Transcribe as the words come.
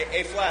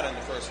A flat on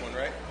the first one,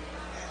 right?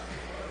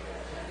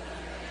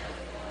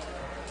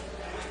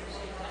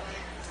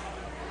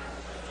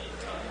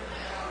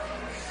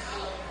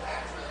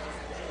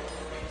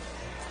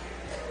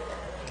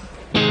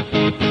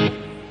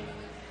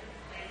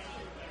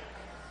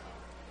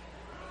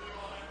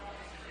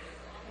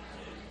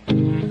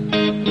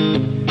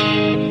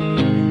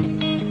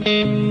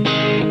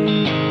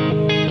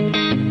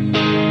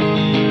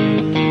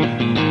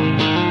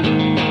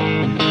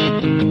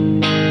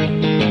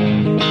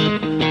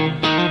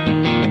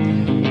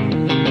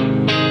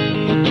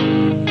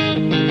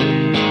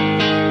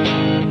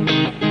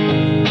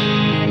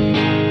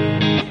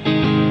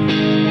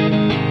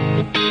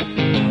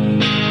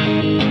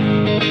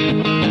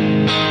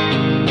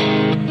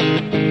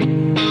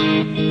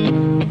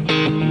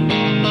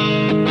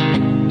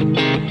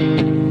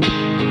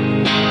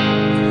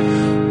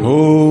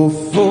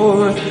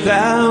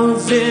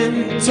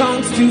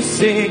 Tongues to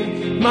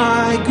sing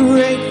my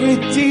great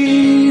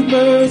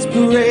Redeemer's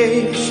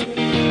grace,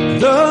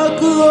 the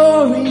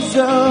glories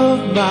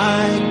of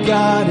my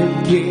God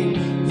and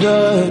King,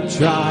 the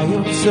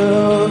triumphs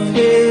of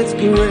His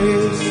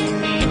grace.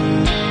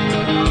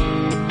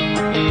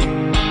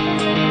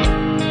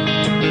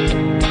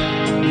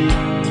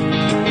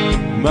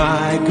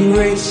 My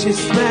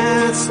gracious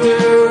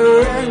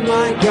Master and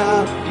my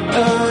God,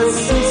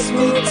 assist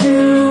me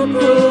to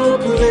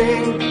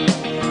proclaim,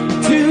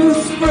 to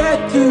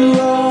spread through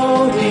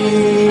all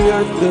the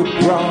earth the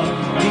broad,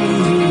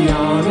 the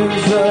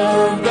honors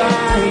of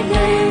thy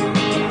name.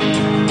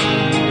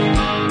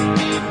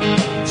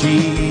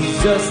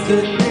 Jesus,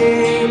 the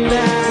name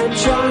that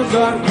charms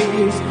our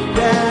fears,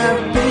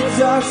 that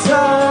bids our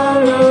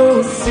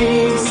sorrow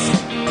cease.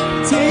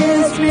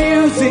 'Tis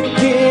music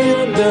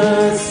in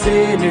the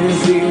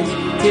sinner's ears,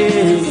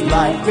 'tis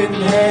life and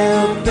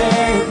health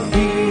and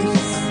peace.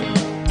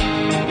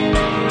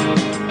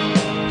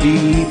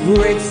 He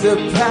breaks the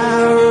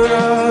power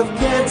of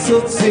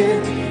canceled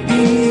sin.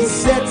 He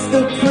sets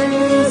the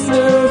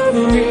prisoner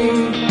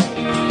free.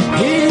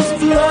 His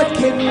blood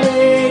can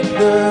make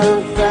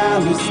the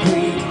foulest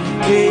clean.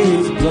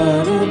 His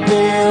blood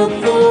availed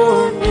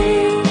for me.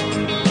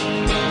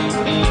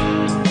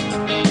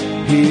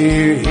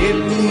 Hear him,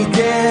 ye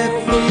deaf,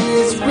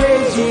 his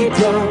praise ye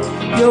dumb.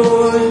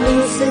 Your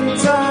loosened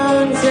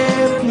tongues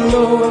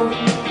implore.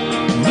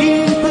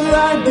 Ye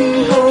blind,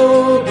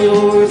 behold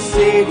your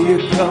Savior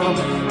come,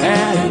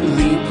 and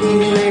leap ye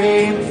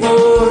lame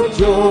for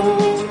joy.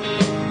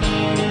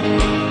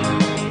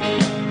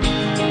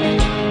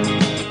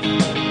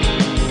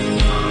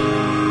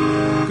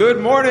 Good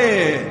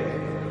morning.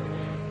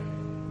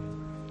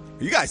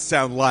 You guys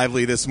sound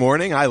lively this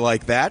morning. I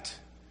like that.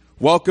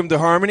 Welcome to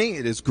Harmony.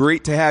 It is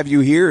great to have you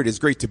here. It is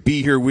great to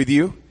be here with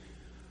you.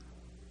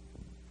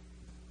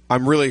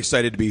 I'm really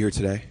excited to be here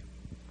today.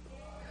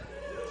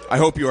 I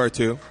hope you are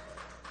too.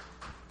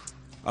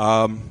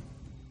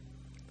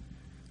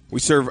 We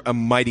serve a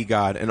mighty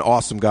God, an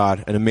awesome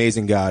God, an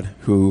amazing God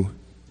who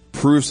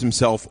proves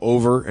himself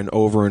over and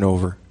over and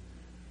over.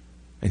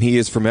 And he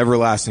is from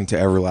everlasting to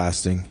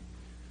everlasting.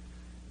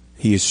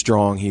 He is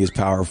strong, he is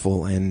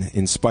powerful, and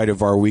in spite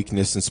of our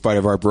weakness, in spite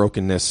of our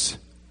brokenness,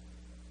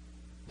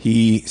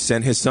 he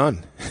sent his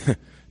son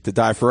to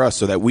die for us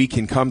so that we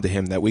can come to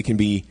him, that we can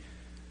be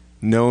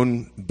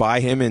known by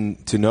him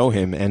and to know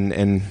him.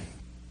 And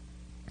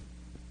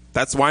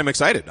that's why I'm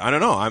excited. I don't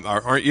know.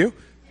 Aren't you?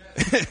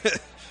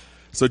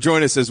 So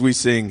join us as we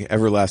sing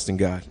Everlasting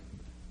God.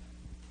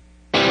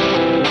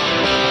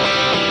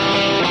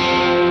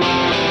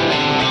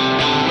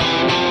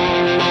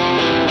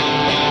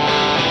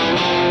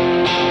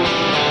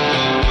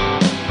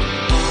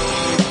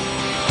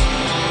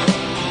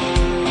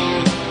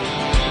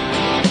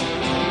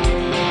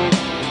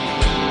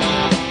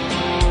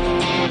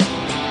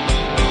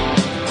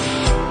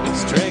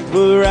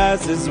 Will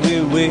rise as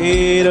we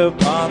wait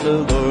upon the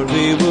Lord.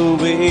 We will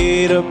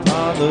wait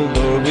upon the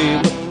Lord. We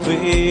will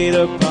wait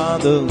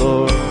upon the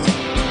Lord.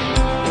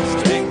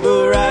 Strength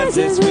will rise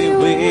as we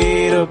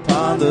wait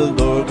upon the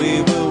Lord.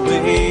 We will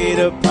wait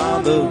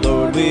upon the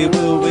Lord. We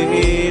will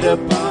wait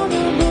upon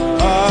the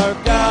Lord. Our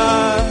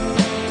God,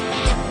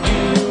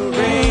 you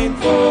reign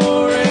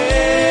forever.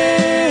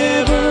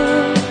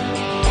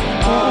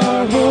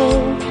 Our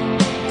hope,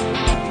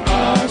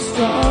 our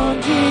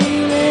strong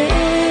healing.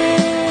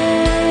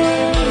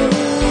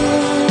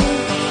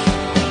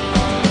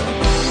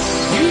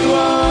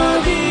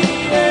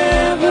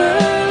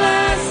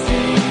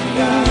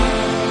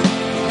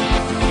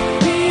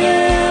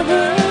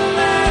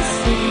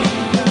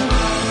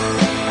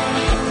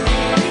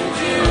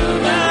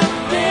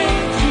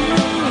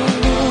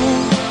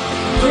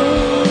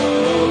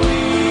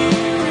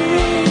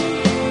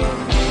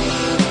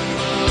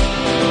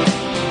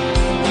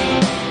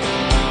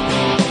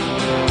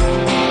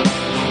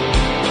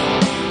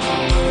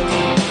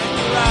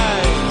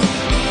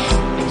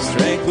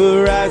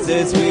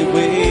 As we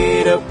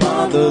wait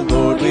upon the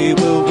Lord, we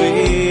will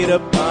wait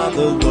upon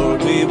the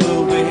Lord, we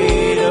will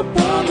wait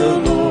upon the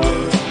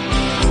Lord.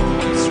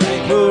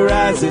 Strength will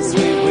rise as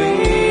we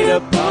wait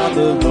upon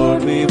upon the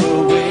Lord. We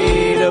will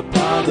wait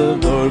upon the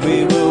Lord.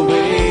 We will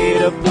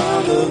wait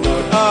upon the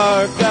Lord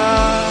our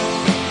God.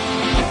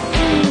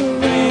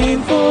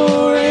 Reign forever,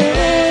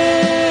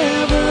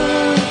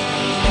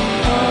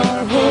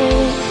 our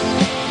hope,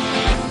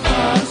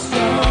 our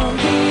strong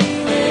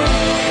deliverer.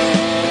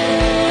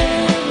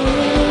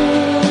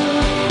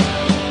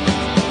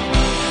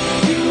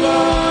 You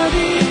are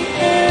the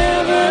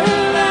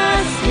everlasting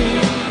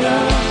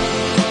God,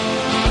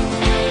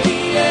 the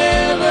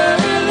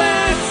everlasting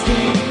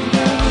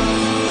God.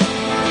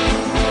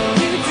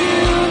 You do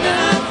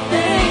not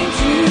faint,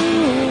 you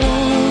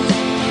won't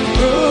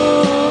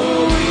grow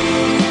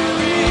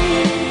weary.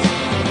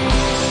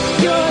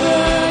 You're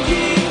the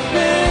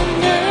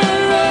defender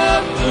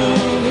of the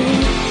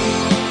weak.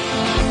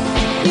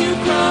 You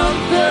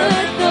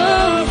comfort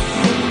those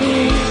in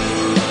need.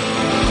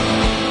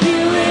 You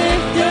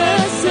lift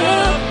us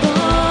up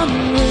on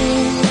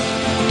wings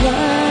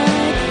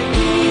like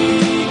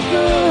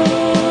eagles.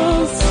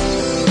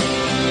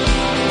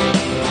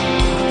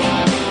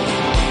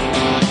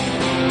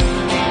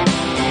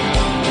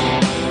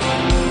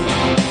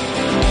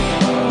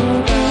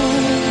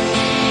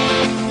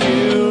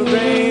 You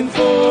reign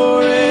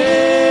forever,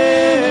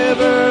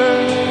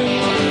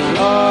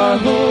 our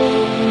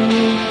hope,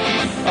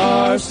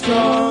 our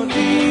strong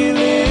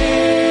deliverer.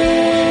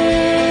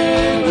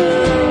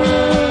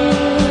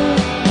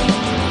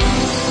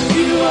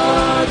 You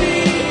are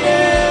the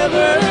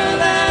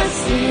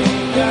everlasting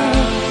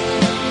God,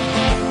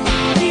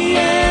 the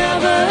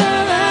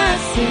everlasting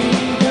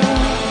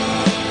God.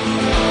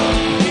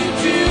 You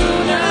do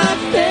not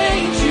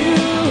faint, you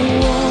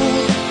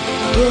won't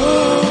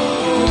grow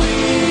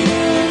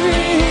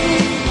weary.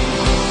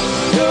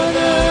 You're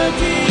the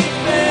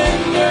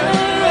defender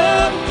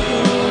of the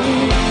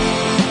weak.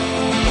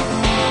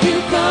 You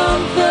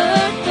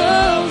comfort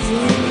those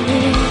in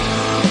need.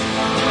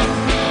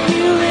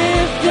 You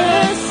lift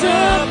us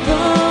up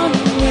on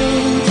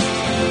wings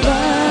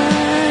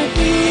like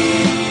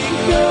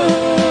eagles.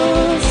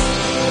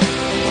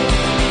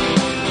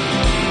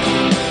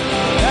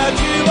 That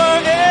you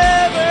are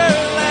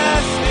everlasting,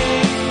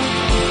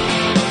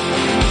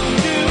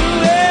 you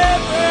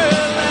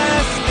everlasting.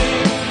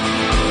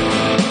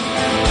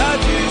 That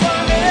you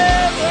are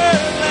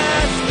everlasting.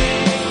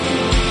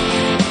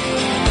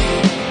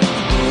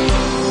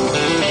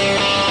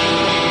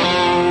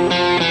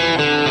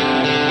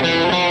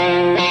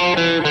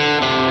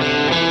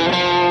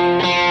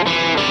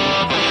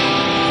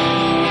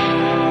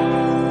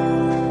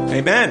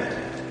 Amen.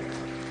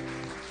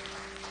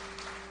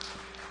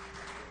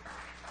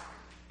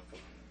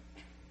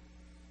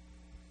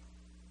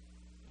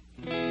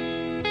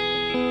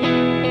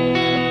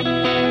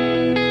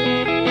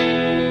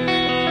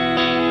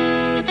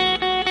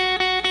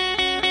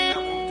 That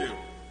won't do.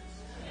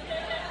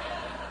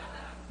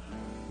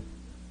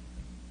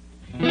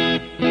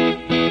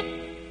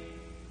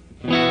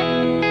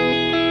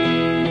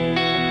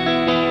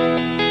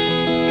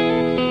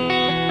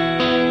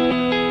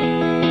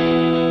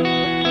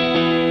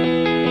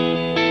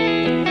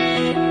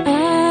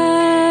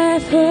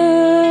 I've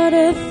heard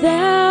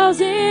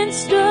 1,000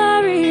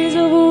 stories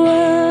of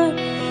what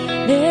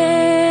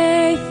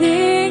they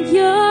think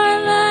you're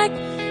like,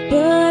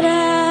 but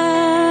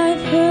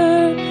I've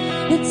heard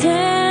the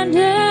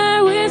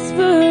tender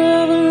whisper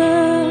of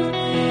love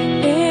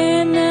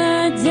in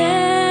the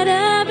dead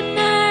of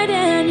night,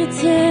 and you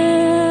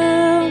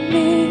tell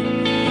me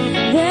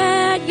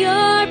that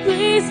you're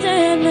pleased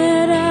and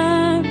that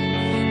I'm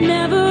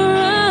never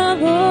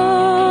alone.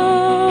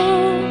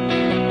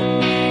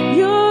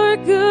 You're a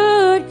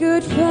good,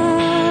 good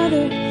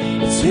Father.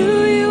 It's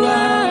who you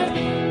are.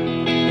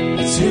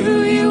 It's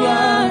who you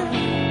are.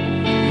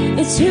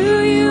 It's who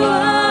you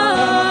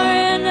are,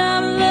 and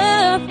I'm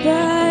loved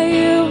by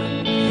you.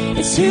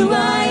 It's who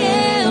I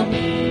am.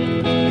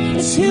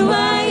 It's who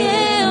I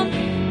am.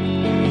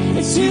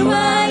 It's who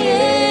I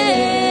am.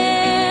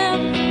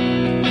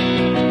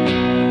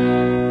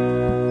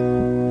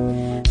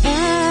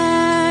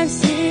 I've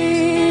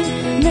seen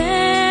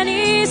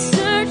many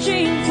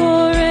searching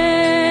for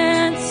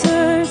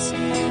answers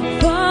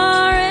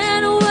far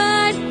and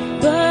wide,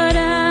 but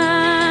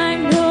I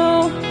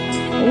know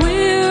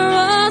we're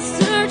all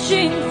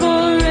searching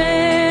for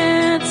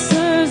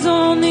answers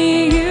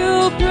only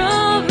you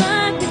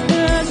provide,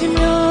 because you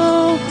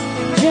know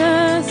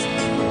just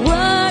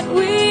what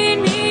we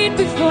need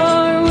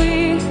before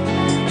we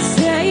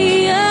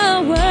say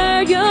a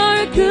word. You're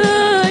a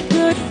good,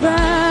 good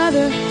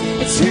Father.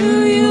 It's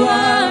who you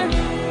are.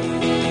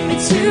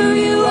 It's who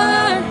you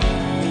are.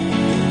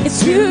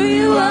 It's who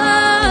you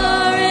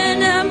are,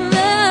 and I'm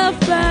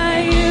loved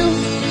by you.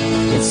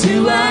 It's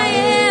who I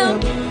am.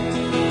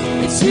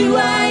 It's who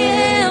I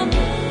am.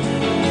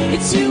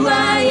 It's who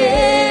I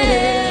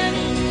am.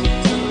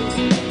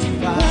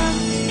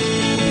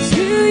 It's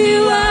who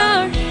you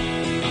are.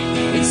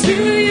 It's who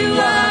you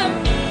are.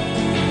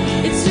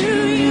 It's who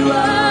you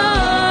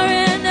are,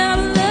 and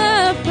I'm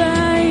loved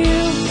by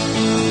you.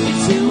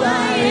 It's who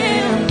I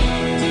am.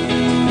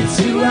 It's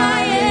who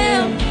I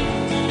am.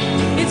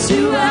 It's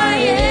who I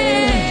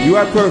am. You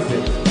are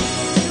perfect.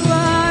 You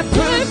are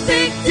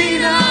perfect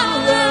in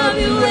all of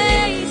your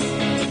ways.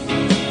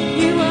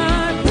 You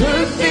are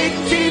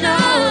perfect in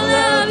all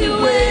of your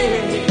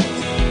ways.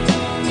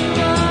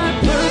 You are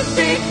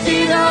perfect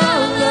in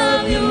all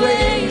of your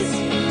ways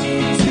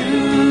to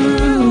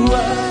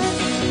us.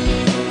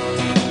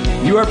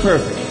 You are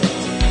perfect.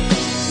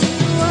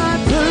 You are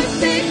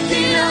perfect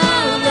in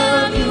all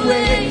of your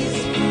ways.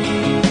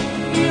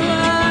 You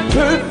are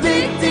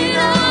perfect in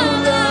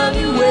all of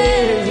your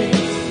ways.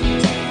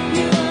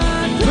 You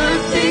are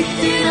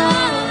perfect in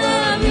all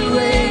of your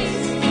ways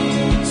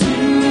to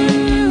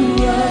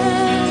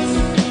us.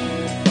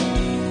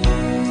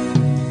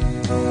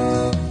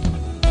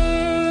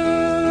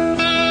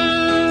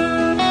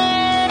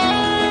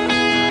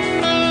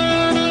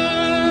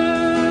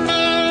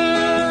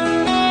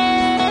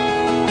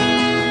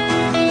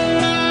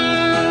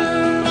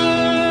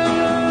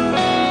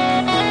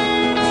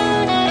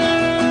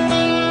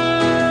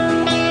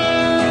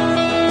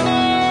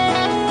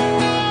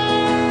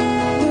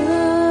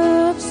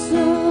 Love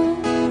so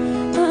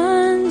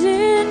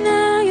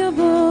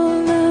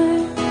undeniable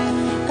that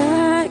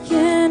I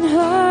can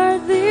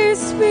hardly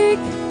speak.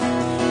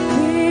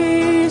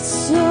 Peace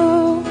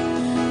so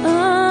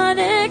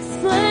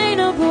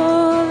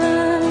unexplainable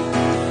that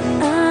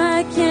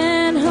I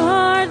can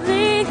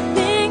hardly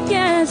think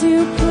as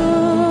you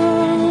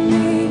call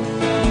me.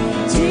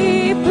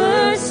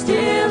 Deeper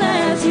still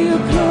as you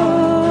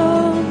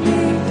call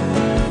me.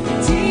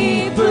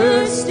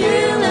 Deeper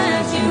still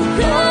as you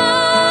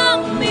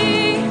call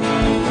me.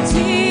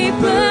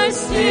 Deeper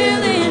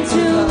still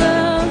into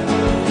love.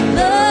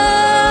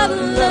 Love,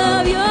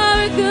 love, you're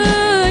a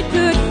good,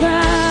 good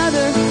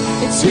Father.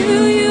 It's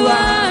who you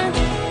are.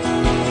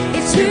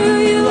 It's who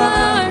you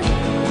are.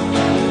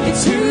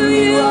 It's who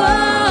you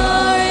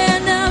are.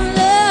 And I'm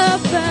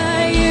loved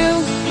by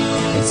you.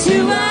 It's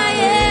who I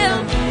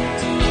am.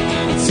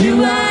 It's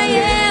who I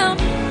am.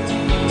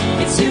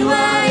 It's who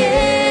I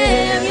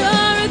am.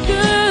 You're a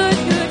good,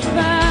 good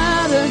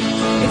Father.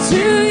 It's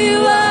who you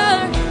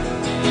are.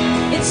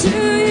 It's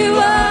who you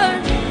are.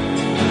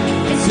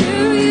 It's who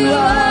you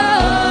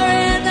are.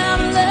 And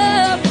I'm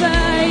loved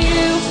by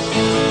you.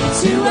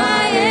 It's who I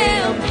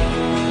am.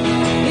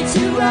 It's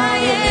who I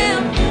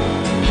am.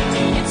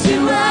 It's who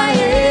I am.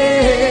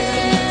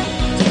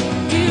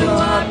 You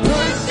are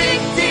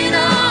perfect in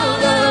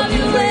all of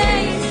your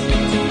ways.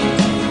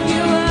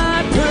 You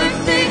are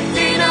perfect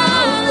in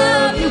all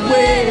of your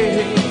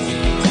ways.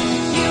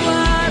 You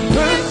are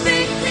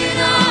perfect in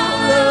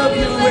all of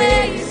your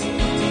ways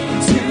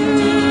to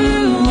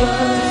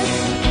us.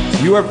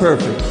 You are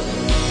perfect.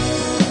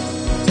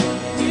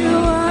 You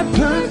are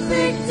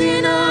perfect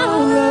in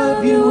all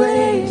of your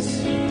ways.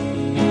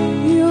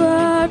 You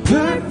are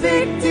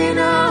perfect in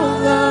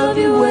all of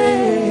your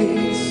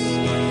ways.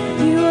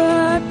 You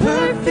are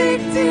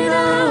perfect in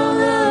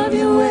all of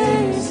your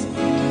ways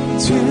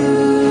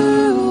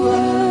to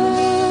us.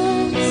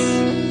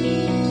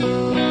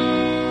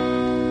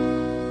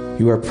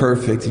 You are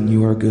perfect and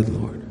you are good,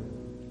 Lord.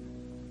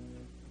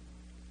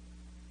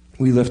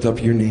 We lift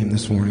up your name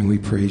this morning. We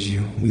praise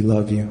you. We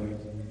love you.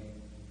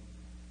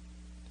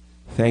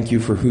 Thank you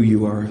for who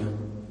you are.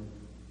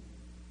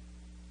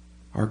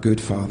 Our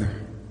good Father,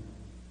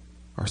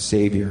 our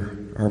Savior,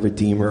 our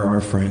Redeemer,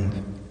 our friend.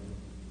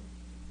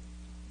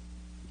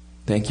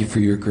 Thank you for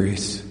your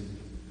grace,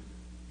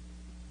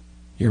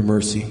 your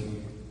mercy,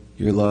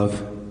 your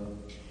love,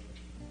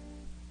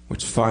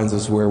 which finds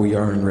us where we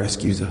are and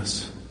rescues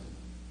us.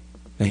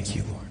 Thank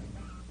you, Lord.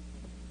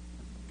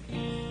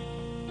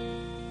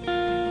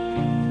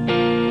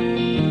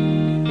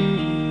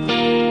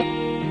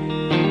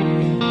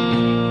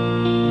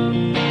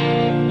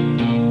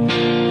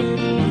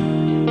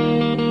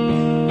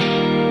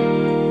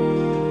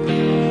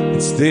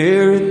 It's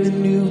there in the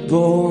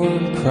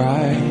newborn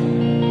cry.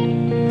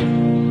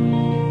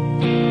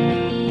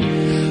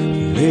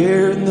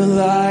 There in the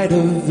light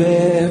of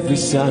every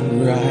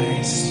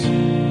sunrise.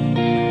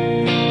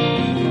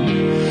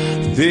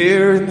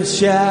 There in the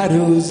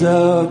shadows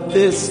of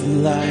this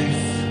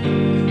life,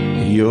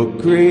 your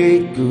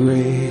great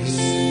grace.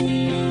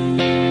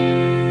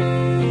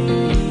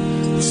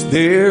 It's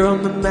there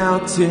on the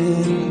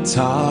mountain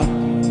top.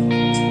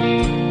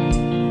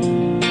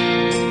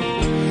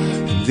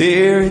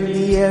 There in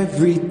the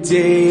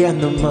everyday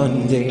and the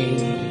mundane.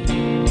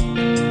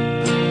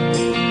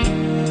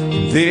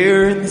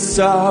 There in the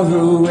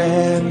sorrow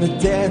and the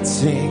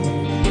dancing,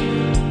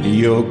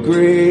 your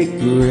great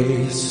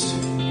grace.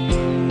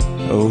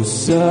 Oh,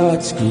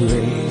 such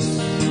grace.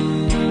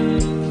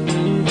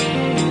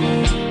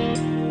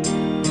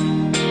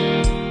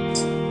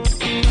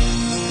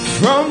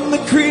 From the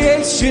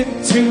creation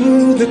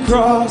to the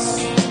cross,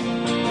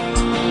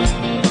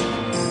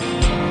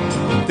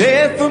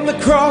 there from the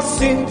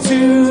cross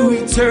into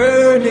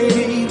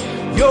eternity,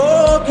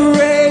 your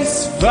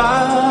grace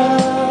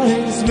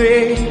finds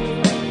me.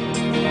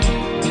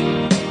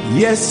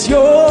 Yes,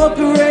 your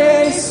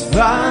grace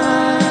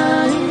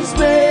finds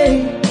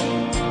me.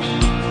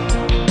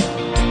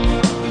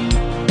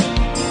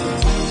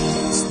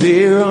 It's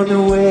there on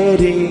the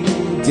wedding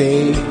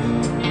day.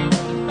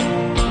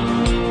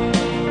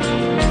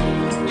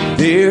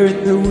 There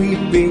in the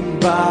weeping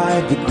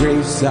by the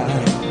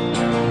graveside,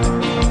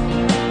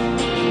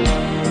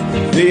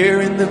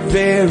 there in the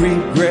very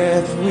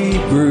breath we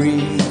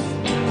breathe,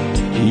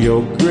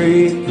 your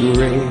great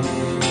grace.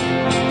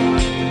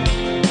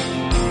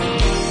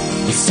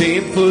 The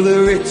same for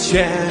the rich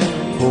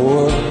and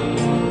poor,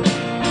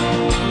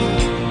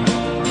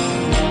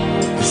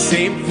 the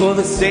same for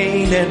the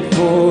saint and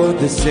for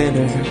the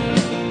sinner.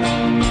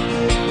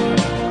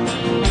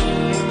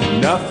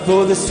 Enough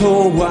for this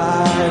whole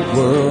wide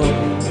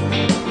world,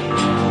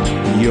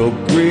 your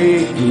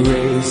great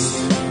grace,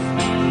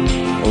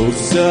 oh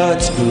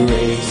such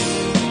grace.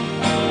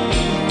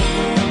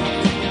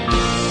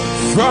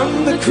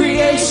 From the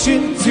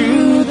creation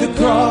to the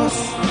cross,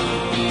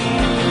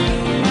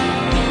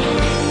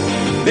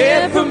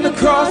 there from the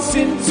cross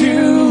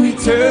into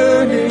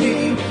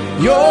eternity,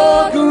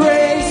 your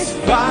grace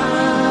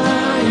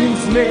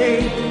finds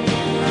me.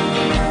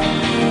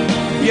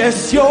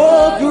 Yes,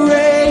 your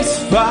grace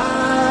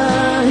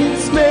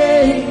finds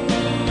me.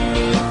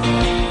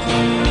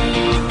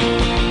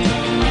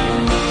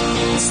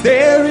 It's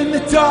there in the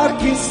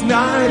darkest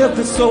night of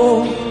the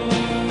soul.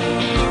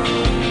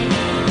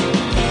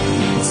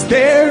 It's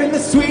there in the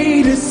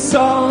sweetest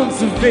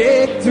songs of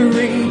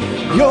victory.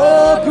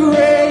 Your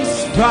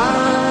grace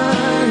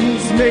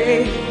finds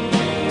me.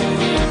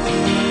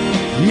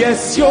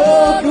 Yes,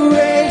 your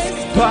grace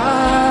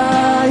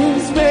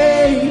finds me.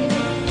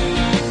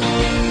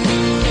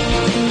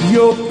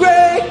 Your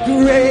great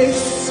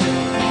grace,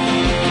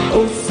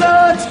 oh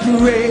such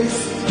grace.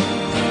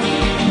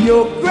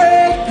 Your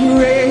great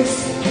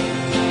grace,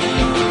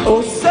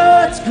 oh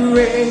such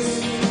grace.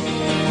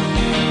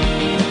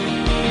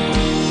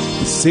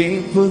 The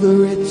same for the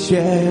rich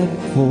and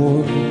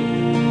poor,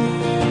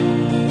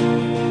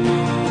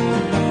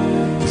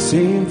 the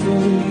same for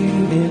the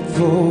weak and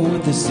for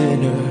the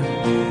sinner.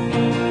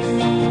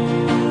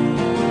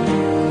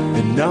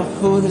 Enough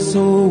for this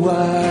whole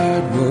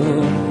wide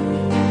world,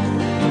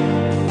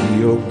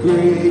 your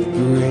great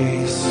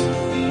grace,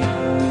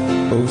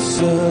 oh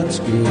such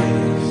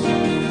grace.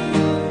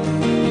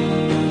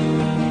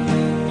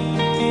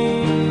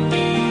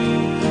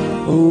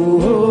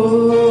 Oh, oh,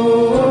 oh,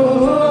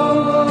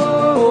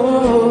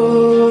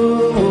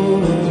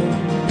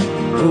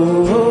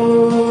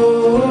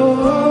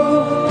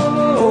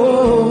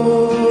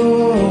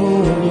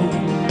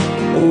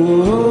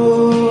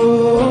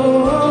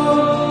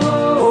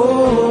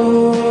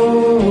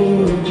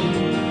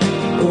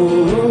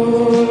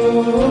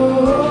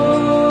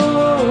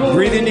 oh,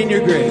 breathing in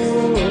your grace.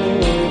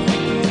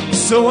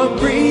 So I'm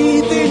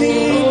breathing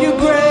in your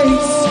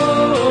grace,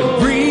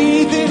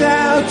 breathing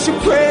out your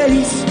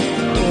praise.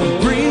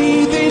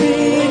 Breathing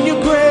in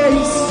your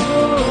grace,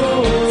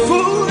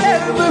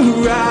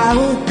 forever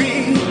I'll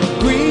be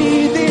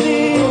breathing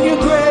in your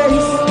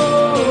grace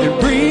and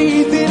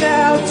breathing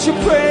out your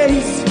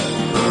praise.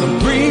 I'm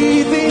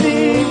breathing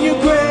in your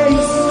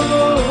grace,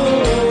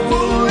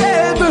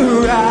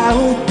 forever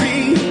I'll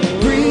be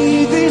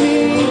breathing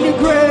in your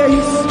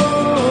grace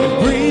and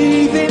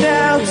breathing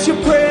out your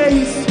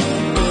praise.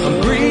 I'm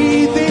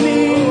breathing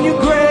in your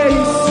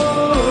grace,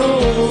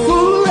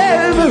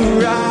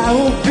 forever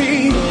I'll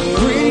be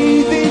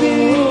breathing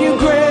in your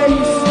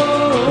grace,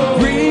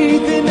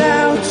 breathing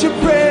out your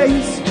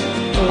praise.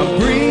 I'm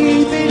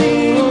breathing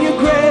in your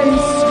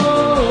grace,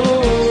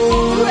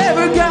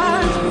 forever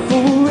God,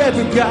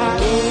 forever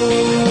God.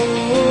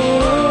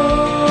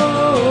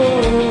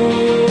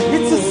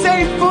 It's the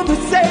same for the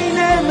saint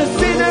and the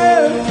sinner.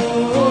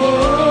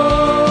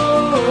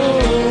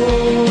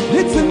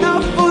 It's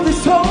enough for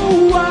this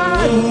whole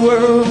wide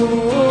world.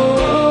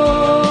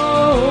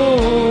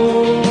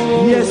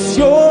 Yes,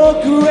 your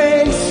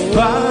grace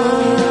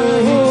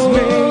finds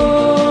me.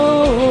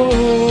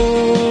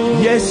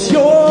 Yes,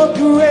 your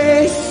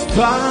grace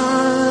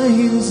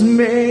finds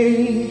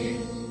me.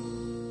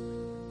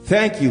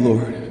 Thank you,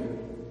 Lord.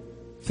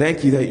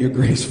 Thank you that your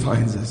grace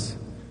finds us.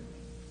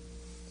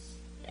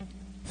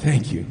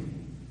 Thank you.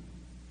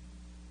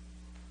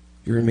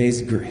 Your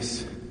amazing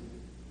grace.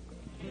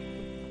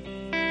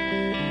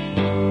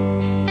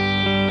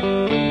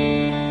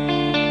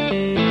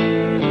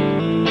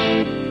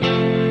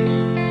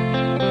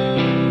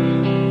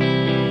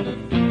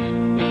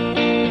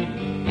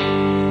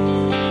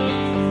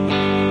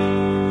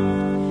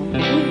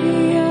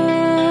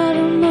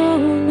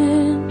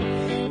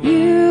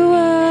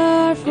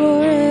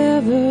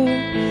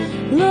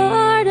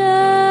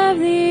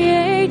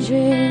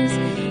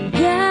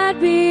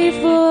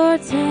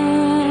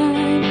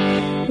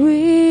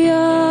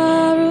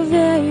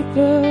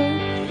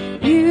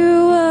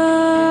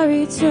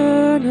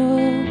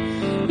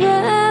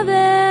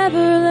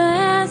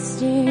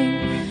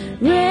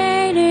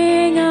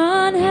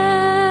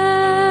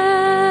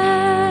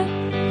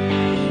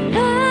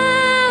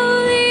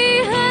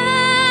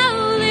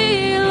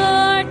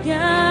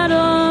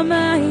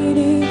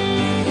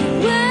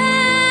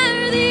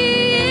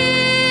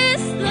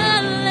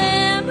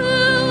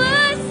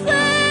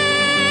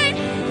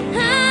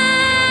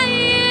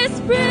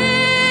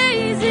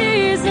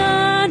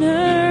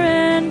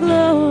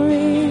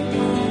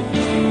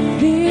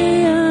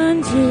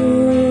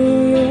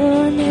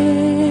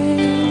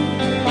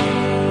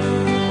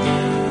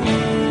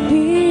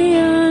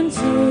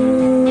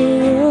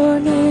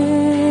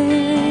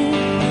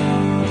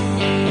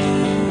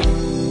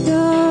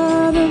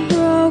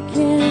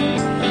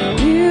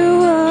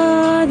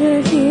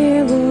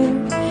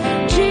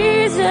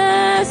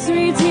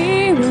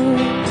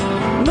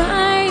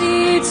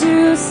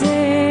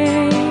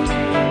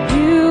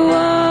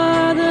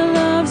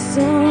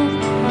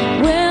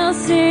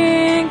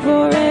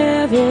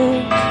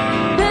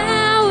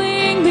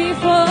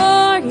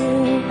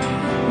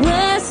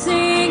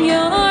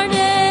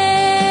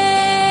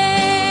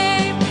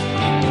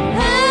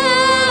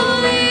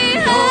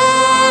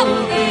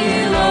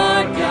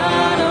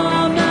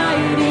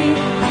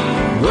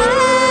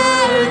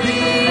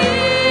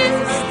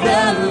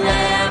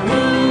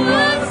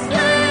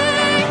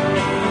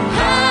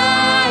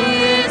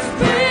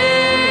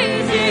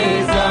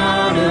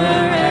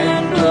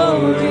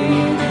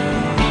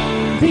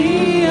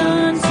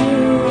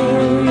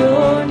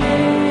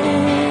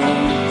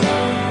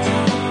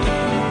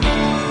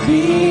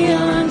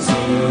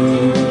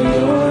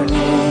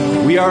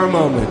 are a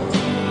moment.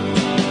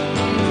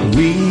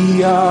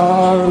 We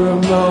are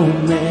a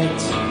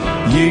moment.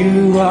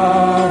 You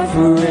are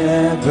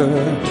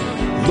forever.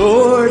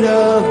 Lord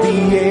of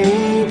the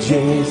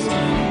ages,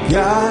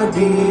 God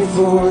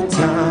before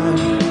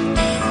time.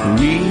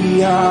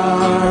 We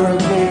are a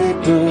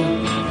vapor.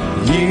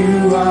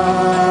 You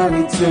are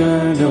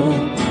eternal.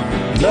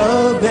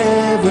 Love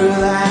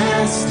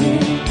everlasting,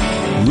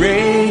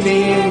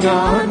 reigning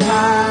on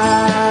high.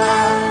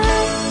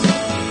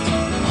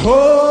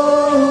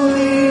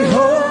 Holy,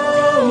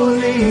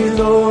 holy,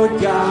 Lord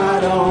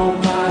God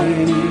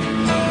Almighty.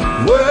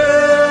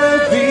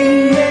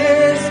 Worthy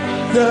is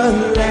the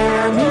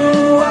Lamb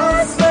who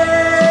was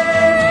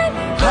slain.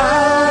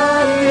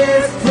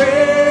 Highest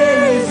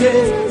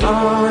praises,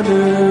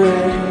 honor,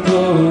 and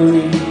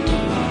glory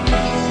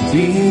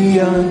be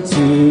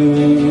unto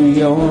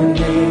your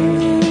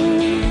name.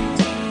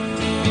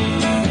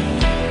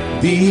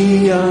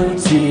 Be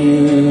unto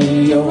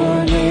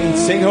your name.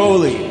 Sing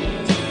holy.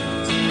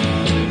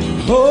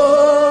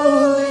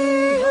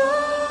 Holy,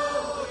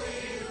 holy,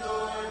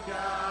 Lord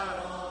God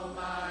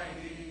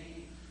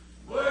Almighty.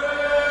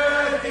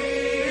 Worthy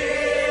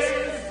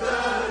is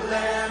the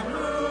Lamb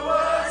who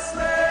was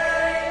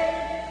slain.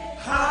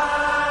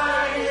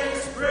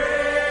 Highest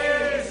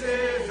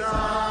praises,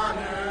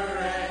 honor,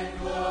 and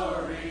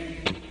glory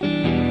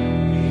be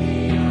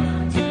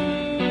unto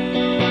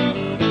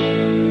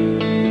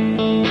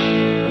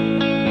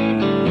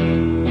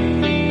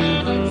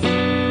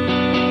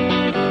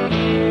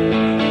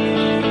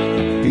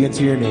Be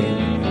unto your name.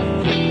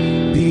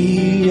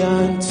 be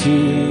unto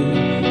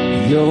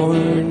your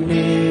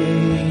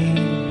name.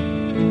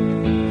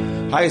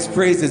 Highest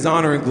praise,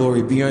 honor, and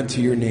glory be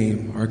unto your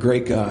name, our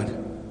great God.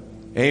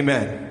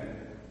 Amen.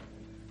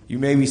 You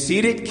may be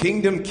seated,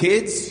 Kingdom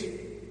kids.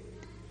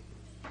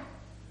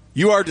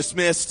 You are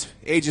dismissed,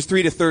 ages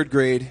 3 to 3rd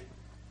grade.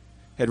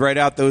 Head right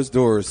out those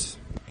doors.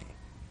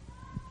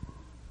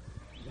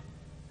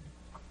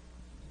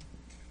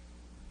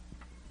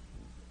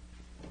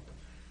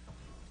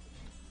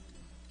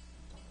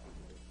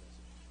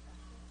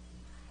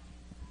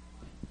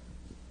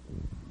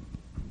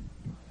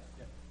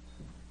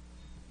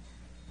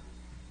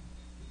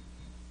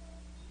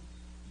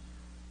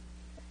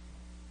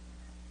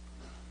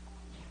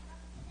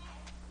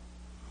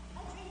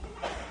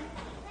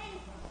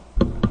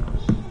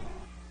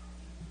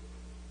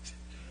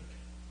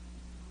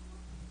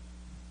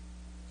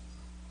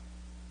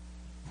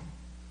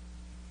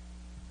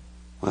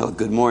 Well,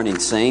 good morning,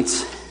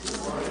 saints.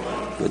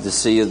 Good to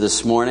see you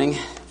this morning.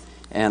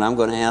 And I'm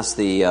going to ask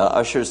the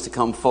ushers to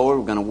come forward.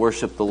 We're going to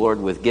worship the Lord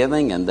with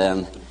giving and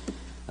then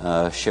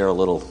share a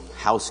little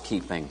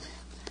housekeeping,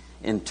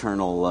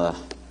 internal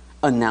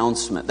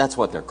announcement. That's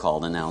what they're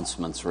called,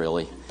 announcements,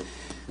 really.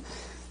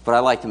 But I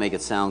like to make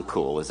it sound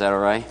cool. Is that all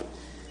right?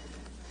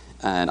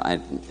 And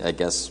I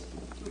guess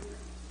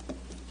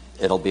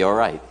it'll be all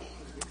right.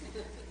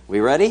 We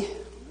ready?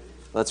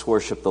 Let's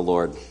worship the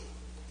Lord.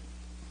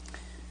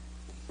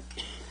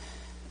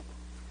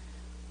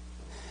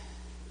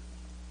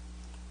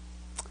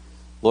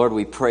 Lord,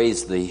 we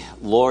praise Thee,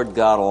 Lord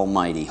God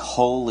Almighty,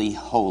 holy,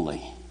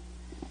 holy.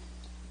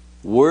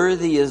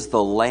 Worthy is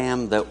the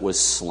Lamb that was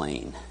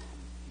slain.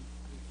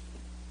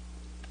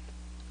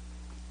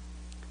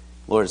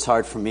 Lord, it's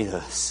hard for me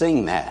to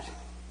sing that.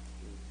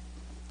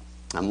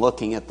 I'm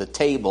looking at the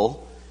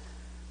table,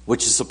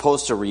 which is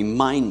supposed to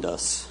remind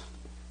us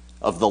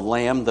of the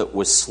Lamb that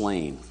was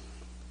slain.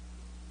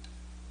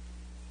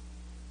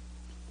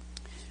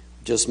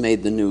 Just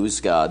made the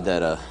news, God,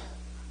 that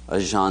a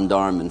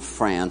gendarme in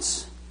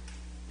France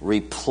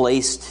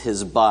replaced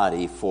his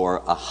body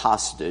for a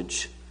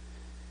hostage,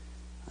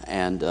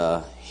 and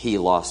he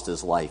lost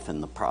his life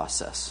in the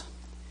process.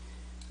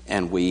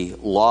 And we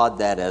laud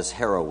that as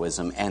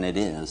heroism, and it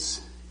is.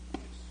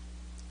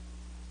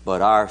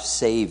 But our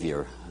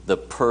Savior, the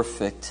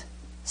perfect,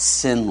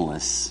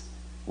 sinless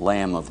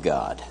Lamb of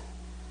God,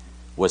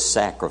 was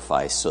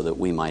sacrificed so that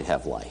we might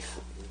have life.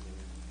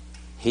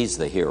 He's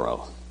the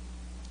hero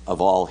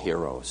of all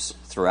heroes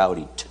throughout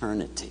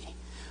eternity.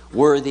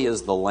 Worthy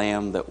is the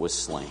Lamb that was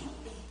slain.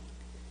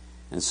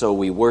 And so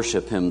we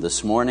worship Him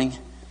this morning.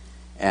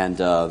 And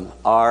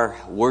our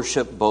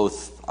worship,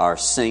 both our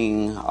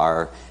singing,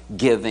 our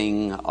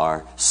giving,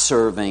 our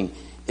serving,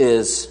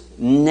 is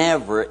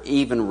never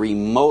even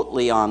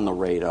remotely on the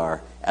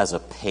radar as a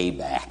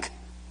payback.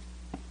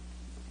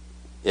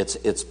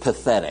 It's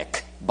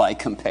pathetic by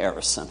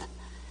comparison.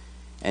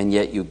 And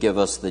yet you give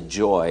us the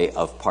joy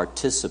of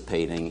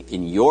participating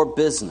in your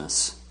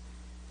business,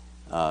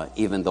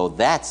 even though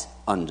that's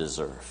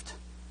undeserved.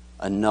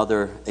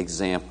 Another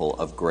example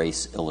of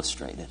grace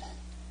illustrated.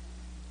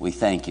 We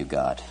thank you,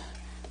 God.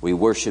 We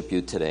worship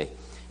you today.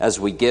 As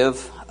we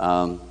give,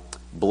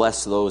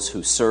 bless those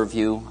who serve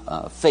you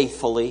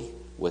faithfully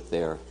with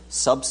their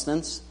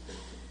substance.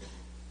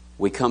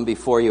 We come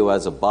before you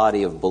as a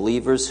body of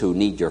believers who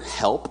need your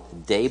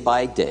help day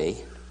by day.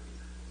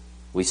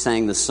 We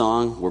sang the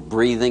song, we're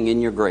breathing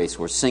in your grace.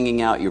 We're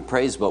singing out your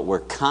praise, but we're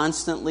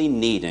constantly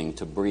needing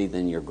to breathe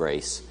in your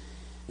grace.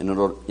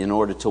 in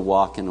order to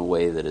walk in a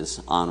way that is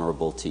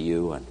honorable to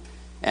you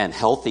and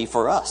healthy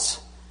for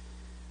us.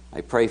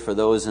 I pray for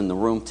those in the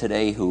room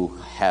today who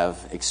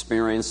have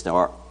experienced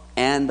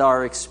and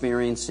are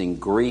experiencing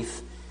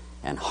grief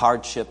and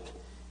hardship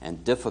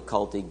and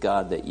difficulty,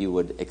 God, that you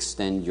would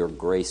extend your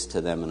grace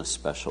to them in a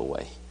special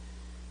way.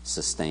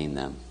 Sustain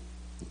them.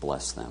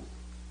 Bless them.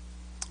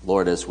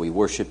 Lord, as we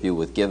worship you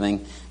with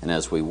giving, and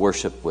as we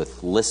worship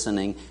with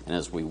listening, and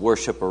as we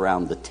worship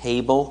around the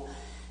table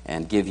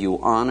and give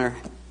you honor,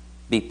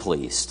 be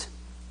pleased.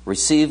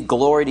 Receive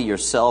glory to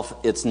yourself.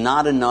 It's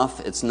not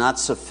enough. It's not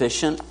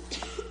sufficient.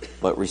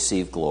 But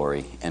receive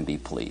glory and be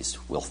pleased.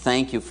 We'll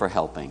thank you for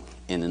helping.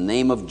 In the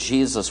name of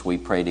Jesus, we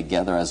pray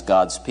together as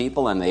God's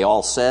people. And they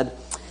all said,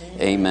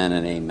 amen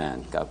and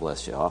amen. God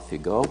bless you. Off you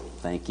go.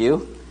 Thank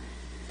you.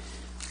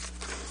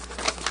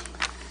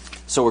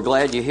 So we're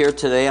glad you're here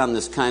today on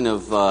this kind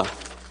of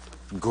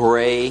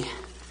gray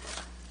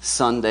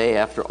Sunday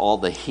after all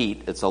the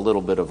heat. It's a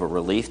little bit of a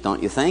relief,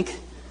 don't you think?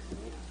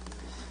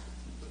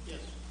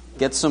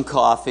 Get some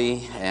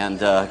coffee and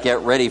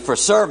get ready for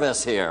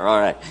service here. All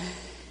right.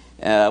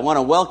 I want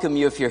to welcome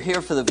you. If you're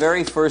here for the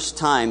very first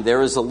time,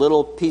 there is a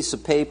little piece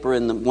of paper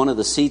in one of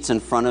the seats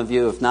in front of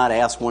you. If not,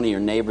 ask one of your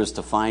neighbors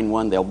to find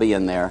one. They'll be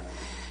in there.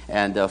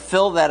 And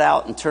fill that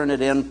out and turn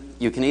it in.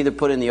 You can either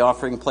put it in the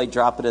offering plate,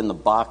 drop it in the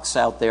box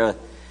out there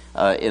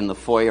in the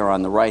foyer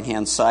on the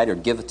right-hand side, or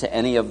give it to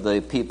any of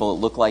the people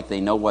that look like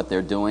they know what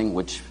they're doing,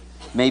 which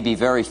may be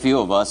very few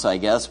of us, I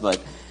guess,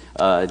 but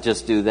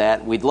just do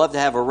that. We'd love to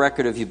have a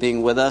record of you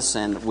being with us,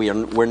 and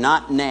we're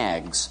not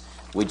nags.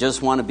 We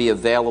just want to be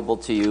available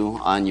to you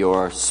on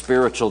your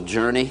spiritual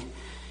journey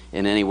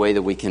in any way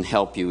that we can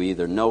help you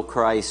either know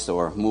Christ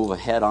or move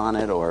ahead on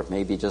it, or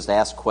maybe just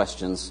ask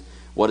questions.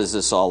 What is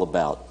this all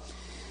about?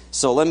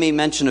 So let me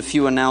mention a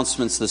few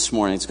announcements this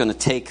morning. It's going to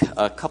take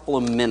a couple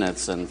of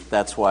minutes, and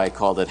that's why I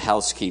called it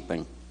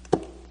housekeeping. I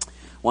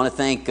want to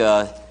thank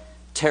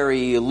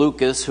Terry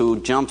Lucas,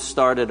 who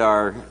jump-started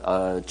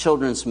our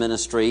children's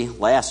ministry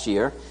last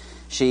year.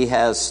 She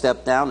has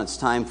stepped down. It's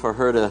time for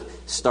her to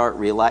start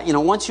relax. You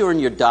know, once you're in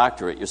your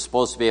doctorate, you're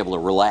supposed to be able to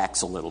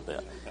relax a little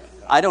bit.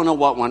 I don't know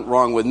what went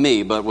wrong with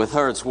me, but with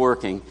her it's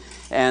working.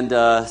 And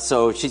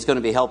so she's going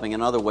to be helping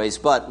in other ways.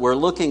 But we're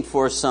looking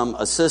for some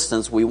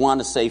assistance. We want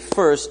to say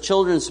first,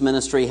 children's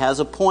ministry has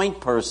a point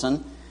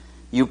person.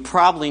 You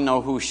probably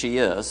know who she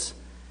is.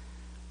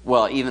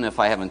 Well, even if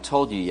I haven't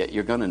told you yet,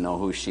 you're going to know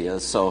who she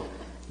is. So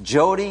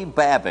Jody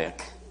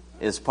Babick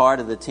is part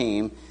of the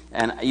team.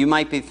 And you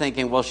might be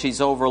thinking, well,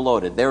 she's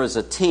overloaded. There is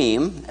a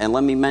team, and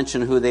let me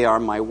mention who they are.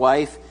 My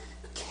wife,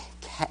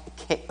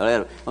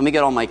 let me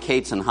get all my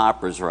Kates and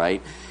Hoppers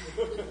right.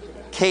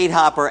 Kate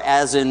Hopper,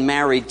 as in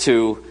married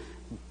to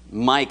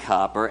Mike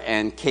Hopper,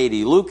 and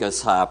Katie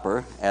Lucas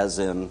Hopper, as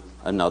in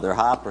another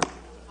Hopper.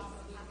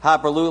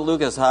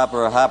 Lucas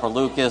Hopper, Hopper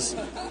Lucas.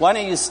 Why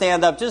don't you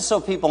stand up just so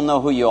people know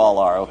who you all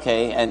are,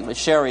 okay? And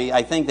Sherry,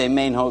 I think they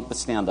may know, but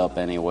stand up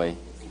anyway.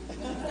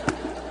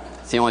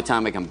 It's the only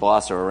time I can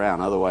boss her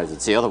around. Otherwise,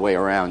 it's the other way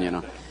around, you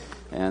know.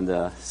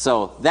 And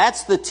so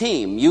that's the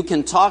team. You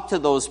can talk to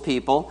those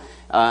people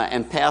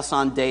and pass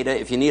on data.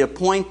 If you need a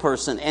point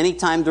person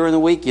anytime during the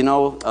week, you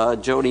know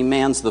Jody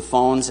mans the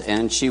phones,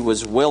 and she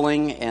was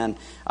willing, and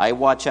I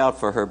watch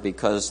out for her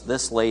because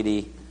this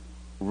lady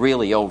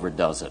really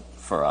overdoes it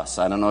for us.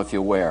 I don't know if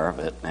you're aware of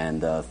it,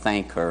 and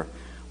thank her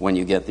when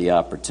you get the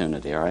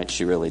opportunity, all right?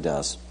 She really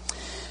does.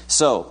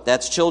 So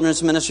that's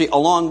children's ministry.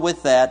 Along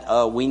with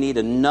that, we need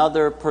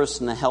another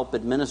person to help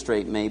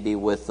administrate maybe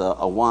with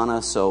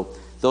Awana. So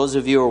those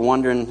of you who are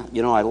wondering,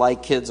 you know, I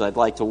like kids, I'd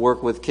like to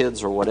work with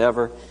kids or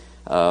whatever,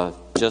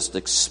 just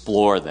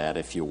explore that,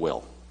 if you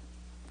will.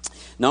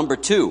 Number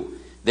 2,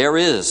 there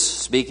is,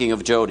 speaking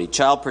of Jody,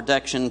 child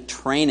protection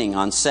training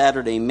on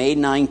Saturday, May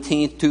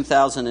 19th,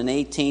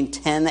 2018,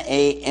 10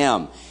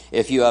 a.m.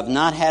 If you have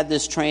not had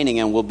this training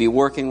and will be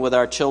working with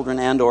our children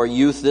and or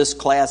youth, this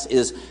class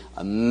is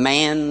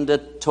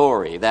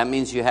mandatory. That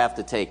means you have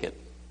to take it.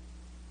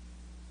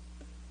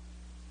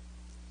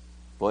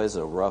 Boy, it's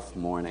a rough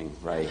morning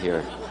right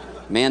here.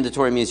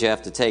 Mandatory means you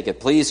have to take it.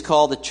 Please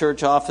call the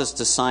church office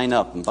to sign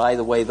up. And by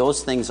the way,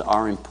 those things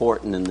are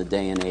important in the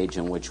day and age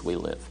in which we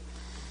live.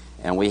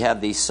 And we have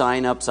these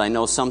sign-ups. I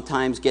know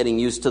sometimes getting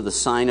used to the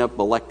sign-up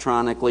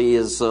electronically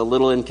is a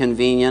little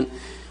inconvenient.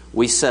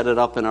 We set it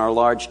up in our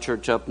large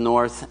church up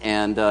north,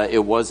 and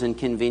it was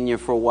inconvenient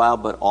for a while,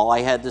 but all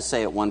I had to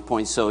say at one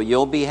point, so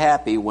you'll be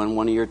happy when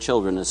one of your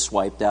children is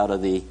swiped out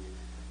of the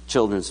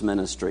children's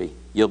ministry.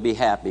 You'll be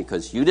happy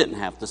because you didn't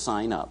have to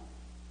sign up.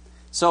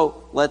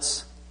 So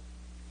let's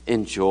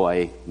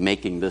enjoy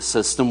making the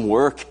system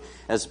work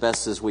as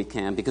best as we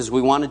can because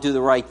we want to do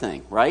the right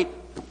thing, right?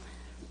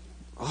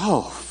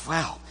 Oh,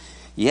 wow.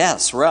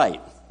 Yes,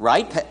 right.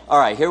 Right? All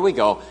right, here we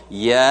go.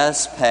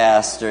 Yes,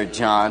 Pastor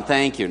John.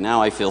 Thank you.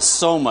 Now I feel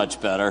so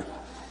much better.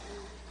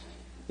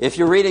 If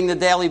you're reading the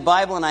Daily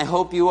Bible, and I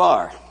hope you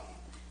are,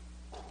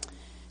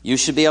 you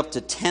should be up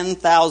to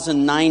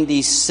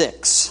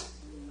 10,096.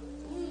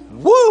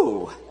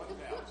 Woo!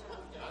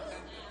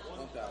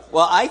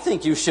 Well, I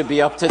think you should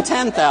be up to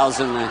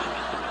 10,000.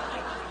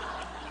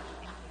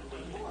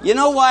 You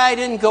know why I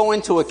didn't go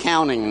into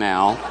accounting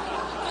now?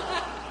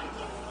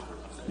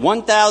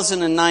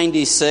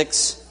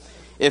 1096.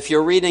 If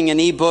you're reading an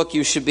ebook,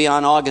 you should be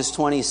on August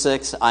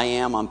 26. I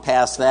am. I'm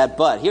past that.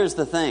 But here's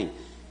the thing.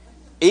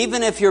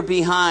 Even if you're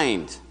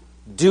behind,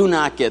 do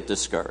not get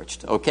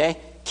discouraged, okay?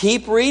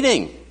 Keep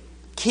reading.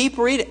 Keep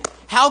reading.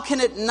 How can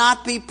it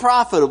not be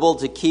profitable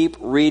to keep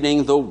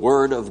reading the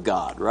Word of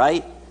God,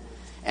 right?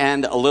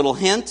 And a little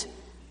hint,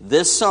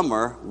 this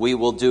summer we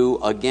will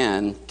do,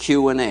 again,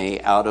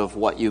 Q&A out of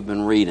what you've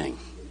been reading.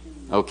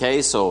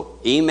 Okay, so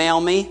email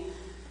me.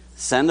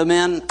 Send them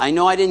in. I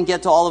know I didn't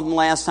get to all of them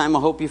last time. I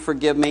hope you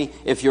forgive me.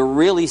 If you're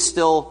really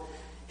still,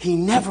 he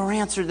never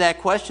answered that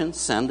question,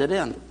 send it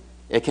in.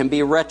 It can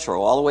be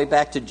retro, all the way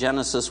back to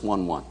Genesis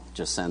 1:1.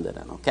 Just send it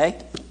in, okay?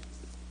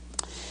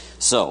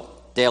 So,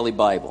 Daily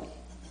Bible.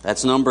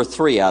 That's number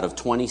 3 out of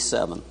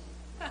 27.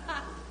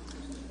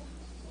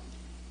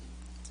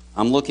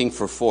 I'm looking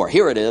for 4.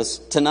 Here it is.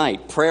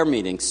 Tonight, prayer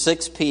meeting,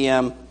 6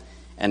 p.m.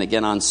 and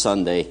again on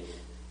Sunday.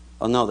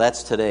 Oh, no,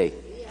 that's today.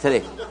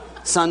 Today.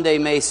 Sunday,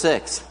 May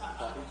 6th.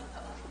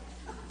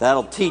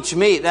 That'll teach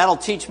me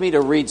to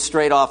read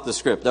straight off the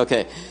script.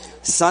 Okay.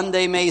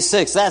 Sunday, May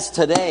 6th. That's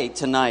today,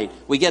 tonight.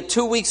 We get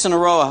 2 weeks in a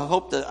row.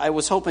 I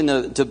was hoping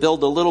to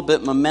build a little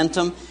bit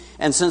momentum.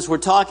 And since we're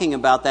talking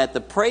about that,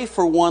 the Pray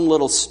for One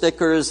little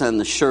stickers and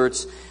the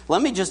shirts,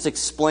 let me just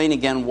explain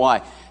again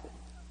why.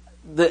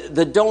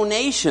 The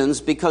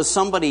donations, because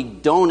somebody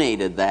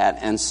donated that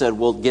and said,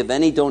 we'll give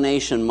any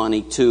donation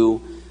money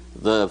to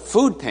the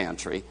food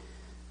pantry.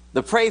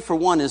 The Pray for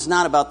One is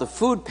not about the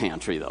food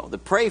pantry, though. The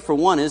Pray for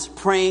One is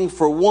praying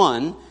for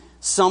one,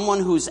 someone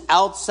who's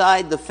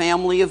outside the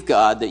family of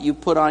God that you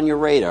put on your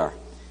radar.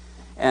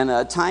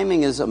 And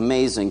timing is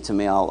amazing to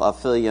me. I'll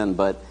fill you in,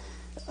 but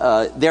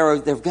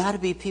there've got to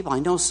be people. I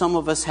know some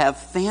of us have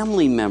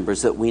family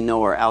members that we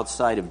know are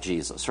outside of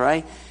Jesus,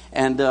 right?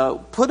 And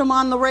put them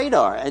on the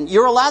radar. And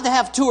you're allowed to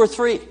have 2 or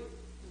 3.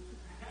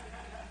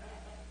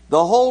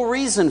 The whole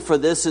reason for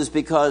this is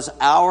because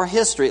our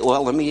history,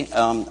 well,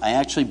 I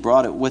actually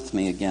brought it with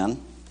me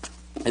again,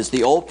 is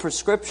the old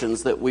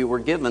prescriptions that we were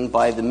given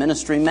by the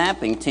ministry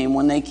mapping team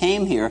when they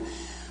came here.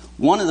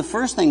 One of the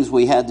first things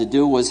we had to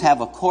do was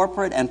have a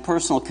corporate and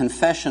personal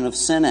confession of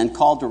sin and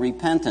call to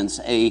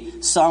repentance,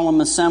 a solemn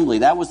assembly.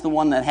 That was the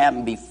one that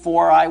happened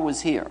before I was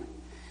here.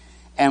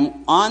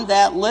 And on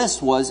that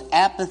list was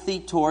apathy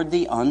toward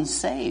the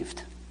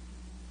unsaved.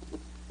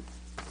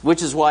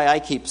 Which is why I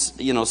keep,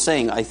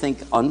 saying I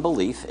think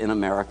unbelief in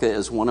America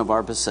is one of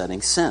our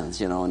besetting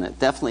sins, and it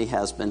definitely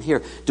has been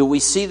here. Do we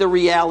see the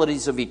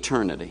realities of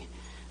eternity?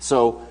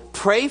 So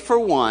pray for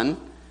one,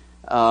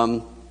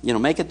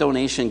 make a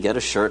donation, get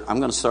a shirt. I'm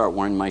going to start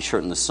wearing my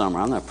shirt in the summer.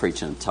 I'm not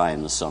preaching a tie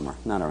in the summer,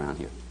 not around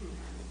here.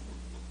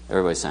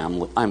 Everybody say,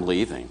 I'm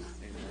leaving.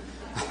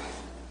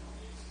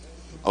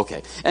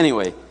 Okay,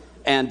 anyway.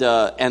 And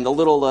the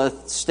little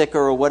sticker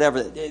or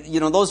whatever,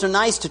 those are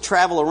nice to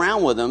travel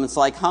around with them. It's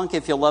like honk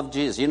if you love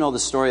Jesus. You know the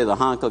story of the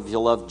honk if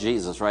you love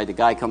Jesus, right? The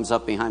guy comes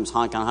up behind him,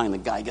 honking. The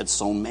guy gets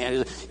so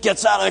mad, he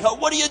gets out of the car.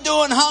 What are you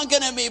doing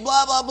honking at me?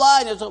 Blah, blah, blah.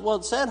 And it's, well,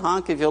 it said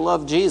honk if you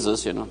love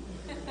Jesus,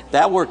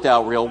 That worked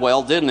out real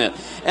well, didn't it?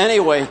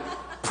 Anyway,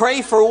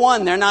 pray for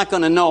one. They're not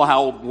going to know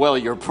how well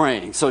you're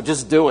praying. So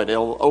just do it.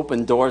 It'll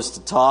open doors to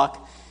talk.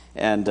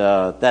 And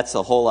that's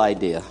the whole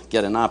idea.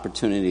 Get an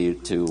opportunity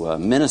to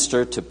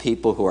minister to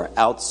people who are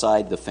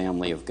outside the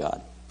family of God.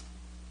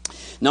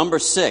 Number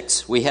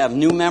 6, we have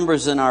new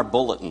members in our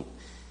bulletin.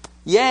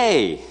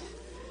 Yay!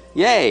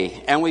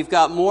 Yay! And we've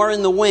got more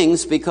in the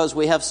wings because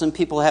we have some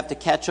people who have to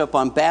catch up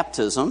on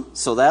baptism.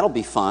 So that'll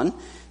be fun.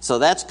 So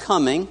that's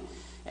coming.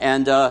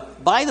 And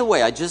by the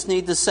way, I just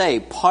need to say,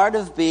 part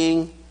of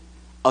being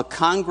a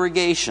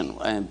congregation,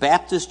 and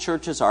Baptist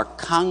churches are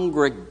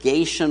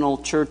congregational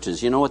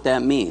churches. You know what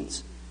that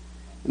means?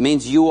 It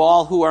means you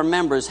all who are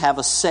members have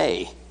a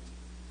say.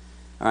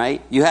 All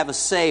right? You have a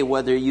say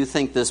whether you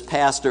think this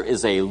pastor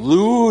is a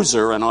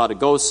loser and ought to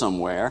go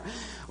somewhere,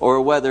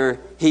 or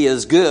whether he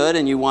is good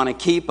and you want to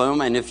keep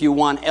him, and if you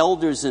want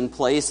elders in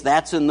place,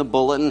 that's in the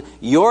bulletin.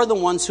 You're the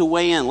ones who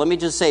weigh in. Let me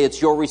just say,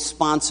 it's your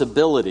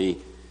responsibility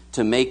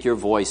to make your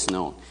voice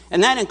known.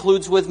 And that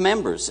includes with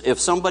members. If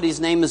somebody's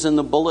name is in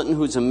the bulletin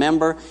who's a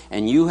member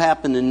and you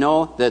happen to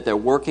know that they're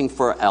working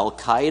for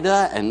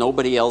Al-Qaeda and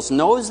nobody else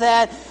knows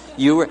that,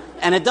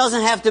 and it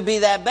doesn't have to be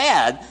that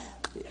bad,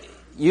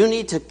 you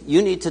need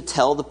to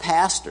tell the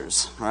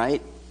pastors,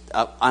 right?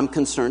 I'm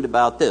concerned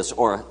about this,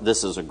 or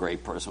this is a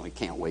great person. We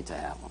can't wait to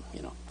have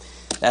them.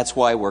 That's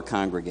why we're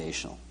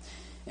congregational.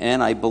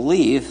 And I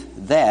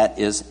believe that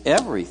is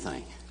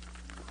everything.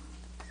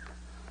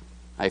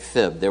 I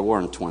fibbed. There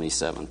weren't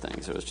 27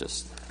 things. It was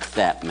just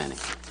that many.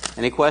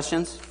 Any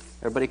questions?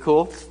 Everybody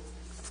cool?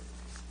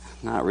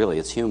 Not really.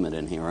 It's humid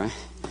in here, right?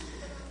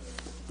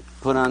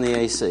 Put on the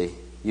AC.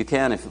 You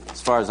can,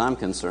 as far as I'm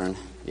concerned.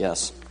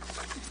 Yes.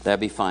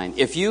 That'd be fine.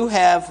 If you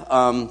have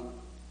a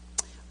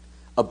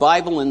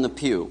Bible in the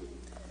pew,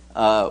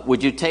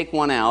 would you take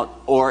one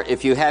out? Or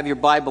if you have your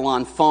Bible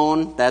on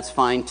phone, that's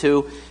fine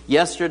too.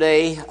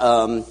 Yesterday,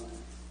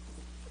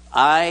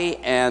 I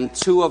and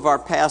two of our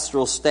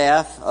pastoral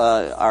staff,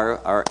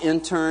 our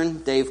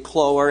intern, Dave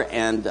Clower,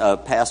 and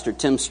Pastor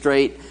Tim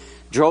Strait,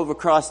 drove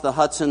across the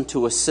Hudson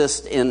to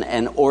assist in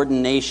an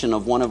ordination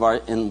of one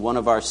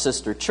of our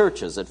sister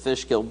churches at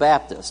Fishkill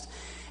Baptist.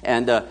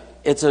 And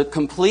it's a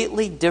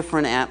completely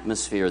different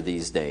atmosphere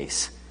these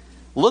days.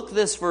 Look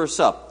this verse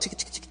up.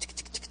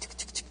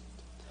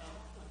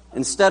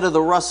 Instead of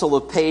the rustle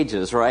of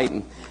pages, right?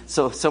 And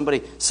so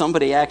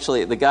somebody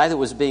actually, the guy that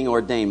was being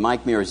ordained,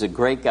 Mike Muir, is a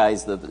great guy.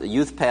 He's the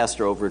youth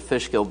pastor over at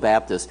Fishkill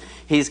Baptist.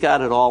 He's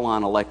got it all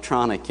on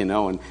electronic,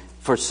 and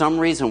for some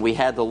reason we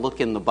had to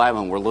look in the Bible,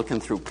 and we're looking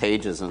through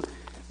pages, and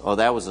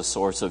that was a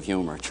source of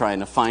humor,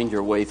 trying to find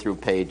your way through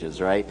pages,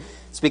 right?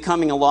 It's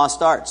becoming a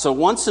lost art. So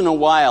once in a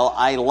while,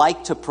 I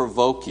like to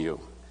provoke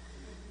you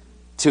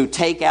to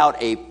take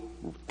out a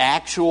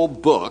actual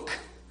book,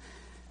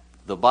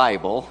 the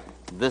Bible,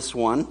 this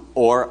one,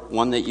 or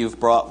one that you've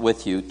brought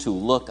with you, to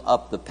look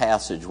up the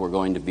passage we're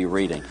going to be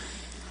reading.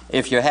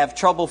 If you have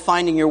trouble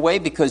finding your way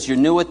because you're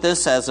new at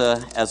this as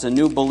a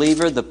new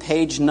believer, the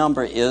page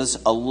number is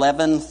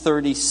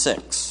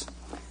 1136.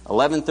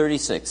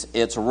 1136.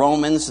 It's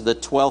Romans, the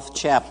 12th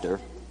chapter.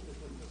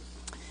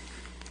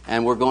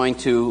 And we're going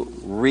to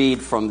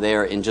read from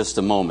there in just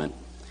a moment.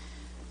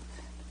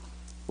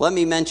 Let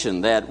me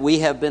mention that we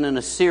have been in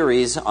a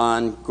series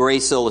on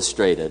Grace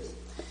Illustrated.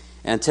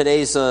 And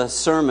today's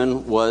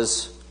sermon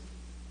was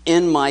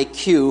in my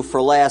queue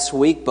for last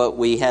week, but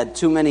we had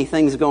too many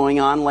things going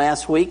on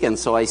last week, and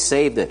so I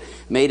saved it.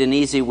 Made an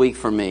easy week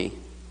for me.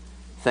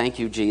 Thank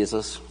you,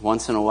 Jesus.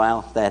 Once in a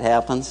while, that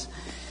happens.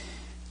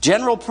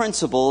 General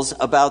principles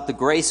about the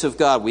grace of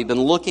God. We've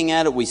been looking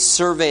at it. We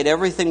surveyed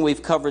everything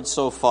we've covered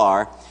so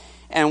far.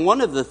 And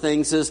one of the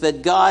things is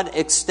that God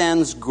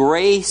extends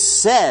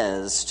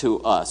graces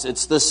to us.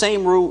 It's the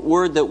same root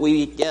word that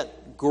we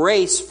get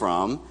grace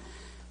from,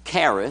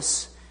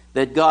 charis,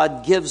 that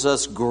God gives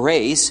us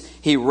grace.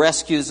 He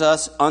rescues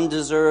us,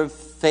 undeserved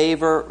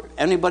favor.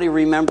 Anybody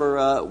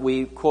remember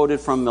we quoted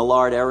from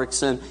Millard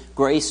Erickson,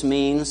 grace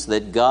means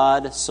that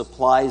God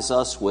supplies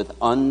us with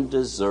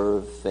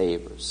undeserved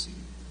favors.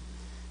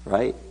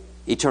 Right?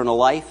 Eternal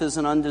life is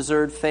an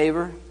undeserved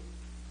favor.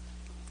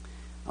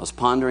 I was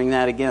pondering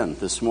that again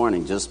this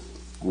morning. Just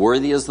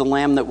worthy as the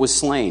lamb that was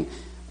slain.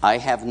 I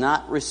have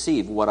not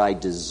received what I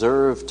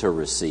deserve to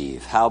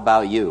receive. How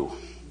about you?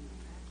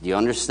 Do you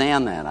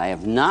understand that? I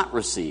have not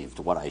received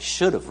what I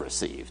should have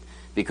received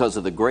because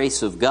of the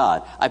grace of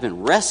God. I've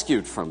been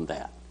rescued from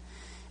that.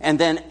 And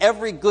then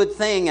every good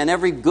thing and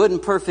every good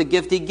and perfect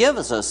gift He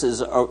gives us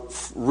is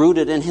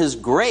rooted in His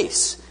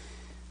grace.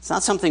 It's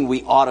not something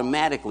we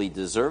automatically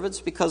deserve. It's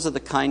because of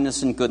the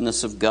kindness and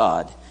goodness of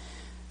God.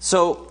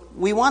 So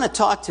we want to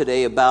talk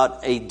today about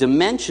a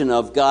dimension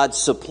of God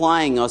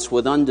supplying us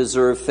with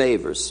undeserved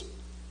favors.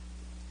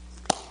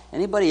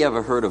 Anybody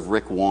ever heard of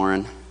Rick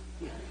Warren?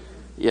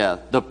 Yeah,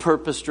 The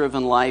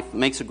Purpose-Driven Life.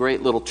 Makes a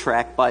great little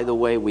tract, by the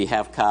way. We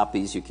have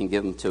copies. You can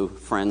give them to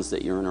friends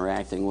that you're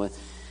interacting with.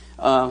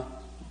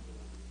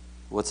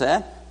 What's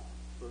that?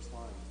 First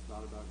line, it's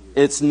not about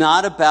you. It's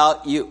not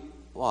about you.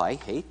 Well, I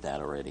hate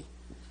that already.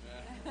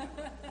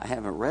 I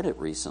haven't read it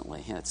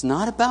recently. It's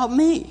not about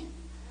me.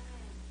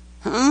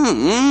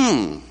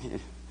 I'm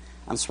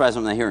surprised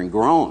I'm not hearing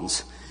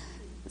groans.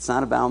 It's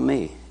not about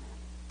me.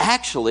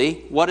 Actually,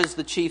 what is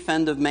the chief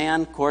end of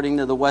man, according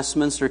to the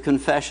Westminster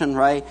Confession,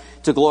 right?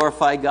 To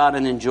glorify God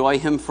and enjoy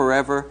Him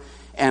forever.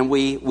 And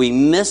we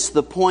miss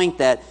the point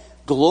that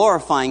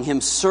glorifying Him,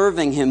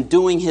 serving Him,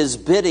 doing His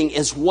bidding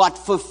is what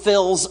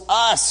fulfills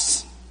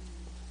us.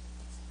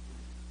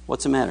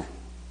 What's the matter?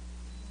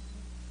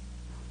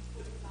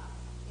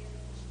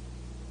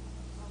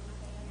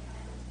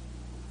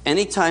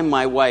 Anytime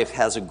my wife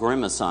has a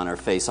grimace on her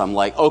face, I'm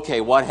like,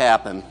 okay, what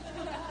happened?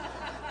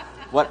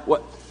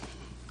 What?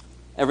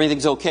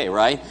 Everything's okay,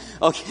 right?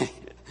 Okay.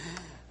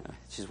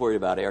 She's worried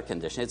about air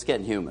conditioning. It's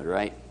getting humid,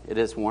 right? It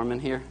is warm in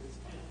here?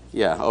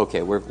 Yeah,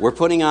 okay. We're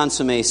putting on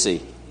some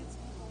AC.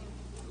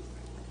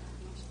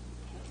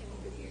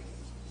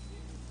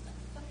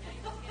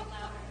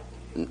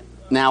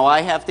 Now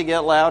I have to get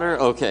louder?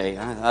 Okay.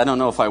 I don't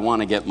know if I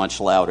want to get much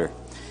louder.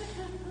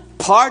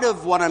 Part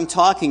of what I'm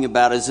talking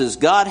about is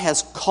God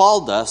has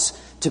called us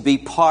to be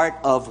part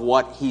of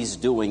what He's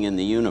doing in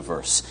the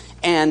universe.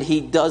 And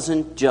He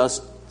doesn't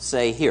just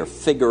say, here,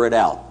 figure it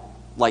out.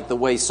 Like the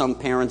way some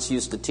parents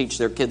used to teach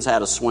their kids how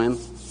to swim.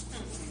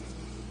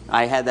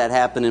 I had that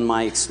happen in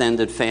my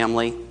extended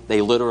family.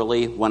 They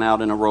literally went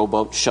out in a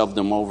rowboat, shoved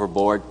them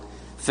overboard.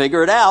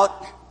 Figure it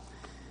out.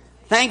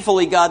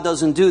 Thankfully, God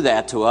doesn't do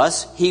that to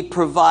us. He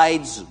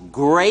provides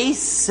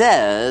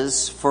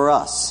graces for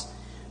us.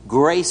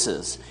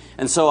 Graces.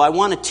 And so I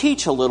want to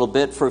teach a little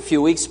bit for a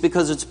few weeks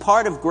because it's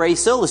part of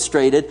Grace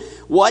Illustrated,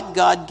 what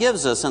God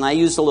gives us. And I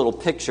used a little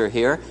picture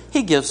here.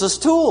 He gives us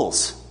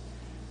tools,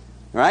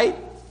 right?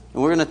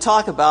 And we're going to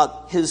talk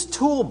about His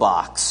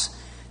toolbox,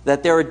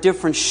 that there are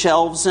different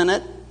shelves in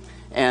it.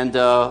 And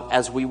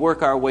as we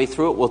work our way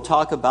through it, we'll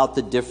talk about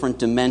the different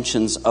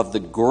dimensions of the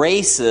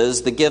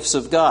graces, the gifts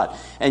of God.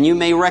 And you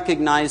may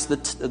recognize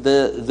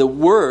the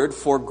word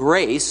for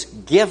grace,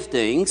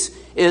 giftings,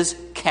 is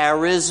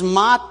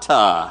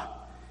charismata.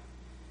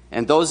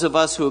 And those of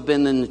us who have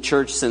been in the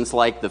church since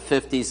like the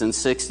 50s and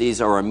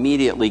 60s are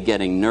immediately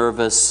getting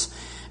nervous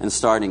and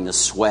starting to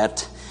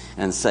sweat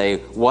and say,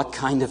 what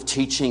kind of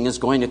teaching is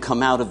going to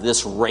come out of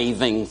this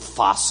raving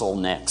fossil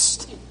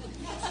next?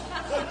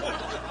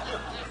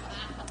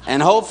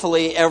 And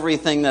hopefully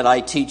everything that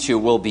I teach you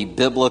will be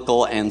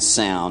biblical and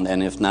sound,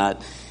 and if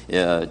not,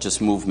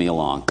 just move me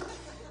along.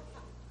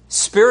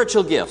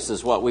 Spiritual gifts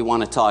is what we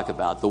want to talk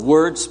about. The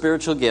word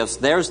spiritual gifts,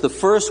 there's the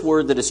first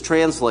word that is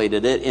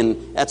translated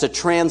that's a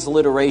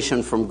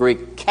transliteration from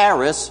Greek,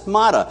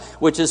 charismata,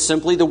 which is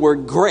simply the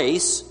word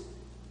grace,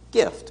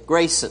 gift.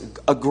 Grace,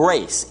 a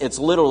grace. It's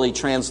literally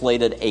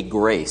translated a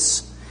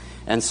grace.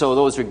 And so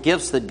those are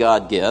gifts that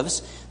God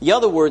gives. The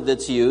other word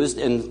that's used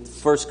in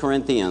 1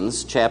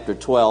 Corinthians chapter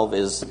 12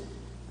 is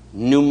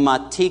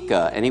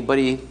pneumatica.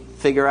 Anybody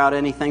figure out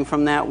anything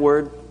from that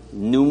word?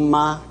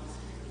 Pneuma?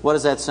 What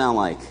does that sound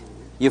like?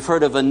 You've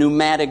heard of a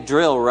pneumatic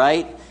drill,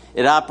 right?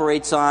 It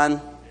operates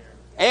on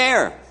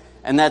air.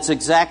 And that's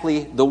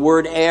exactly the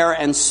word air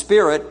and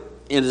spirit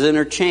is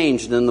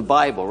interchanged in the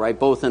Bible, right?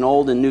 Both in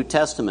Old and New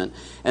Testament.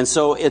 And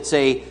so it's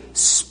a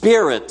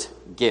spirit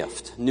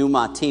gift,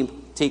 pneumatica.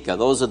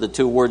 Those are the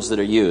two words that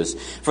are used.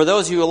 For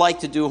those of you who like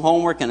to do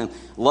homework and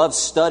love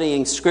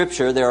studying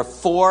Scripture, there are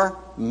 4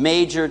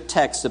 major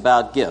texts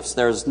about gifts.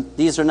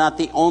 These are not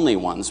the only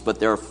ones,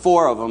 but there are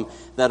 4 of them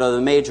that are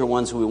the major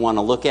ones we want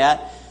to look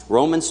at.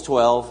 Romans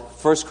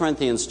 12, 1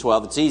 Corinthians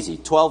 12. It's easy.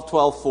 12,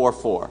 12, 4,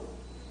 4.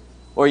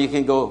 Or you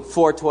can go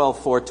 4,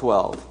 12, 4,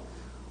 12.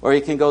 Or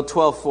you can go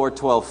 12, 4,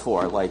 12,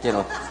 4.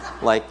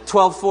 Like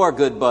 12, 4,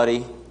 good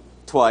buddy,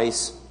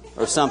 twice,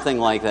 or something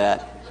like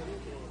that.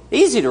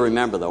 Easy to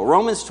remember, though.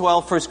 Romans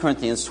 12, 1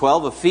 Corinthians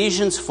 12,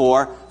 Ephesians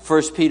 4,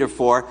 1 Peter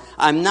 4.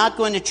 I'm not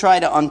going to try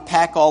to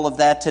unpack all of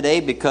that today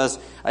because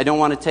I don't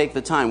want to take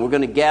the time. We're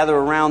going to gather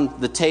around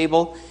the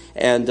table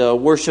and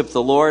worship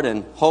the Lord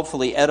and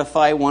hopefully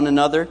edify one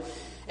another.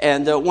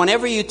 And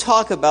whenever you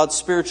talk about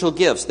spiritual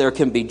gifts, there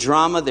can be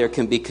drama, there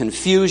can be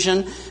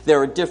confusion, there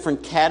are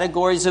different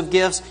categories of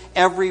gifts.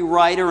 Every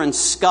writer and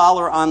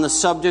scholar on the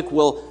subject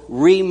will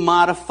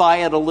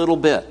remodify it a little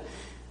bit.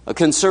 A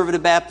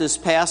conservative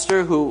Baptist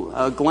pastor who,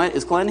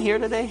 is Glenn here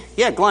today?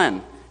 Yeah,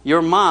 Glenn.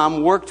 Your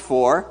mom worked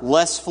for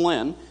Les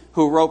Flynn,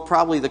 who wrote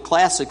probably the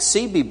classic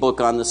CB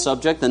book on the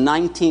subject, The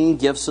 19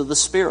 Gifts of the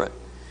Spirit.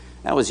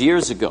 That was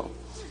years ago.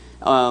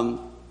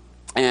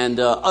 And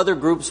other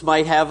groups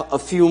might have a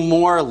few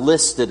more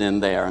listed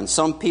in there. And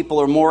some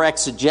people are more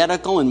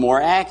exegetical and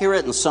more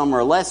accurate, and some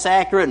are less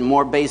accurate and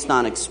more based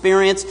on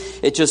experience.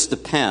 It just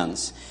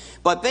depends.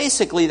 But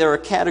basically, there are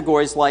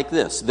categories like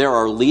this. There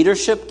are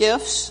leadership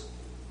gifts.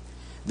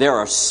 There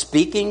are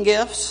speaking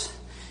gifts,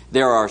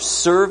 there are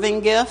serving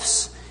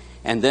gifts,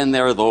 and then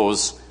there are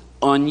those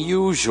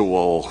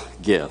unusual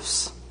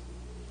gifts.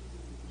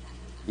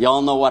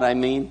 Y'all know what I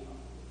mean?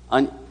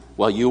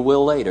 Well, you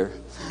will later.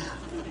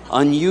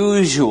 Kind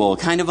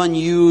of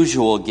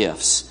unusual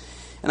gifts.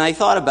 And I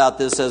thought about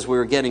this as we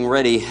were getting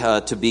ready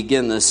to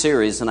begin this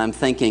series, and I'm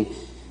thinking,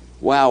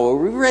 wow, are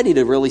we ready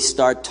to really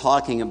start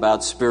talking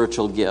about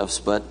spiritual gifts?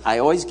 But I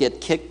always get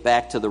kicked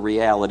back to the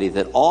reality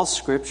that all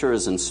Scripture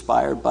is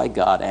inspired by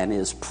God and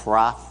is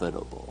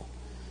profitable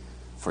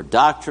for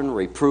doctrine,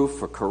 reproof,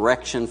 for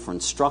correction, for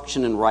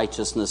instruction in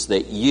righteousness,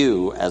 that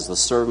you, as the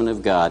servant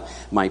of God,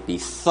 might be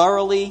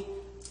thoroughly,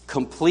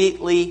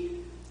 completely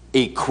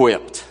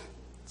equipped.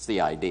 That's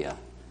the idea,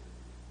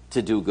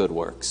 to do good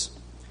works.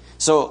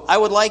 So I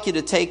would like you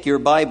to take your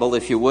Bible,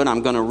 if you would.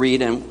 I'm going to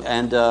read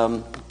and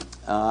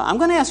I'm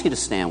going to ask you to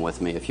stand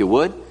with me, if you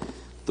would.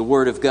 The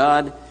Word of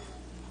God,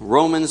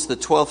 Romans, the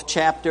 12th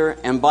chapter.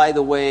 And by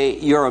the way,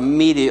 you're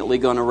immediately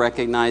going to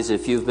recognize,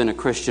 if you've been a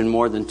Christian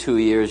more than 2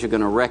 years, you're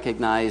going to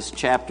recognize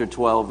chapter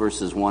 12,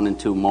 verses 1 and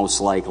 2,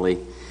 most likely.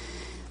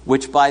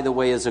 Which, by the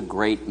way, is a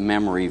great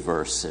memory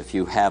verse. If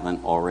you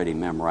haven't already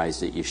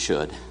memorized it, you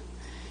should.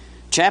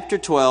 Chapter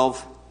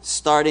 12,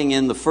 starting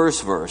in the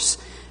first verse.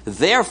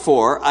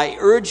 Therefore, I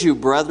urge you,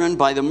 brethren,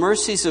 by the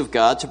mercies of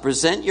God, to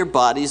present your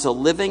bodies a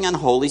living and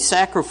holy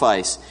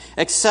sacrifice,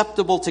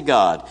 acceptable to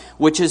God,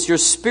 which is your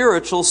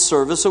spiritual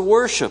service of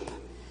worship.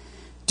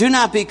 Do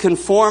not be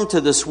conformed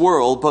to this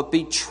world, but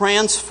be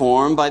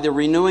transformed by the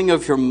renewing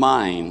of your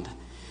mind,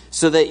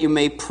 so that you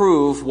may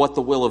prove what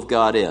the will of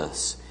God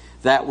is,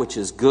 that which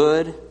is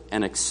good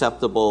and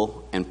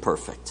acceptable and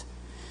perfect.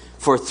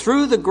 For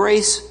through the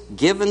grace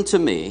given to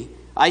me,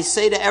 I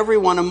say to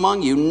everyone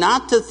among you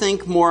not to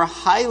think more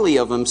highly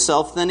of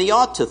himself than he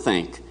ought to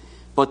think,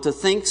 but to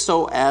think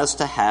so as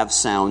to have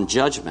sound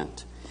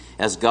judgment,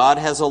 as God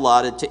has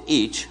allotted to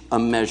each a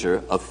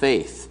measure of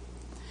faith.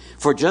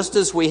 For just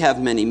as we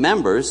have many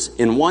members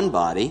in one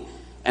body,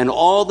 and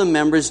all the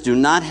members do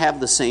not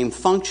have the same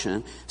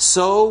function,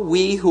 so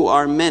we who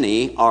are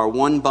many are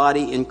one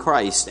body in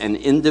Christ and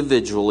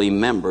individually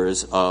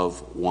members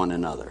of one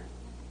another.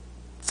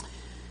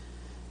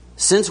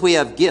 Since we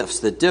have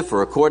gifts that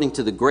differ according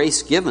to the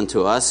grace given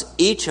to us,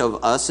 each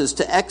of us is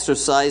to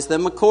exercise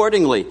them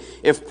accordingly.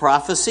 If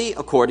prophecy,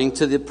 according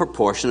to the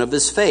proportion of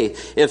his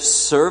faith. If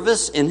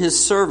service, in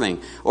his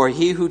serving. Or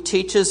he who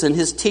teaches, in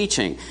his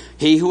teaching.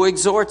 He who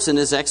exhorts, in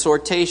his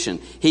exhortation.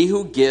 He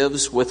who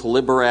gives, with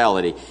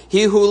liberality.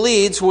 He who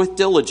leads, with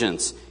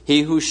diligence.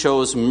 He who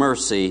shows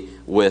mercy,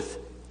 with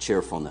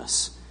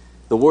cheerfulness.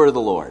 The word of the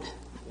Lord.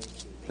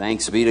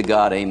 Thanks be to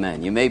God.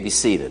 Amen. You may be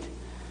seated.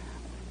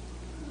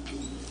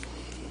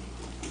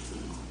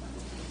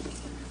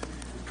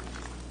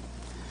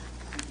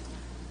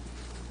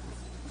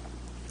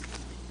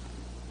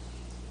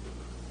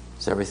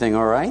 Is everything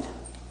all right?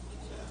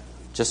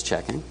 Just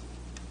checking.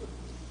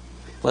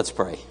 Let's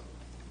pray.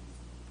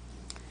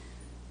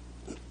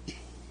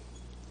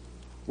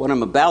 What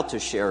I'm about to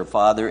share,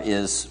 Father,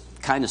 is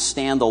kind of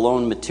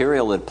standalone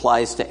material that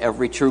applies to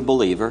every true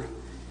believer.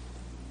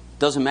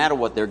 Doesn't matter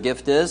what their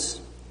gift is,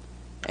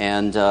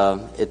 and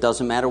it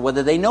doesn't matter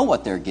whether they know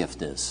what their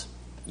gift is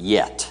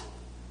yet.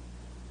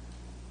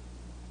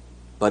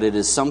 But it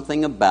is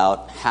something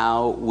about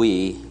how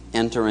we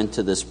enter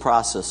into this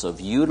process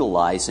of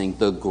utilizing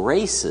the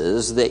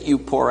graces that you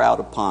pour out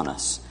upon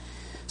us.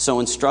 So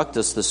instruct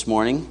us this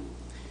morning,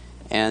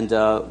 and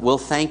we'll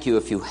thank you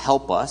if you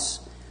help us.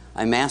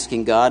 I'm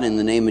asking God in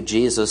the name of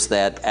Jesus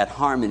that at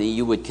Harmony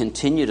you would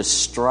continue to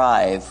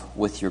strive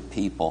with your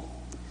people.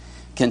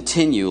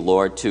 Continue,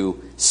 Lord,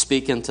 to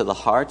speak into the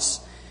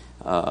hearts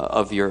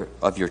of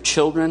your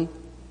children,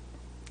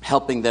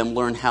 helping them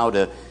learn how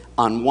to,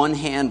 on one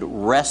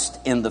hand, rest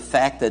in the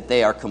fact that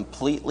they are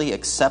completely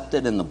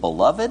accepted in the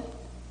beloved,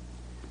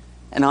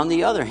 and on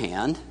the other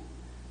hand,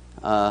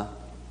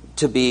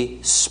 to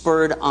be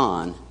spurred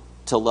on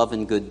to love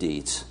and good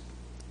deeds.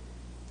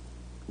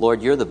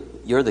 Lord, you're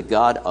the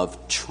God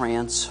of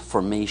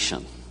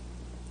transformation.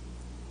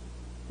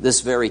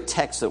 This very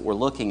text that we're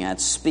looking at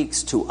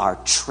speaks to our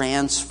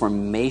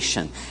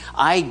transformation.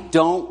 I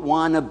don't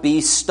want to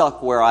be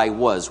stuck where I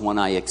was when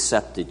I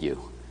accepted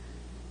you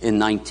in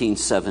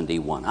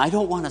 1971. I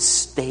don't want to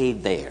stay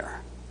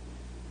there.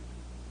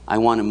 I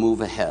want to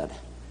move ahead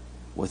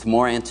with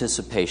more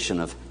anticipation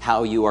of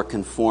how you are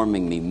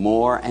conforming me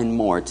more and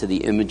more to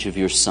the image of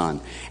your Son.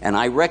 And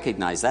I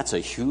recognize that's a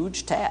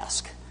huge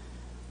task,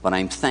 but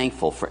I'm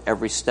thankful for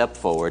every step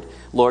forward.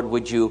 Lord,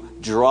 would you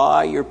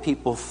draw your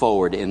people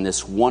forward in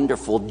this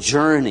wonderful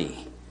journey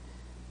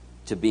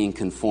to being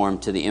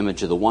conformed to the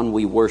image of the one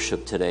we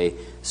worship today,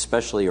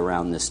 especially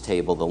around this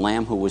table, the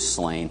Lamb who was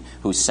slain,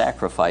 who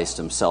sacrificed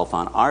himself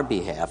on our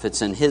behalf.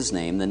 It's in his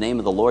name, the name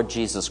of the Lord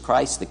Jesus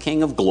Christ, the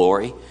King of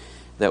glory,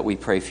 that we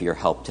pray for your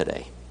help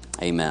today.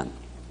 Amen.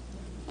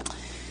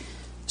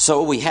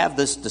 So we have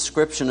this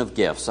description of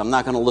gifts. I'm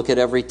not going to look at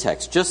every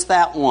text, just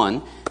that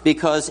one,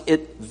 because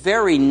it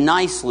very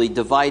nicely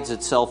divides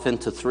itself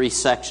into three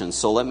sections.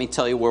 So let me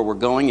tell you where we're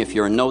going. If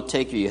you're a note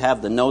taker, you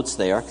have the notes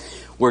there.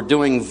 We're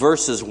doing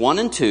verses 1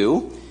 and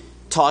 2,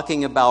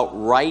 talking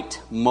about right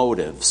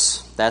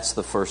motives. That's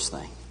the first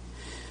thing.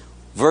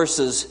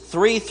 Verses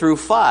 3 through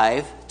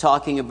 5,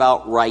 talking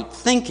about right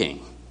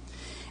thinking.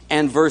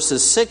 And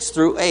verses 6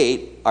 through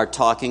 8 are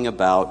talking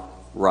about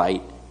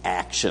right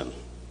action.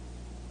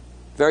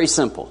 Very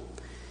simple.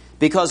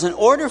 Because in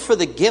order for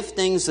the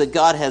giftings that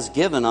God has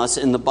given us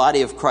in the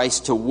body of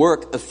Christ to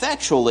work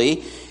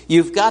effectually,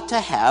 you've got to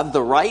have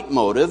the right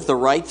motive, the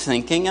right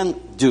thinking,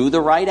 and do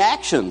the right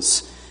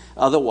actions.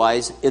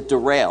 Otherwise, it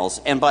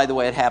derails. And by the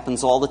way, it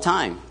happens all the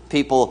time.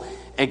 People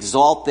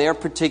exalt their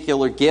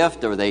particular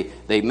gift, or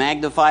they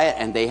magnify it,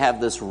 and they have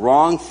this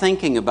wrong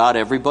thinking about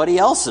everybody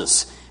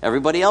else's.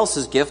 Everybody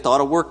else's gift ought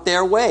to work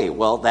their way.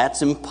 Well,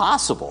 that's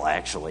impossible,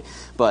 actually.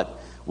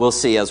 But we'll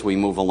see as we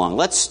move along.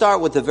 Let's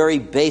start with the very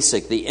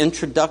basic, the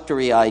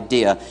introductory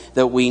idea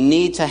that we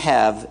need to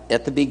have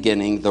at the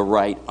beginning the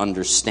right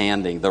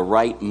understanding, the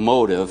right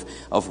motive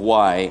of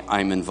why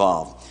I'm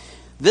involved.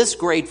 This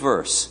great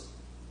verse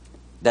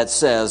that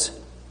says,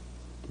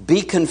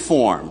 be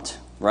conformed,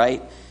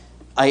 right?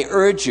 I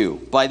urge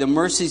you, by the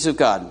mercies of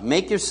God,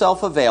 make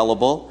yourself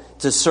available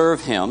to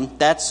serve him.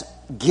 That's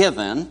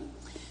given.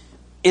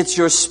 It's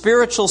your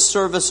spiritual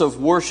service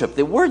of worship.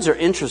 The words are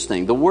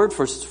interesting. The word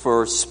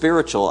for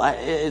spiritual,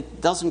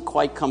 it doesn't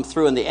quite come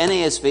through. In the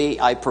NASV,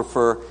 I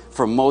prefer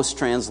for most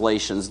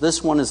translations.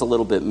 This one is a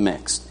little bit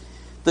mixed.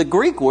 The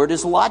Greek word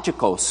is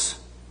logikos.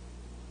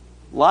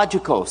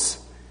 Logikos.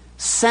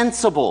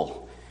 Sensible.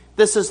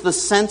 This is the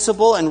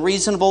sensible and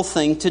reasonable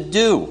thing to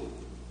do.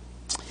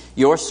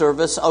 Your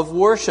service of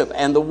worship.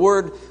 And the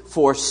word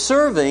for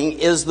serving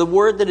is the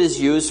word that is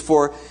used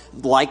for,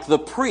 like the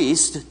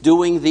priest,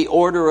 doing the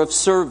order of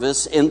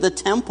service in the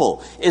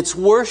temple. It's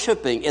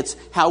worshiping. It's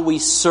how we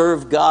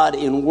serve God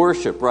in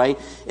worship, right?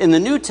 In the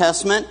New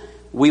Testament,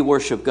 we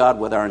worship God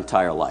with our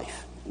entire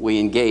life. We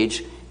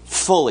engage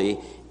fully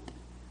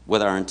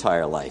with our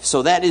entire life.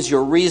 So that is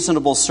your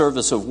reasonable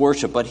service of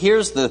worship. But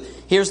here's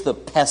the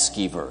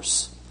pesky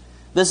verse.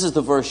 This is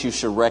the verse you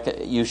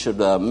should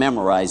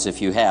memorize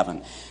if you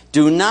haven't.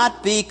 Do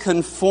not be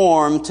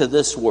conformed to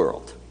this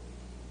world.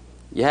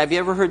 Have you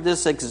ever heard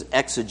this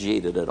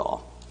exegeted at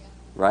all?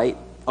 right?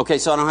 Okay,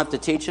 so I don't have to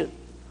teach it?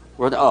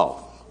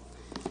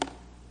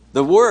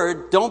 The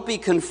word, don't be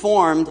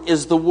conformed,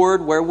 is the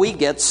word where we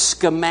get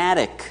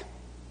schematic.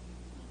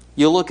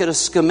 You look at a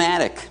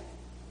schematic.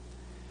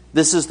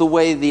 This is the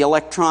way the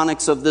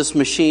electronics of this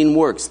machine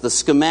works, the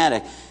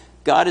schematic.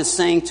 God is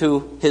saying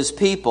to his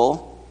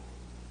people,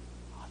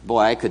 boy,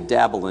 I could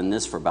dabble in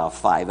this for about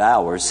 5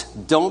 hours.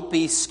 Don't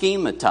be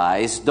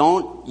schematized.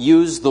 Don't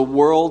use the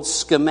world's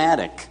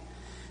schematic.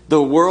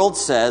 The world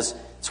says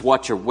it's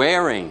what you're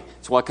wearing.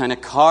 It's what kind of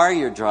car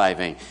you're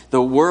driving.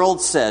 The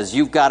world says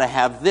you've got to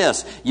have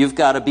this. You've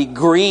got to be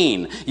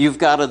green. You've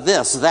got to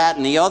this, that,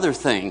 and the other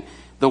thing.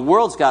 The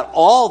world's got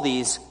all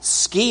these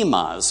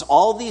schemas,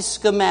 all these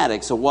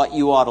schematics of what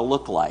you ought to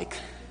look like.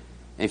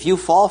 If you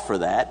fall for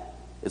that,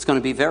 it's going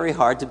to be very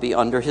hard to be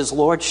under his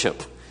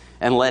lordship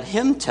and let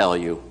him tell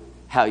you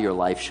how your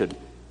life should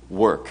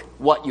work,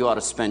 what you ought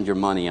to spend your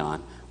money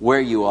on, where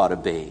you ought to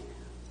be.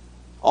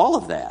 All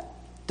of that.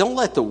 Don't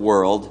let the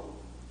world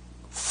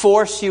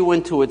force you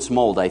into its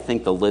mold. I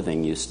think the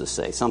Living used to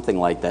say something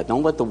like that.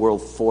 Don't let the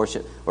world force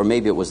you, or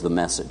maybe it was the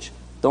Message.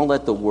 Don't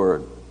let the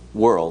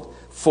world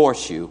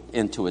force you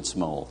into its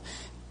mold.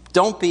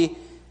 Don't be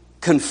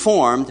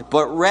conformed,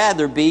 but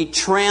rather be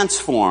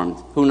transformed.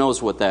 Who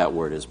knows what that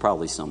word is?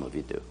 Probably some of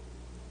you do.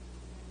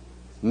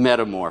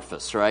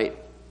 Metamorphose, right?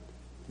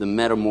 The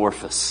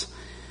metamorphose.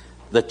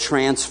 The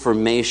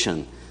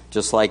transformation.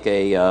 Just like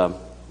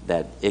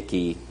that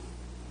icky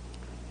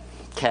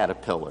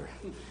caterpillar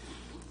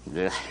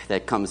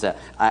that comes out.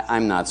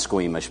 I'm not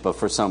squeamish, but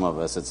for some of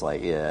us it's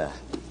like, yeah.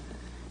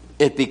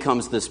 It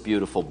becomes this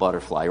beautiful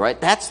butterfly,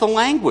 right? That's the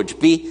language.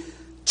 Be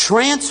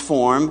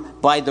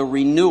transformed by the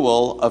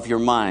renewal of your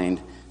mind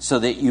so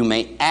that you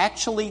may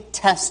actually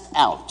test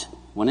out.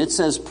 When it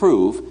says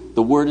prove,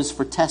 the word is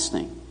for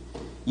testing.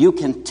 You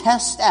can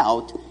test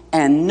out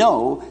and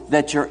know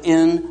that you're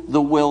in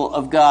the will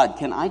of God.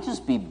 Can I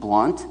just be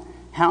blunt?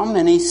 How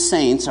many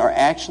saints are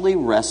actually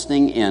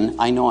resting in,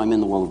 I know I'm in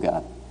the will of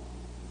God?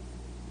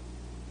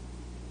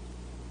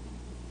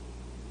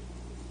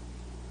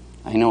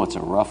 I know it's a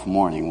rough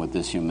morning with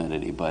this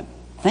humidity, but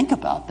think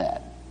about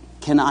that.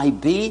 Can I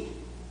be?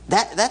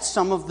 That's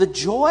some of the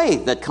joy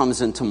that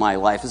comes into my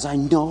life, is I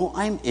know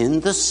I'm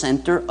in the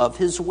center of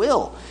his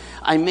will.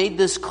 I made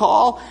this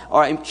call,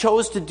 or I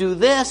chose to do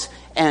this,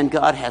 and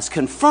God has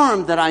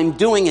confirmed that I'm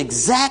doing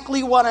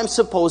exactly what I'm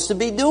supposed to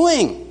be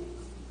doing.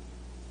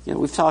 You know,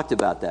 we've talked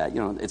about that.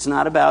 You know, it's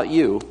not about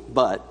you,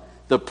 but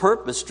the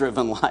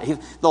purpose-driven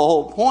life, the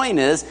whole point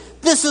is,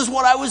 this is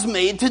what I was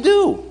made to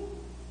do.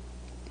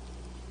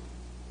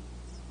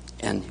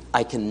 And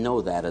I can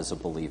know that as a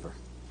believer.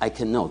 I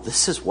can know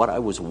this is what I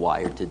was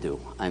wired to do.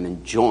 I'm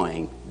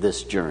enjoying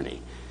this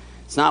journey.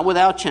 It's not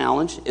without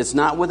challenge. It's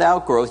not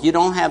without growth. You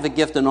don't have a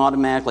gift and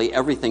automatically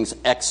everything's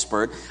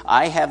expert.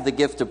 I have the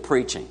gift of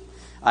preaching.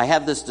 I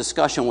have this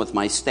discussion with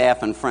my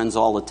staff and friends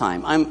all the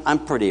time.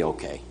 I'm pretty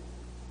okay.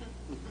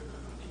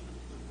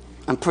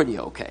 I'm pretty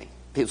okay.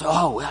 People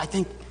say, I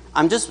think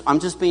I'm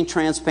just being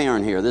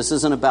transparent here. This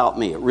isn't about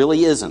me. It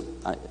really isn't.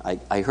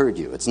 I heard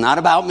you. It's not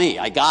about me.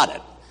 I got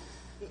it.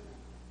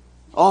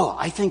 Oh,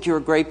 I think you're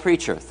a great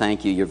preacher.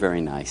 Thank you. You're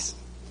very nice.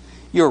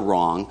 You're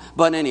wrong.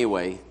 But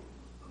anyway,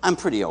 I'm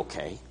pretty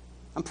okay.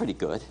 I'm pretty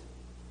good.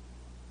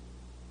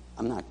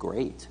 I'm not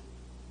great.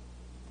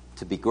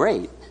 To be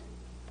great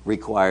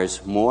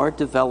requires more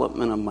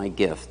development of my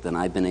gift than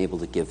I've been able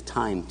to give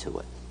time to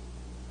it.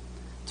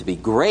 To be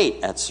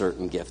great at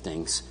certain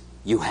giftings,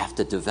 you have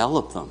to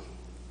develop them.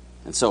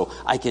 And so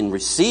I can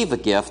receive a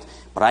gift,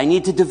 but I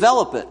need to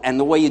develop it. And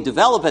the way you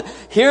develop it,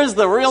 here's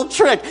the real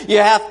trick. You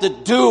have to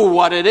do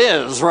what it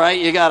is, right?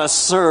 You got to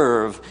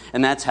serve.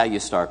 And that's how you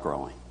start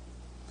growing.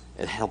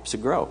 It helps you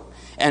grow.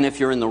 And if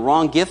you're in the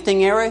wrong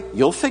gifting area,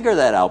 you'll figure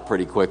that out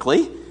pretty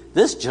quickly.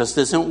 This just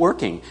isn't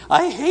working.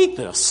 I hate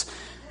this.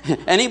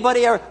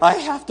 Anybody ever? I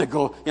have to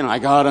go, I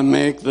got to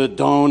make the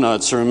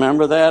donuts.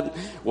 Remember that?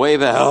 Way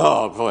back.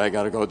 Oh, boy, I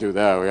got to go do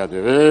that. We got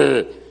to do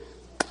it.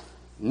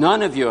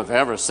 None of you have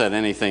ever said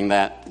anything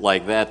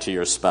like that to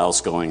your spouse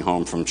going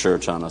home from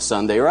church on a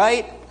Sunday,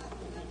 right?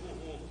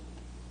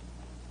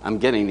 I'm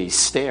getting these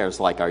stares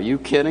like, are you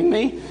kidding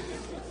me?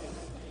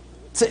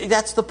 So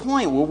that's the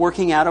point. We're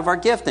working out of our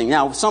gifting.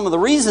 Now, some of the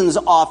reasons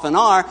often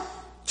are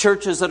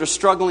churches that are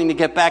struggling to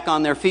get back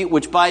on their feet,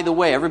 which, by the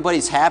way,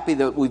 everybody's happy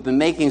that we've been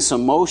making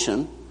some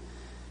motion,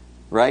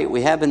 right?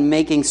 We have been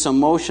making some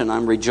motion.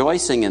 I'm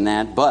rejoicing in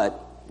that, but,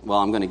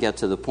 I'm going to get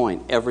to the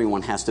point.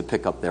 Everyone has to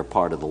pick up their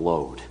part of the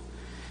load.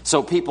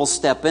 So people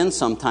step in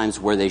sometimes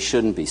where they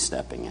shouldn't be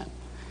stepping in.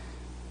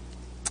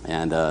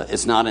 And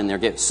it's not in their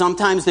gift.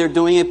 Sometimes they're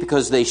doing it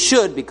because they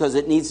should, because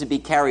it needs to be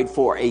carried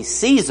for a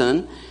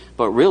season.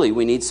 But really,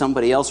 we need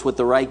somebody else with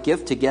the right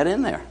gift to get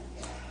in there.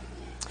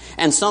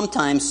 And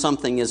sometimes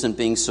something isn't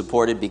being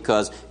supported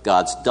because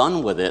God's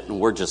done with it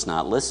and we're just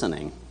not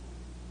listening.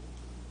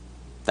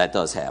 That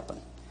does happen.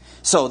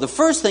 So the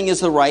first thing is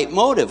the right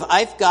motive.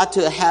 I've got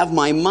to have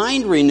my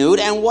mind renewed.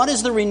 And what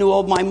is the renewal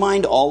of my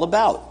mind all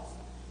about?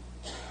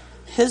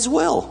 His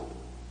will.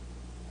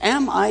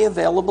 Am I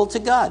available to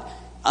God?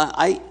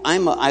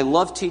 I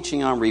love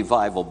teaching on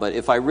revival, but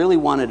if I really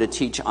wanted to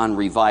teach on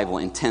revival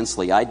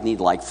intensely, I'd need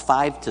like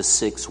 5 to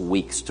 6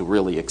 weeks to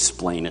really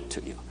explain it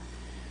to you.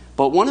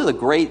 But one of the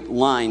great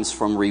lines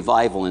from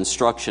revival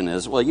instruction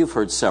is, well, you've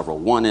heard several.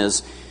 One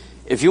is,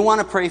 if you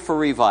want to pray for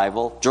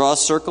revival, draw a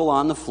circle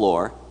on the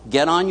floor,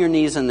 get on your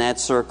knees in that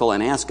circle,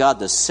 and ask God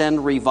to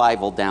send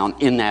revival down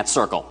in that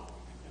circle.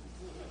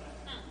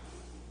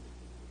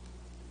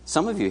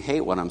 Some of you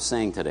hate what I'm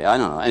saying today. I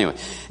don't know. Anyway,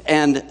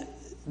 and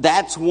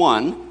that's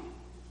one.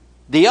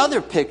 The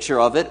other picture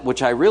of it,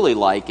 which I really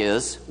like,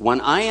 is when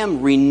I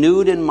am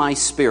renewed in my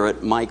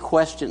spirit, my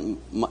question,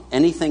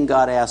 anything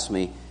God asks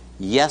me,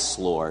 yes,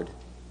 Lord.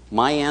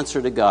 My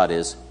answer to God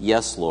is,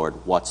 yes,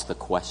 Lord, what's the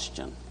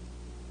question?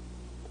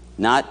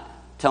 Not,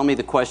 tell me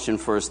the question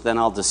first, then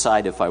I'll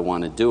decide if I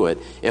want to do it.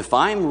 If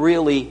I'm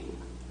really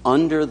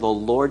under the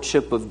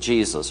lordship of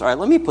Jesus. All right,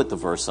 let me put the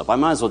verse up. I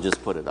might as well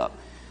just put it up.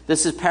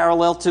 This is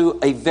parallel to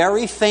a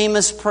very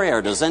famous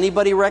prayer. Does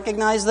anybody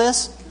recognize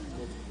this?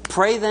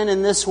 Pray then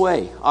in this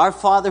way. Our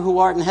Father who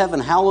art in heaven,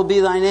 hallowed be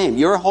thy name.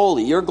 You're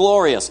holy, you're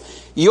glorious.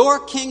 Your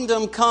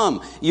kingdom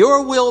come.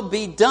 Your will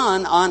be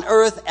done on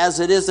earth as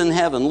it is in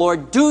heaven.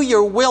 Lord, do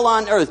your will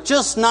on earth,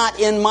 just not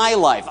in my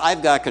life.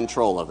 I've got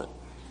control of it.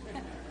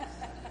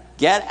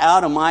 Get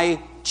out of my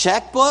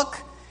checkbook.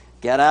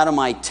 Get out of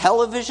my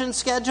television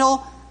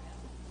schedule.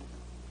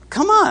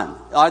 Come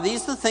on. Are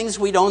these the things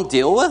we don't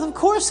deal with? Of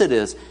course it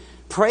is.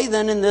 Pray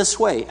then in this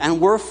way. And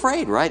we're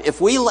afraid, right?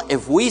 If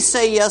we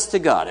say yes to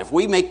God, if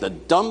we make the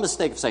dumb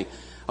mistake of saying,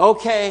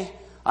 okay,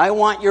 I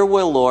want your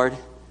will, Lord.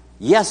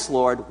 Yes,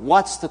 Lord.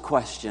 What's the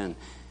question?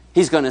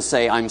 He's going to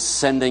say, I'm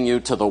sending you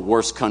to the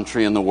worst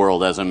country in the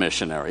world as a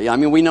missionary. I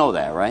mean, we know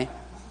that, right?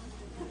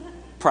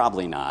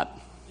 Probably not.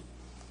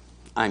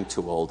 I'm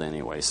too old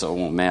anyway, so it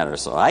won't matter.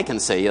 So I can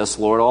say yes,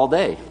 Lord, all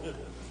day.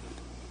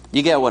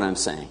 You get what I'm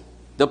saying?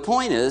 The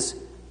point is,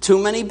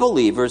 too many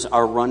believers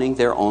are running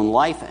their own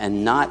life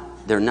and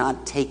they're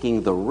not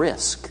taking the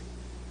risk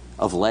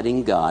of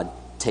letting God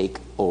take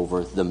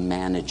over the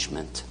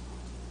management.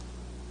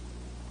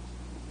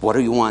 What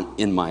do you want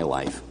in my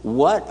life?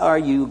 What are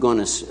you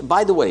going to...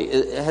 By the way,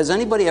 has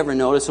anybody ever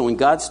noticed that when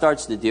God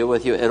starts to deal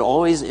with you, it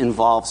always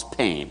involves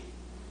pain?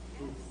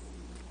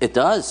 It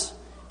does.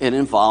 It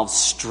involves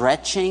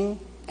stretching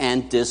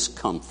and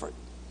discomfort.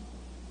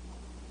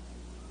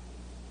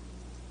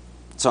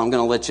 So I'm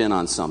going to let you in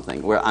on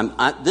something.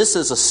 This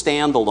is a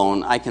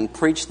standalone. I can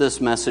preach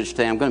this message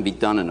today. I'm going to be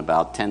done in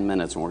about 10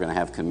 minutes and we're going to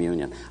have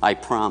communion. I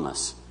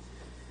promise.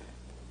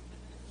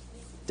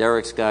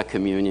 Derek's got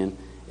communion.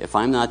 If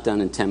I'm not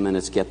done in 10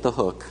 minutes, get the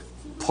hook.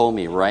 Pull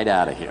me right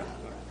out of here.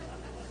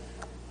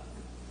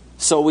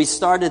 So we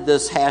started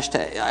this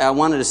hashtag. I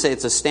wanted to say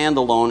it's a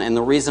standalone, and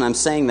the reason I'm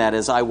saying that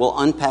is I will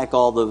unpack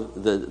all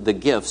the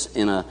gifts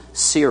in a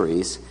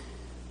series,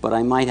 but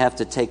I might have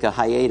to take a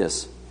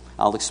hiatus.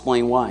 I'll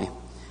explain why.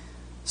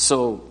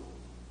 So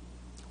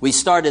we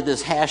started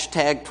this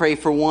hashtag Pray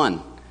for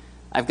One.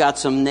 I've got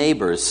some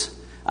neighbors.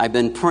 I've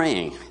been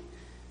praying.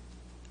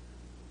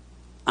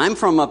 I'm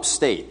from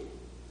upstate,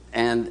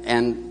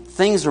 and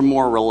things are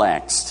more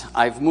relaxed.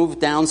 I've moved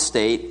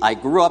downstate. I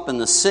grew up in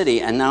the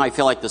city, and now I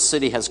feel like the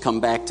city has come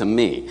back to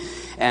me.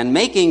 And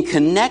making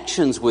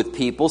connections with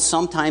people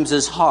sometimes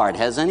is hard.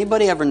 Has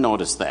anybody ever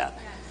noticed that?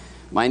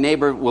 My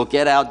neighbor will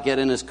get out, get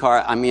in his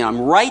car. I mean,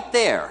 I'm right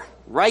there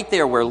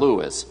where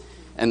Lou is.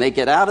 And they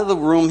get out of the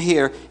room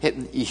here.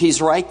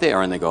 He's right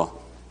there, and they go,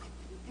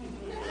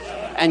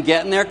 and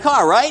get in their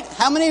car, right?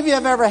 How many of you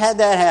have ever had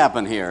that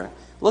happen here?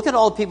 Look at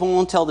all the people who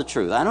won't tell the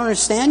truth. I don't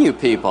understand you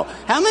people.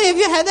 How many of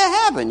you had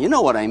that happen? You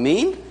know what I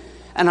mean?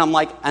 And I'm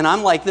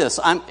like this.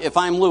 If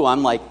I'm Lou,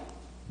 I'm like,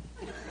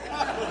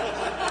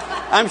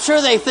 I'm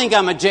sure they think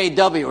I'm a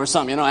JW or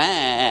something,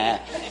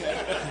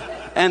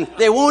 and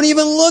they won't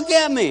even look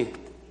at me.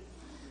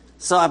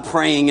 So I'm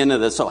praying into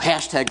this. So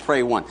hashtag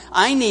Pray One.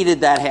 I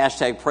needed that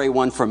hashtag Pray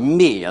One for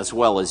me as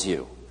well as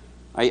you.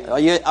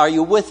 Are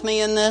you with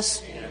me in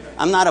this?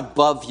 I'm not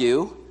above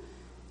you.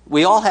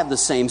 We all have the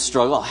same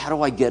struggle. How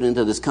do I get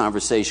into this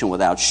conversation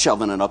without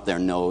shoving it up their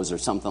nose or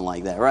something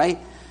like that, right?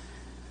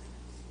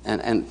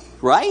 And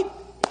right?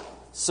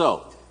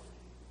 So,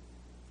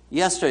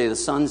 yesterday the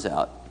sun's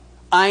out.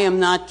 I am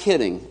not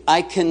kidding.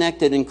 I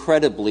connected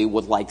incredibly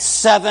with like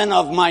 7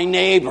 of my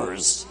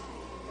neighbors.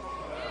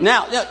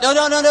 Now,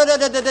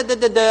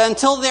 no,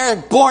 until they're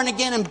born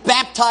again and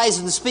baptized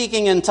and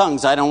speaking in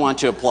tongues, I don't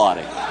want you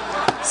applauding.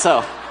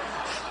 So,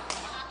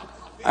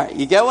 all right,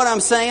 you get what I'm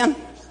saying?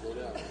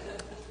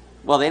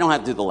 Well, they don't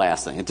have to do the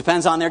last thing. It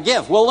depends on their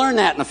gift. We'll learn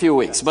that in a few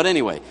weeks. But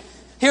anyway,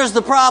 here's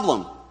the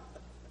problem.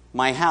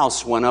 My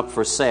house went up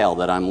for sale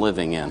that I'm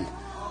living in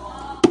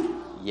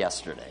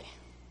yesterday.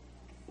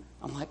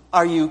 I'm like,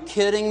 are you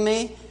kidding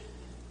me?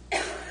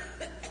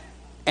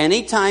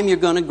 Anytime you're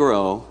going to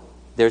grow,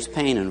 there's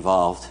pain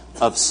involved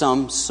of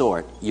some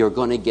sort. You're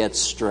going to get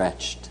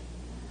stretched.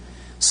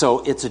 So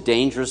it's a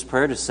dangerous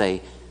prayer to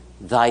say,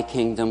 thy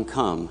kingdom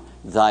come,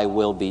 thy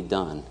will be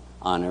done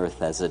on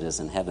earth as it is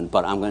in heaven.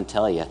 But I'm going to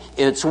tell you,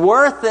 it's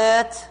worth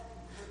it.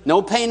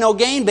 No pain, no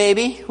gain,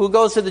 baby. Who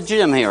goes to the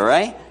gym here,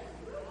 right?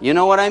 You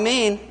know what I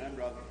mean?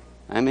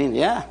 I mean,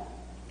 yeah.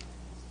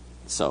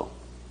 So,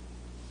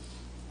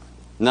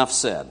 enough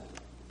said.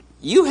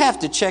 You have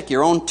to check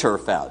your own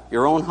turf out,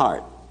 your own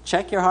heart.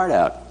 Check your heart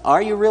out.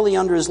 Are you really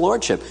under his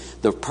lordship?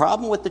 The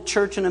problem with the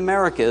church in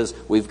America is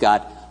we've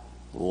got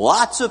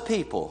lots of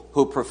people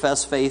who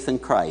profess faith in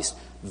Christ.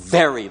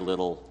 Very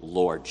little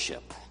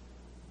lordship.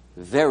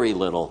 Very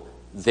little,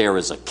 there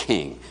is a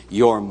king.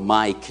 You're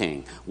my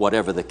king.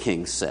 Whatever the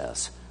king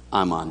says,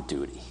 I'm on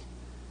duty.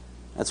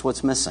 That's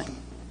what's missing.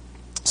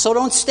 So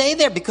don't stay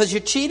there because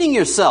you're cheating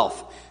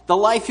yourself. The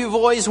life you've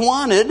always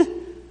wanted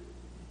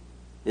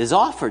is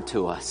offered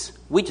to us.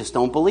 We just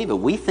don't believe it.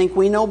 We think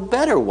we know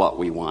better what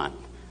we want.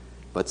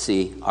 But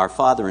see, our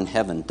Father in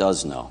heaven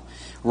does know.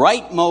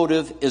 Right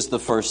motive is the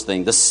first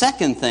thing. The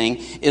second thing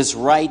is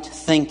right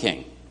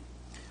thinking.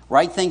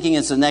 Right thinking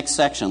is the next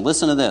section.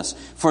 Listen to this.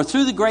 For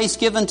through the grace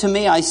given to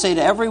me, I say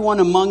to everyone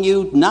among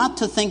you not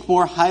to think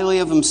more highly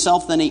of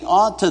himself than he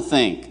ought to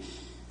think.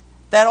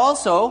 That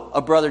also,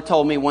 a brother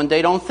told me one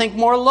day, don't think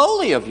more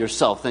lowly of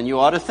yourself than you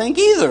ought to think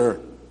either.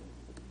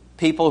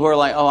 People who are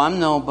like, oh, I'm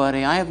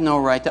nobody, I have no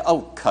right to...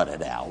 Oh, cut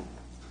it out.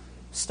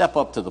 Step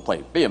up to the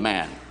plate. Be a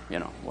man. You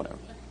know, whatever.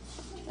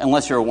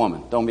 Unless you're a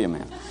woman. Don't be a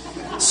man.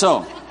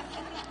 So,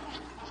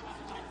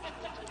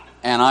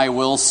 and I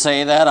will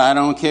say that, I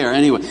don't care.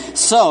 Anyway,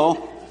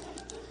 so,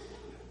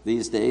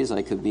 these days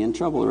I could be in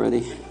trouble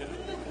already.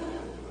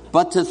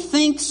 But to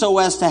think so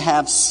as to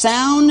have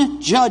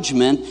sound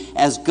judgment,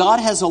 as God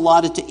has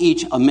allotted to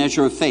each a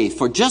measure of faith.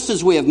 For just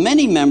as we have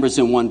many members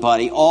in one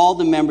body, all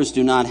the members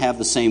do not have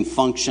the same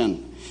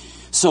function.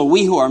 So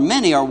we who are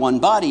many are one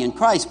body in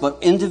Christ, but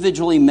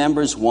individually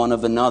members one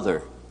of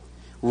another.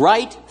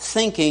 Right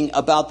thinking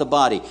about the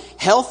body.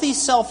 Healthy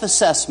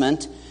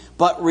self-assessment,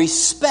 but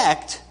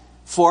respect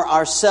for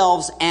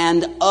ourselves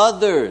and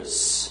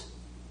others.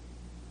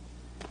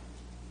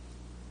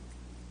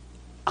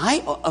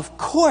 Of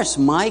course,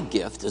 my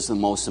gift is the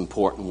most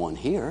important one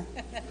here.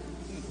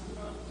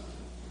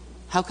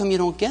 How come you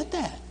don't get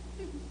that?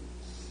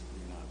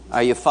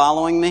 Are you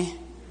following me?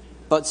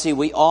 But see,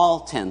 we all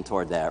tend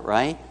toward that,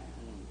 right?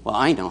 Well,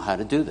 I know how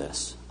to do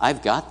this.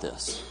 I've got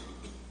this.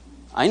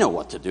 I know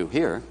what to do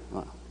here.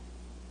 Well,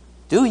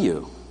 do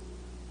you?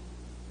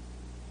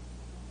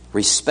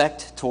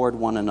 Respect toward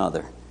one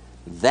another.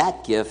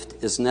 That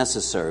gift is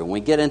necessary. When we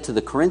get into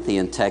the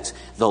Corinthian text,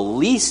 the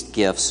least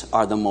gifts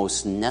are the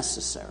most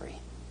necessary.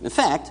 In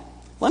fact,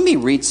 let me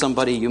read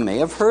somebody you may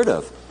have heard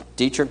of,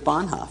 Dietrich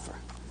Bonhoeffer.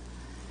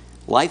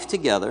 Life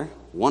Together,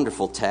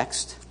 wonderful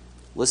text.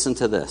 Listen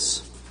to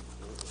this.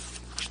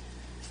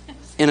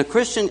 In a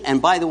Christian,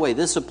 and by the way,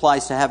 this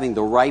applies to having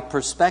the right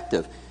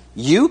perspective.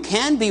 You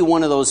can be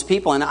one of those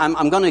people, and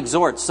I'm going to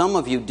exhort, some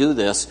of you do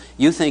this.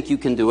 You think you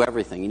can do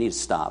everything. You need to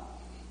stop.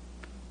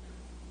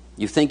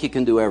 You think you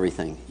can do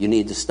everything. You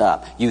need to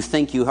stop. You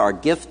think you are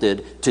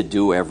gifted to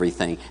do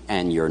everything,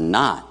 and you're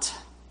not.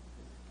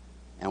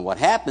 And what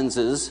happens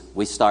is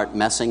we start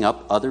messing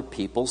up other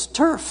people's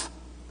turf.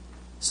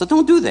 So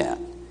don't do that.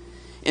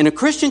 In a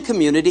Christian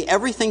community,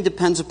 everything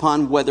depends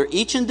upon whether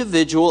each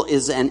individual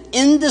is an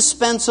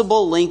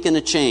indispensable link in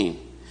a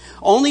chain.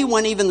 Only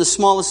when even the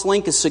smallest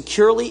link is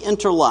securely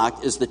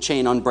interlocked is the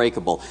chain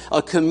unbreakable.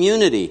 A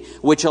community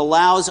which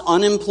allows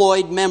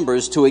unemployed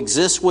members to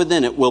exist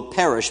within it will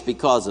perish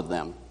because of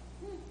them.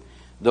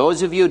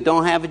 Those of you who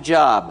don't have a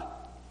job,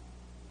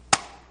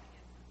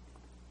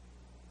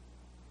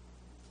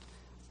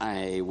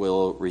 I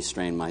will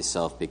restrain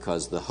myself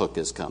because the hook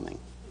is coming.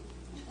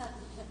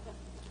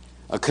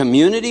 A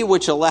community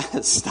which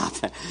allows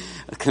stop it.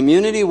 A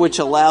community which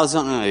allows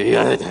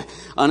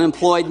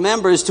unemployed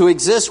members to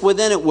exist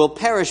within it will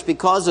perish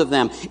because of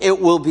them. It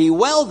will be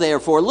well,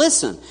 therefore,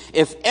 listen,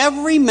 if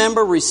every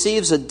member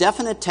receives a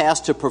definite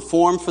task to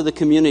perform for the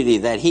community,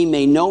 that he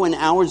may know in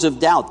hours of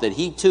doubt that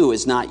he too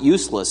is not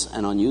useless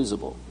and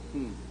unusable.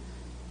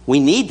 We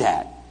need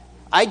that.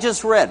 I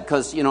just read,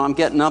 because I'm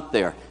getting up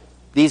there.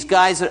 These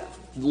guys,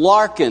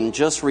 Larkin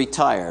just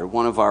retired,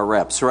 one of our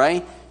reps,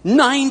 right?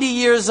 90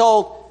 years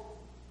old.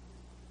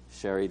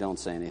 Sherry, don't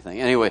say anything.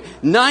 Anyway,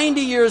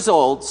 90 years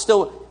old,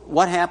 still,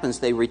 what happens?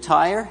 They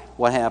retire?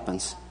 What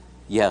happens?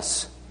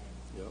 Yes,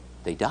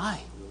 they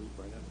die.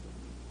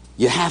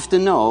 You have to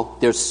know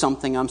there's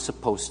something I'm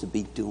supposed to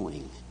be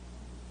doing.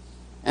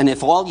 And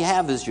if all you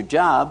have is your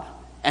job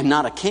and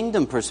not a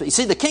kingdom perspective, you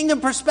see, the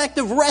kingdom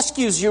perspective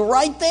rescues you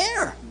right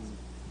there.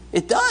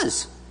 It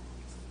does.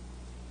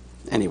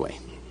 Anyway,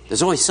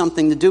 there's always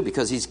something to do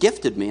because he's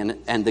gifted me,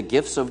 and the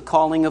gifts of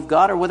calling of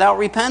God are without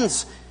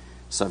repentance.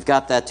 So I've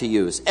got that to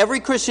use. Every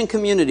Christian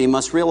community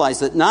must realize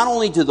that not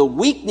only do the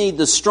weak need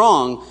the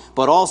strong,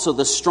 but also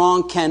the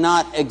strong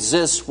cannot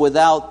exist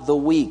without the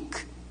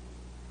weak.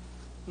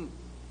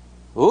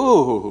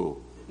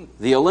 Ooh,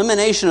 the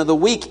elimination of the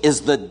weak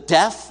is the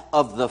death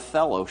of the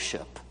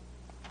fellowship.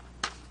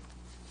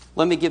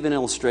 Let me give an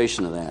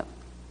illustration of that.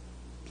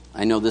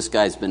 I know this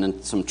guy's been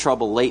in some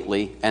trouble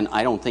lately, and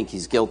I don't think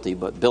he's guilty,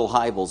 but Bill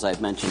Hybels, I've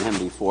mentioned him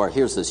before.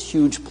 Here's this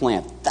huge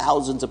plant,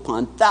 thousands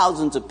upon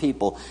thousands of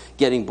people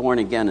getting born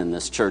again in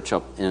this church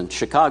up in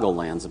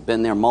Chicagolands. I've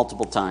been there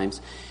multiple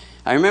times.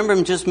 I remember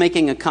him just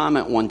making a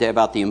comment one day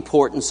about the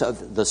importance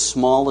of the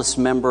smallest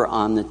member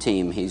on the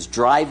team. He's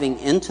driving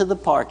into the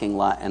parking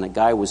lot, and a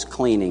guy was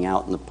cleaning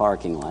out in the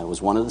parking lot. It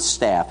was one of the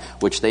staff,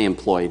 which they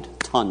employed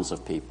tons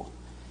of people.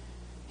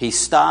 He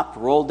stopped,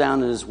 rolled down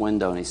to his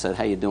window, and he said,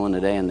 "How you doing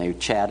today?" And they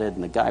chatted,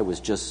 and the guy was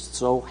just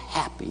so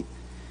happy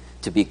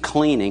to be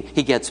cleaning.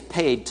 He gets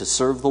paid to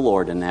serve the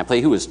Lord in that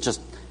place. He was just,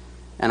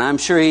 and I'm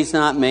sure he's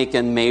not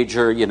making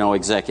major,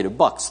 executive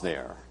bucks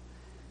there,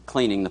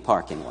 cleaning the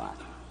parking lot.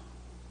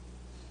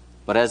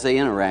 But as they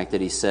interacted,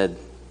 he said,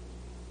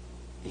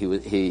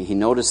 he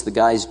noticed the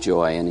guy's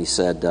joy, and he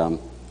said,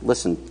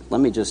 "Listen, let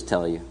me just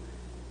tell you,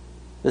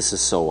 this is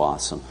so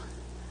awesome.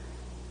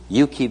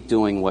 You keep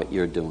doing what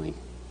you're doing.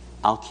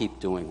 I'll keep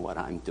doing what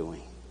I'm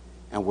doing.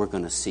 And we're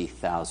going to see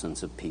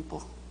thousands of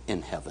people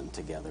in heaven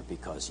together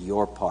because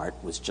your part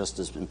was just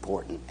as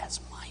important as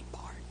my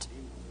part."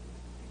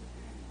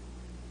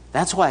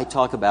 That's why I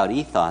talk about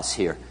ethos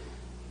here.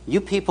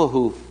 You people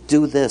who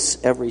do this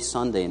every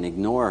Sunday and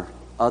ignore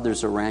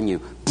others around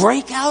you,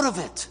 break out of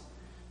it.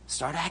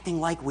 Start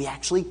acting like we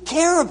actually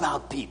care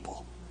about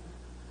people.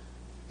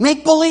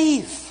 Make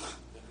believe.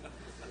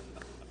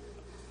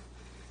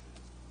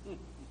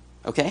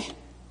 Okay?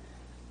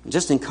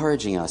 Just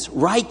encouraging us.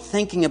 Right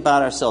thinking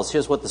about ourselves.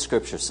 Here's what the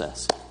Scripture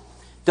says.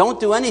 "Don't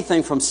do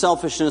anything from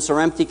selfishness or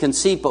empty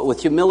conceit, but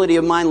with humility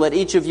of mind let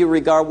each of you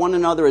regard one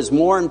another as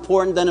more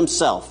important than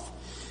himself.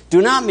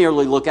 Do not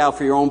merely look out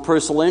for your own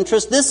personal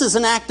interest. This is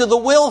an act of the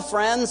will,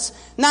 friends,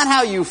 not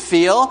how you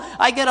feel.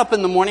 I get up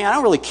in the morning, I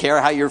don't really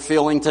care how you're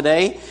feeling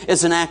today.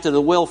 It's an act of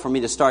the will for me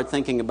to start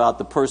thinking about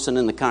the person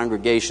in the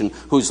congregation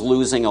who's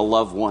losing a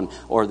loved one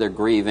or they're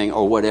grieving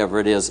or whatever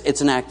it is.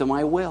 It's an act of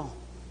my will."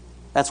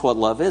 That's what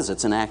love is.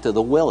 It's an act of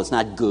the will. It's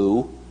not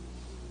goo.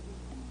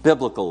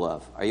 Biblical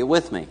love. Are you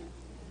with me?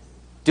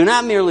 Do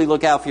not merely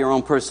look out for your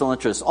own personal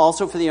interests,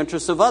 also for the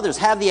interests of others.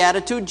 Have the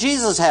attitude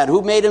Jesus had,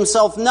 who made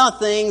himself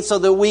nothing so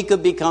that we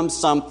could become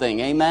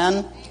something.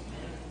 Amen?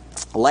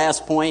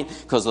 Last point,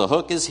 because the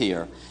hook is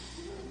here.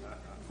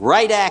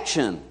 Right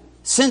action.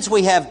 Since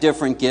we have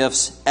different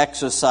gifts,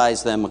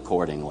 exercise them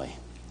accordingly.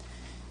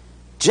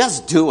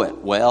 Just do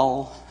it.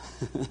 Well,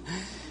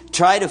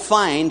 try to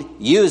find,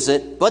 use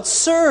it, but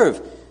serve.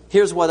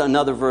 Here's what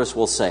another verse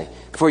will say.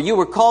 "For you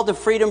were called to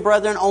freedom,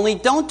 brethren, only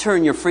don't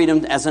turn your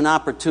freedom as an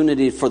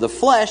opportunity for the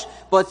flesh,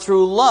 but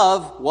through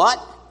love," what?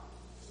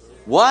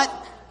 What?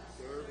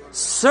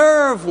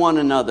 Serve one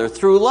another.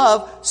 Through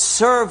love,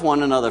 serve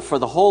one another. For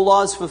the whole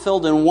law is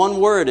fulfilled in one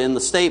word in the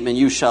statement,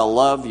 "You shall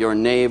love your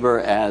neighbor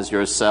as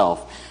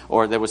yourself."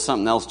 Or there was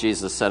something else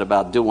Jesus said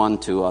about "do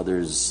unto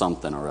others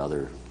something or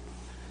other."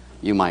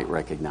 You might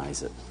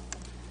recognize it.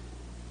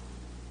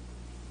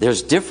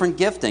 There's different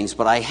giftings,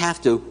 but I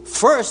have to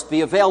first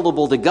be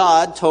available to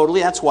God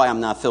totally. That's why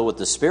I'm not filled with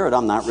the Spirit.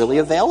 I'm not really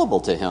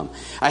available to Him.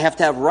 I have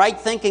to have right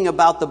thinking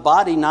about the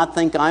body, not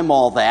think I'm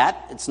all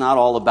that. It's not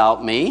all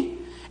about me.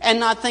 And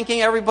not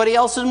thinking everybody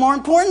else is more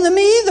important than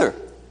me either.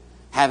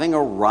 Having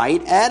a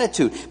right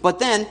attitude. But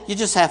then you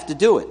just have to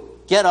do it.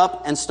 Get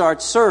up and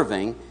start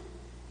serving.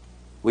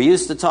 We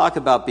used to talk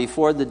about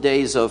before the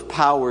days of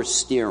power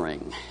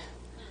steering.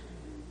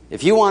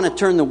 If you want to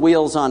turn the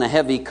wheels on a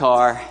heavy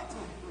car,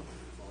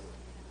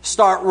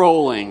 start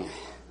rolling.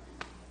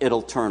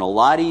 It'll turn a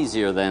lot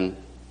easier than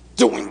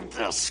doing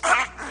this.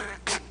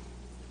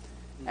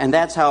 And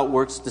that's how it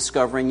works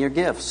discovering your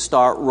gifts.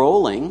 Start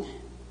rolling,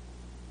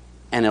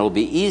 and it'll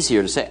be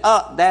easier to say,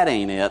 "Oh, that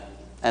ain't it.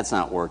 That's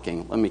not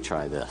working. Let me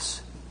try this."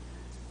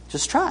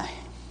 Just try.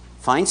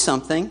 Find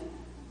something,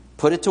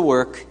 put it to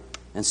work,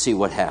 and see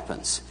what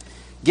happens.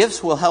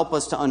 Gifts will help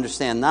us to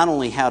understand not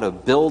only how to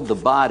build the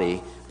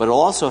body, but it'll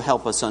also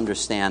help us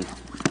understand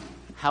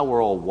how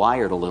we're all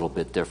wired a little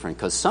bit different,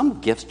 because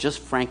some gifts just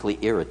frankly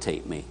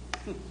irritate me.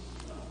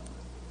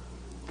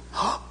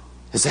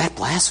 Is that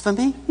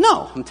blasphemy?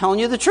 No, I'm telling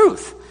you the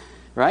truth,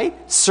 right?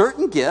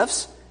 Certain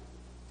gifts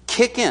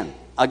kick in.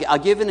 I'll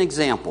give an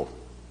example.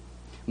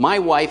 My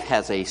wife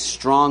has a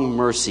strong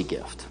mercy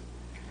gift.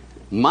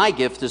 My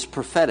gift is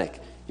prophetic.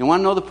 You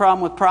want to know the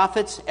problem with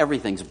prophets?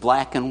 Everything's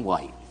black and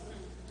white.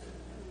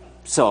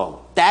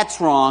 So that's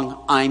wrong.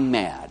 I'm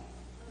mad.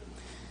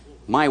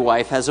 My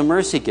wife has a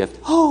mercy gift.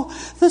 "Oh,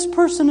 this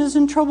person is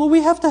in trouble.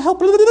 We have to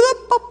help."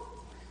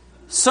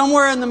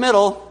 Somewhere in the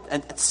middle,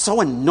 and it's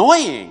so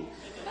annoying.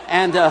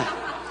 And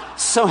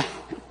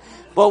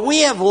but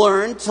we have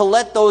learned to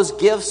let those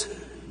gifts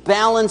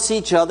balance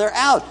each other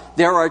out.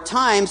 There are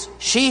times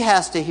she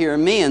has to hear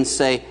me and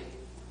say,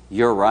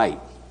 "You're right.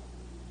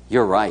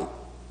 You're right.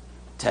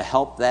 To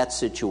help that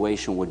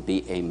situation would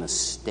be a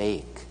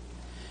mistake."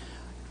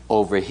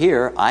 Over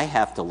here, I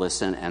have to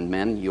listen, and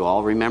men, you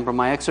all remember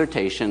my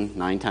exhortation.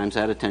 9 times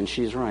out of 10,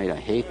 she's right. I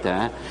hate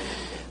that.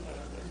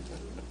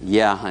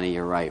 "Yeah, honey,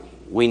 you're right.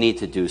 We need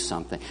to do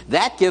something."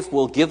 That gift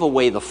will give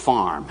away the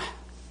farm.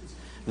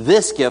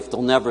 This gift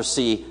will never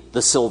see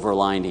the silver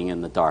lining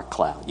in the dark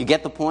cloud. You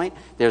get the point?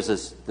 There's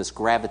this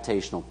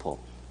gravitational pull.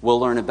 We'll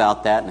learn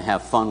about that and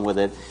have fun with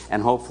it,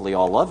 and hopefully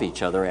all love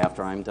each other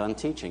after I'm done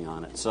teaching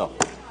on it. So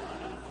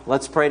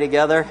let's pray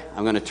together.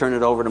 I'm going to turn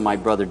it over to my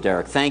brother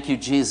Derek. Thank you,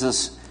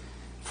 Jesus,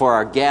 for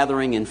our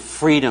gathering in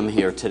freedom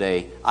here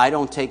today. I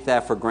don't take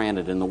that for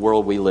granted in the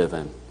world we live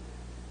in.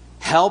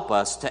 Help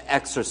us to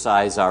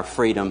exercise our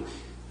freedom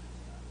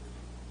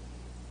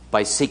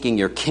by seeking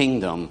your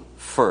kingdom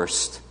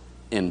first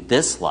in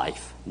this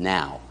life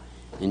now.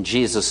 In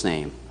Jesus'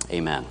 name,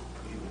 amen.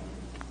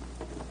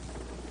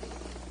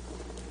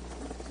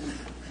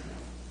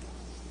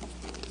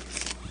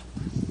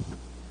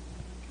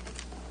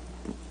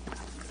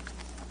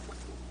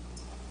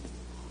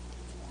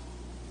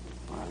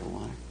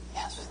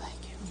 Yes, thank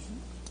you.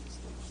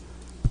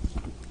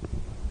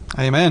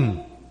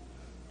 Amen.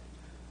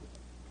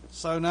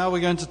 So now we're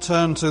going to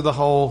turn to the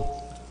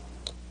whole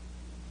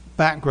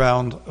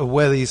background of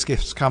where these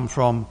gifts come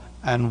from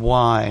and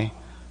why,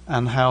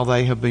 and how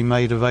they have been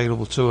made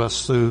available to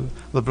us through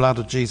the blood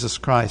of Jesus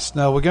Christ.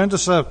 Now we're going to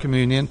serve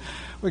communion.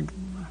 We're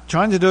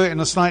trying to do it in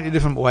a slightly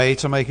different way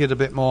to make it a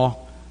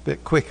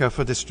bit quicker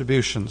for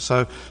distribution.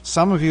 So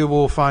some of you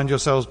will find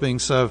yourselves being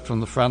served from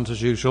the front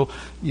as usual.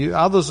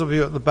 Others of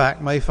you at the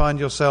back may find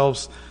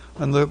yourselves,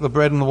 and the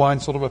bread and the wine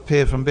sort of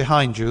appear from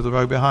behind you, the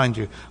row behind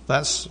you.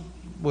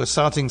 We're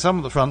starting some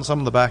at the front, some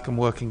at the back, and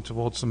working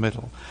towards the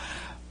middle.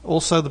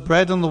 Also, the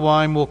bread and the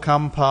wine will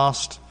come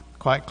past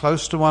quite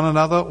close to one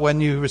another.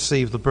 When you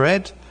receive the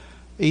bread,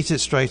 eat it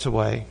straight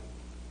away.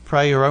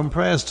 Pray your own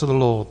prayers to the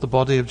Lord, the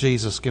body of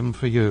Jesus given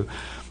for you.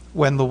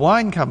 When the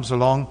wine comes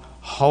along,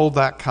 hold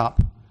that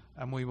cup,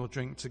 and we will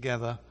drink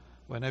together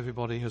when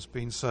everybody has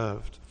been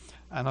served.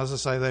 And as I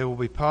say, they will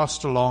be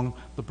passed along,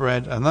 the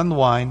bread and then the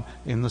wine,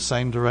 in the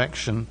same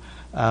direction.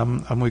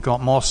 And we've got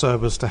more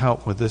servers to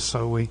help with this,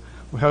 so we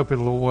hope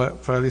it'll all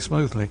work fairly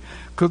smoothly.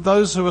 Could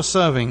those who are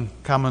serving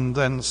come and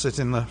then sit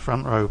in the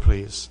front row,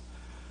 please?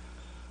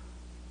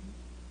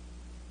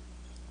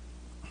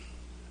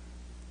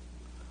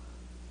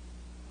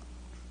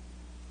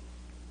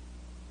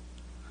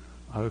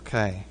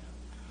 Okay.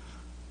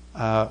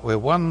 We're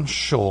one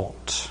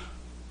short.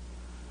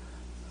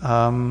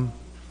 1,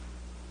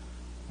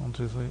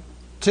 2, 3.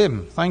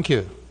 Tim, thank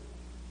you.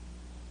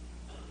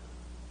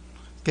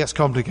 Gets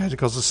complicated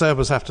because the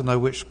servers have to know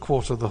which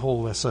quarter of the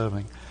hall they're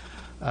serving.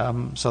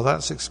 So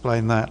that's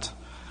explained that.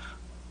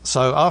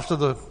 So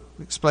after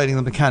explaining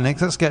the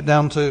mechanics, let's get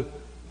down to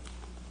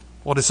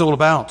what it's all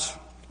about.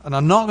 And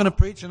I'm not going to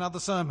preach another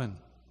sermon.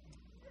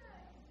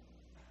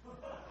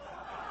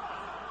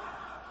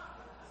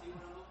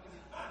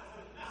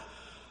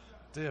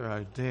 Dear,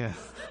 oh dear.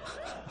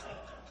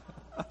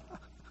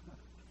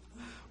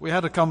 We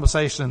had a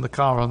conversation in the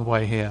car on the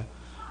way here.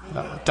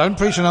 Don't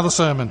preach another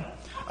sermon.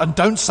 And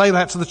don't say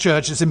that to the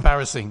church, it's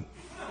embarrassing.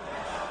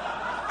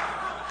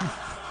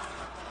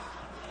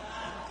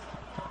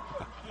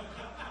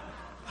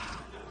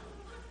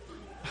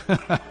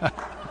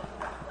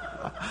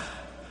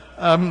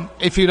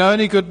 If you know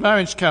any good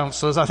marriage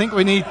counsellors, I think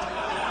we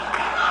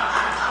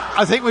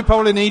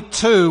probably need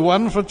 2,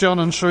 one for John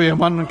and Sri and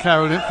one for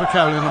Carolyn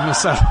and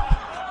myself.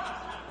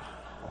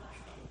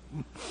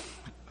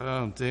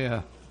 Oh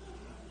dear.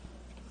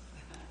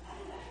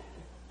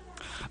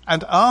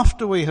 And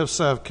after we have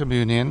served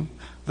communion,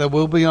 there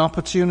will be an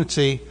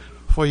opportunity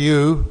for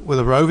you, with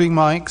a roving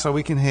mic so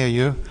we can hear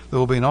you, there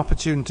will be an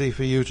opportunity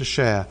for you to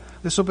share.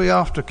 This will be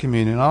after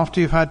communion,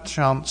 after you've had a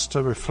chance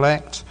to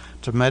reflect,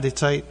 to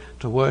meditate,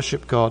 to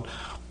worship God.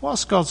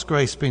 What's God's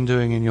grace been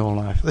doing in your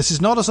life? This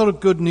is not a sort of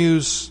good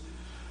news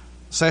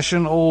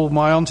session,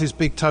 my auntie's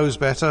big toe's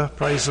better,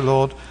 praise the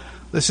Lord.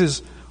 This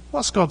is,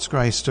 what's God's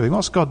grace doing?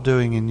 What's God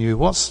doing in you?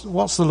 What's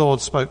the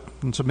Lord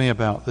spoken to me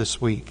about this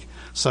week?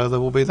 So there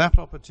will be that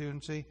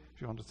opportunity,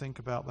 if you want to think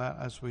about that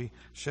as we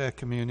share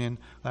communion.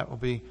 That will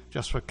be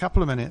just for a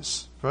couple of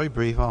minutes, very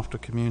brief, after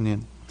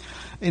communion.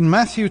 In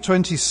Matthew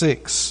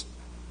 26,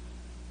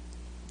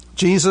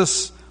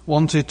 Jesus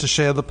wanted to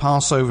share the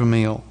Passover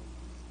meal.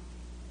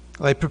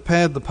 They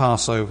prepared the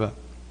Passover.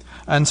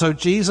 And so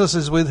Jesus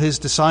is with his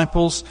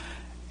disciples.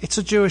 It's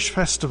a Jewish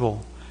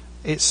festival.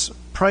 It's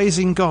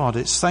praising God.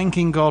 It's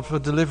thanking God for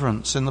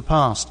deliverance in the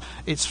past.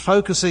 It's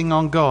focusing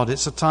on God.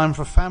 It's a time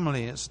for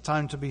family. It's a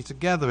time to be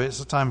together. It's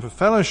a time for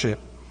fellowship.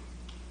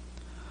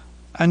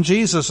 And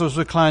Jesus was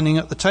reclining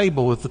at the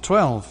table with the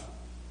 12.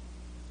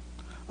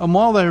 And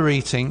while they were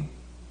eating,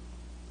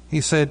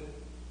 he said,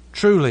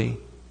 "Truly,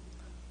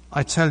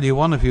 I tell you,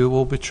 one of you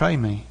will betray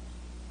me."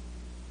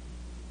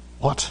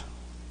 What?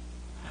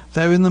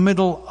 They're in the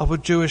middle of a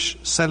Jewish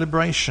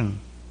celebration.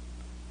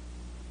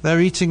 They're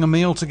eating a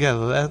meal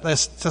together. They're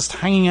just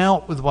hanging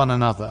out with one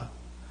another.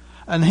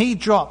 And he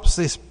drops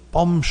this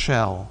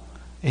bombshell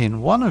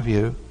in. One of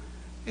you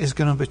is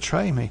going to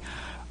betray me.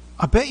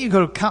 I bet you've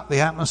got to cut the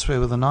atmosphere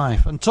with a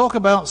knife and talk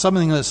about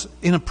something that's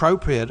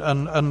inappropriate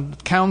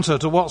and counter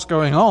to what's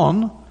going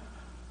on.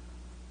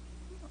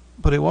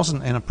 But it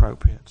wasn't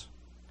inappropriate.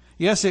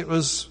 Yes, it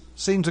was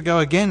seemed to go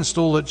against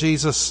all that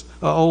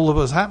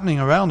was happening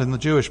around in the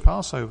Jewish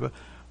Passover.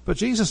 But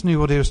Jesus knew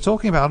what he was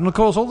talking about. And of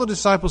course, all the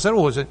disciples said,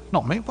 is it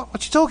not me? What are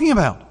you talking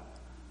about?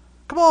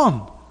 Come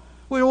on,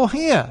 we're all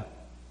here.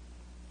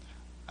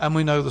 And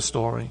we know the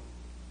story.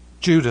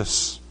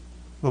 Judas,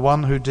 the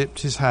one who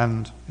dipped his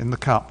hand in the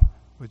cup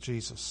with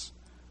Jesus.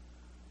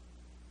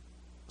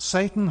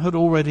 Satan had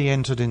already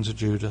entered into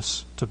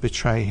Judas to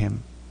betray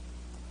him,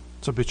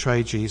 to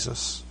betray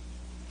Jesus.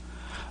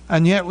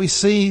 And yet we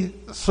see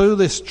through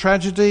this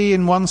tragedy,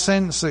 in one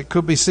sense, it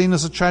could be seen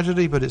as a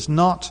tragedy, but it's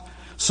not.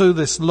 Through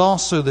this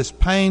loss, through this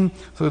pain,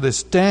 through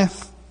this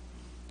death,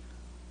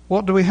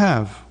 what do we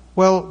have?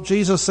 Well,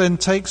 Jesus then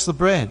takes the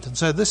bread and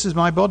said, "This is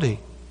my body.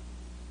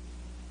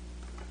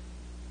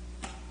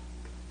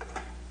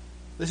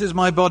 This is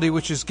my body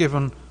which is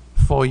given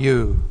for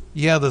you."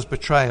 Yeah, there's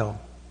betrayal.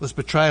 There's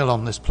betrayal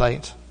on this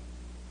plate.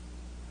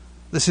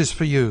 This is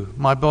for you.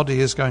 My body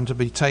is going to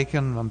be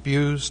taken,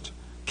 abused,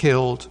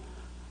 killed.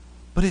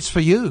 But it's for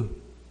you,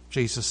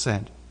 Jesus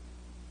said.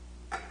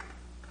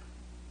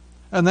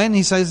 And then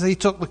he says he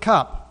took the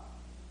cup.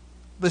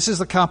 This is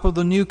the cup of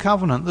the new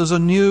covenant. There's a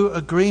new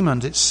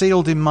agreement. It's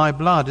sealed in my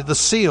blood. The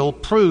seal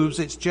proves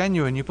it's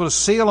genuine. You put a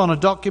seal on a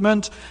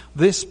document.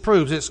 This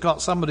proves it's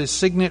got somebody's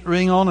signet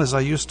ring on, as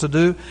I used to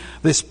do.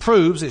 This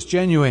proves it's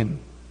genuine.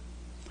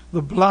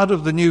 The blood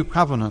of the new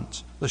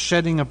covenant, the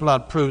shedding of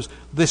blood, proves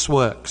this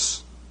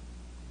works.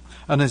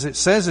 And as it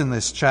says in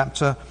this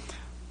chapter,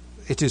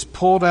 it is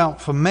poured out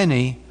for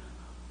many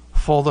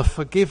for the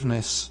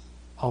forgiveness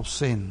of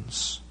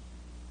sins.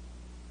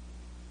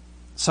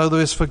 So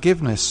there is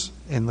forgiveness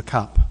in the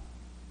cup.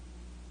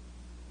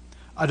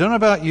 I don't know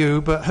about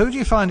you, but who do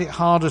you find it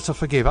harder to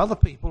forgive, other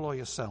people or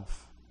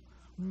yourself?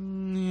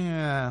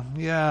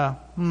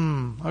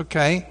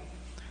 Okay.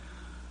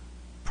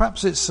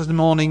 Perhaps it's the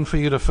morning for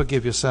you to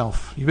forgive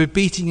yourself. You've been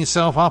beating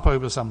yourself up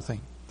over something.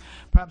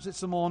 Perhaps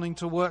it's the morning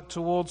to work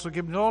towards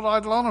forgiveness. Lord,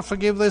 I'd want to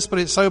forgive this, but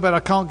it's so bad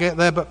I can't get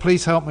there, but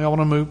please help me. I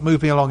want to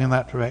move me along in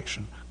that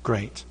direction.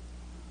 Great.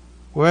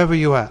 Wherever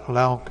you're at,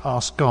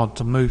 ask God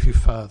to move you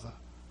further.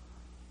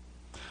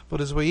 But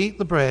as we eat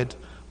the bread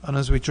and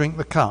as we drink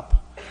the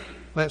cup,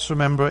 let's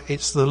remember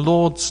it's the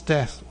Lord's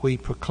death we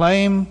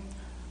proclaim,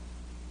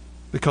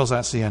 because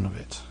that's the end of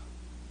it.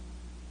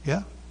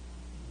 Yeah?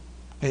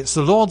 It's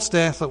the Lord's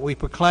death that we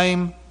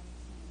proclaim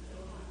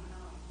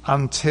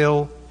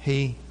until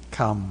he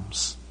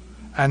comes.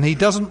 And he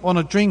doesn't want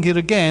to drink it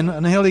again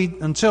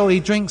until he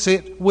drinks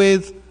it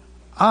with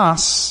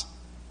us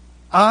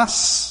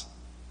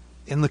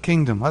in the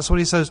kingdom. That's what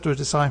he says to his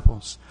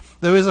disciples.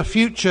 There is a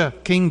future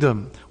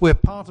kingdom. We're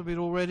part of it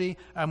already,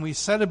 and we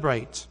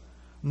celebrate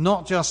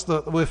not just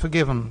that we're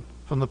forgiven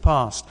from the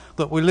past,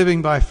 that we're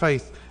living by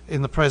faith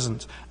in the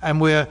present,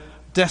 and we're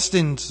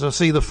destined to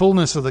see the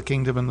fullness of the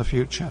kingdom in the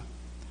future.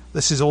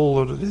 This is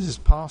all that it is,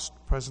 past,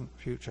 present,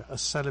 future, a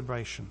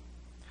celebration.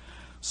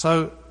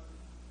 So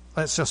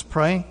let's just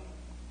pray,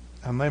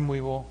 and then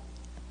we will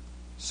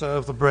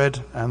serve the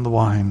bread and the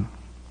wine.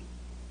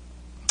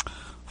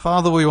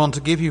 Father, we want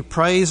to give you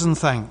praise and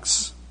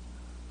thanks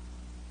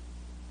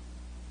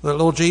that,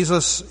 Lord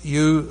Jesus,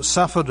 you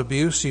suffered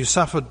abuse, you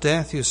suffered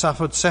death, you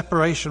suffered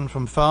separation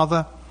from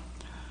Father,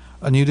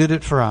 and you did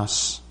it for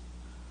us.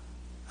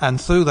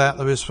 And through that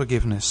there is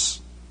forgiveness.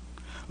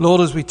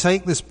 Lord, as we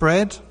take this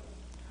bread,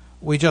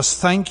 we just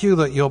thank you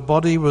that your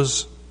body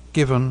was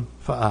given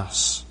for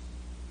us.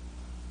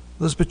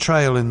 There's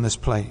betrayal in this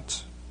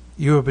plate.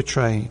 You were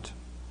betrayed.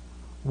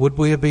 Would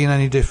we have been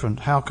any different?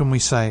 How can we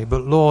say?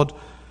 But Lord,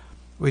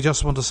 we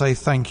just want to say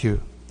thank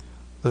you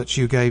that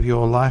you gave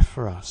your life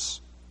for us.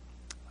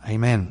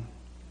 Amen.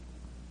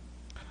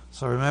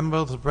 So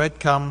remember, the bread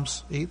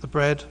comes, eat the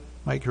bread,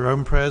 make your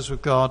own prayers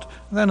with God,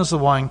 and then as the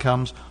wine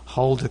comes,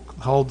 hold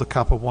the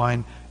cup of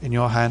wine in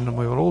your hand, and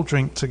we will all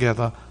drink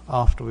together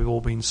after we've all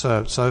been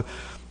served. So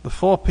the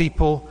 4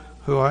 people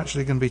who are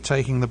actually going to be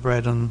taking the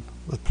bread and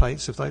the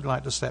plates, if they'd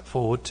like to step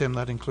forward. Tim,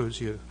 that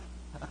includes you.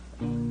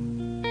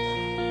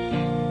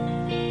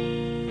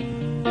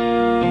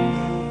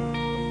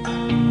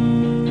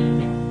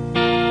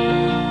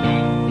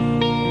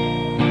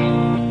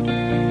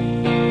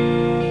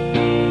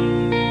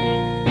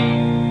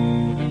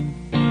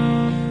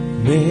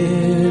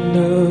 Man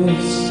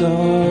of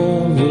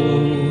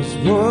sorrows,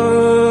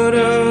 what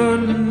a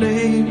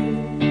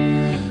name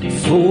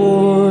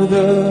for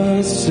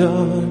the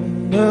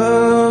Son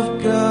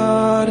of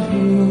God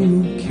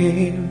who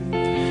came,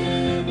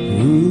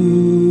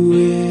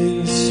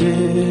 ruined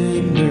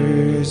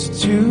sinners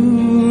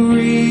to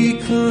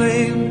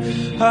reclaim.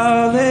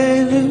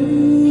 Hallelujah,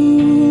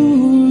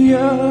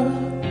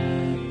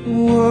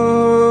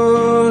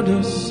 what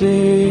a Savior.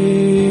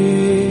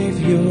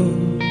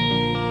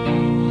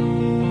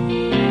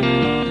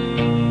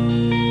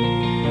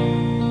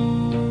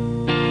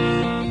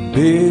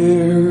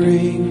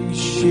 Bearing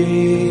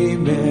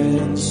shame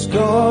and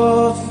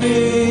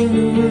scoffing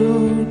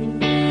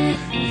ruin,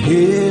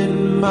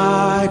 in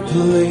my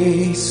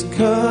place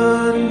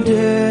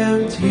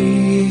condemned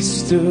he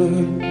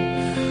stood,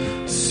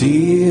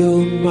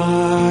 sealed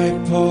my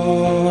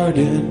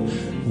pardon,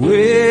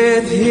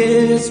 with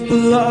his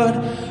blood.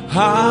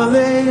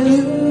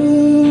 Hallelujah.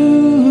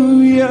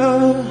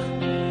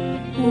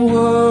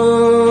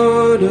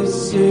 What a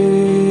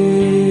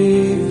Savior.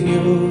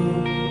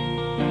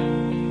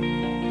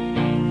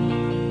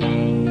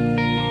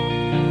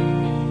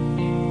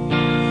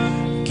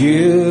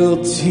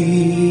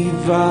 Guilty,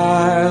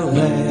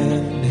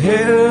 violent,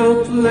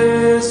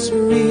 helpless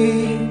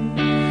me,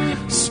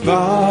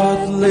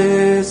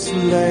 spotless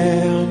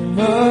Lamb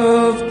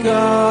of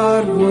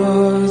God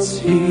was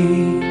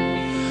he,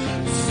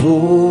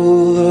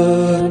 full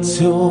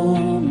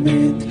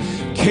atonement.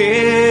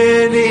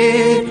 Can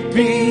it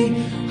be?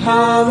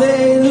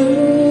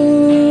 Hallelujah.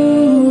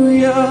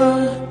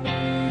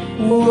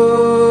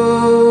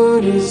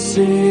 What a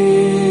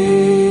Savior.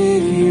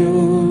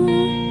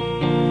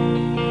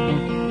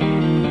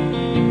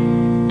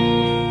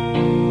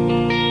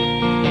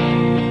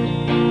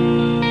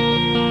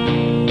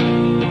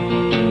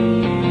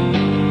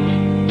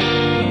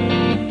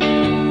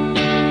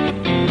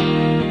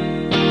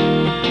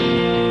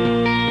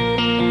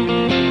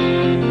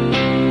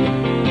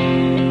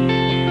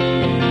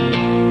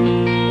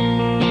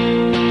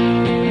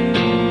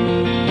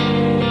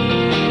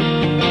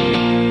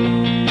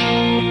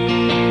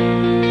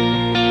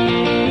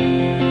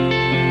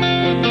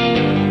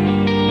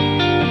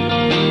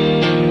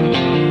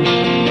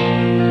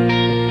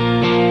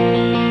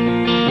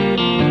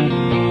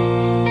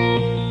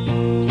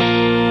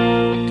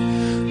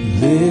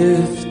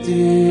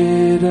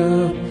 Lifted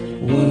up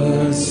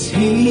was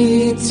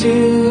he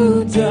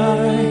to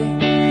die.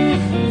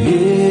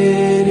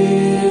 It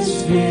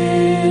is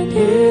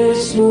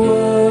finished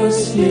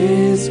was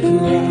his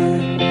cry.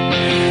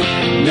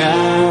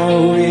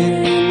 Now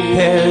in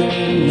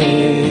heaven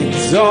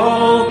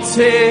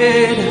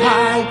exalted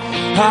high.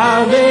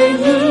 Hallelujah.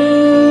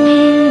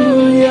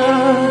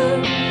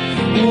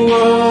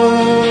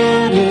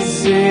 What a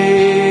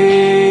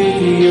Savior.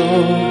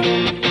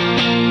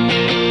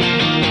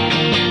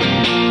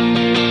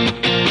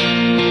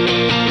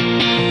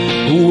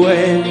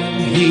 When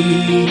he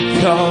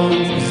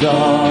comes,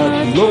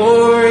 our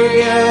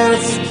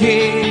glorious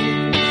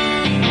King,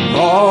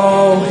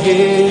 all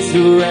his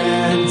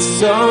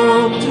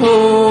ransomed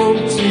home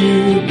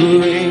to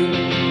bring,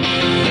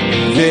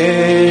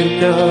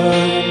 then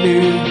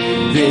anew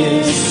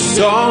this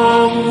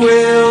song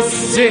will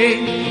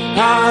sing.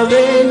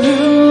 Hallelujah.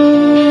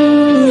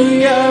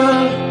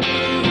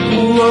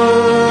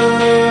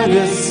 What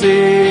a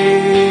Savior.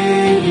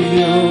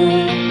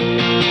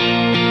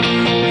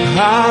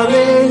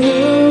 Hallelujah,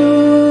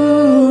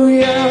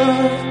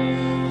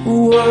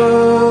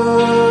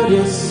 what a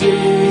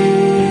Savior.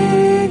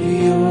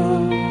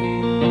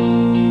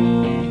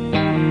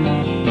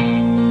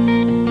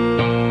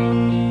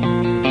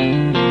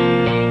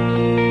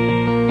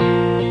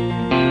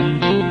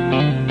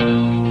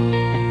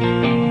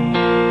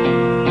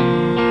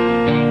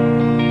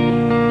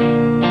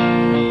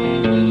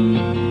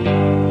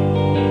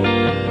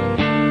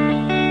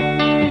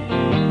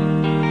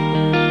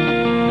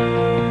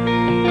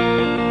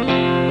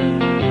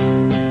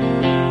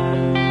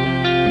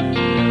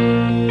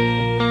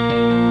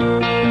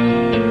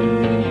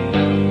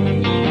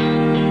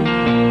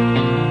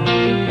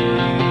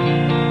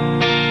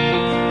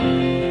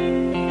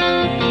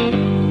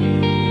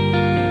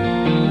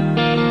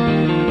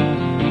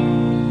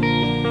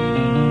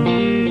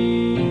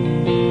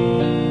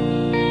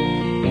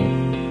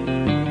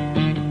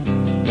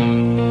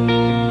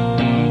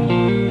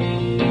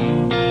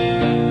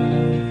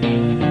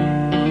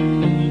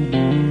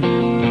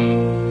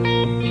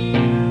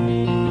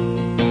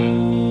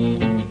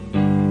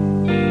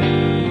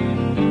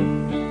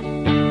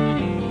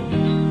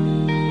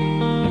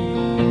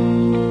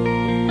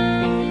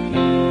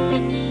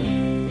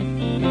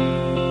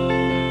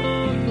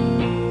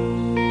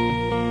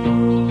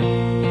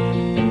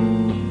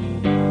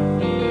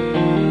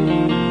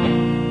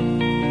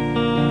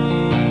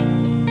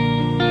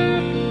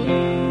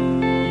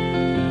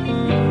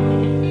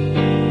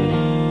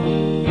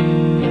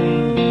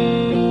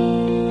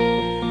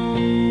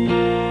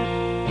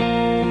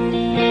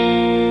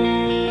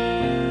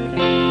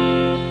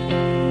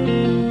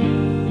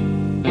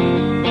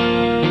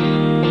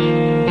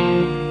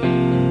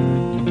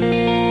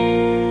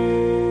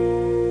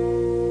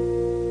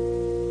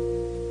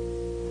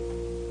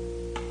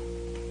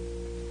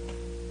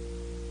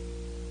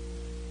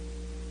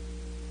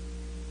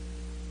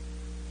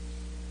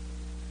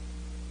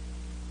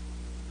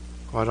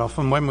 Quite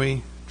often when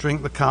we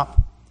drink the cup,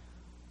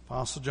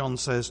 Pastor John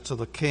says, to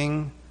the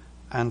King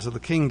and to the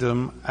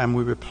kingdom, and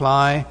we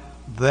reply,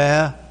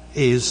 there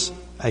is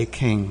a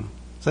King.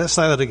 So let's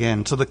say that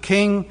again. To the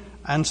King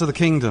and to the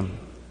kingdom,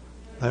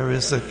 there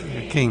is a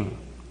King.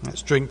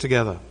 Let's drink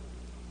together.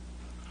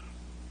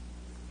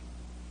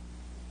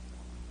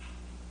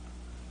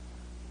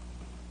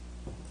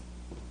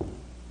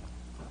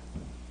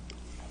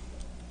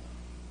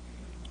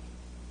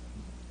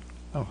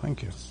 Oh,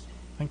 thank you.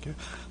 Thank you.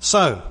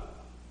 So,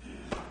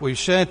 we've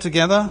shared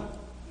together.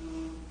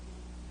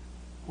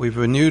 We've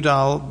renewed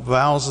our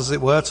vows, as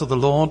it were, to the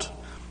Lord.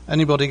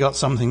 Anybody got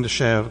something to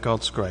share of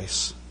God's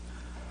grace?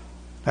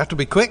 Have to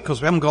be quick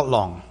because we haven't got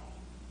long.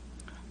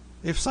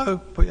 If so,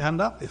 put your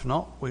hand up. If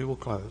not, we will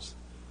close.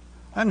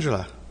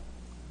 Angela.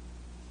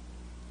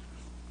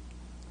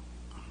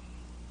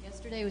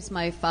 Yesterday was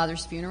my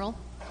father's funeral,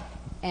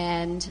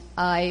 and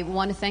I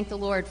want to thank the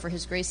Lord for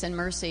his grace and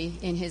mercy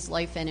in his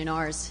life and in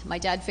ours. My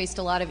dad faced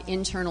a lot of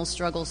internal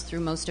struggles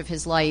through most of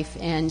his life,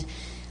 and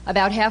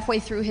about halfway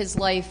through his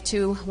life,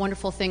 two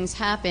wonderful things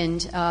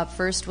happened.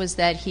 First was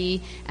that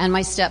he and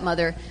my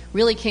stepmother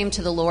really came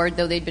to the Lord,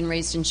 though they'd been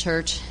raised in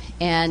church,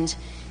 and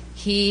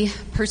he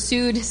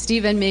pursued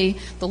Steve and me.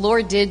 The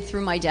Lord did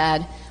through my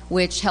dad,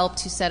 which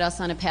helped to set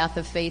us on a path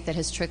of faith that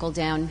has trickled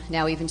down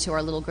now even to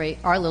our little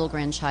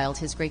grandchild,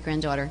 his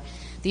great-granddaughter.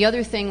 The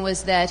other thing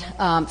was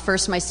that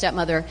first my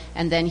stepmother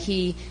and then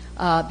he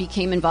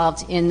became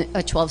involved in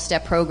a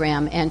 12-step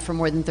program, and for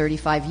more than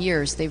 35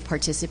 years they've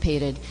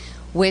participated,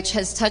 which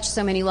has touched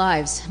so many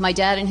lives. My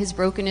dad and his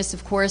brokenness,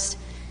 of course,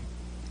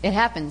 it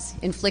happens,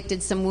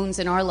 inflicted some wounds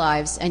in our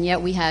lives, and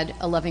yet we had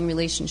a loving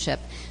relationship.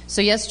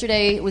 So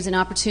yesterday was an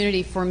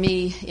opportunity for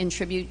me, in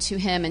tribute to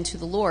him and to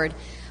the Lord,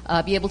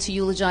 be able to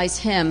eulogize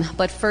him.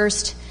 But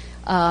first,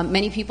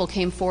 many people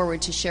came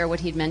forward to share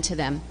what he'd meant to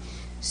them.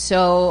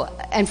 So,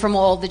 and from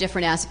all the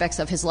different aspects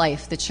of his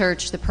life, the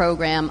church, the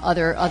program,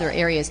 other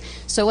areas.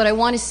 So what I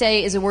want to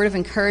say is a word of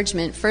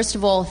encouragement. First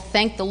of all,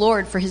 thank the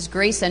Lord for his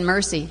grace and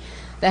mercy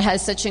that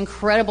has such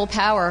incredible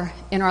power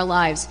in our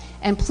lives.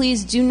 And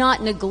please do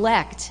not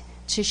neglect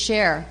to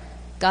share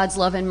God's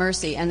love and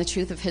mercy and the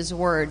truth of his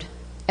word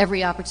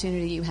every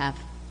opportunity you have.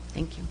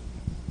 Thank you.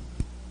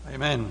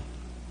 Amen.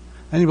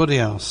 Anybody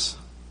else?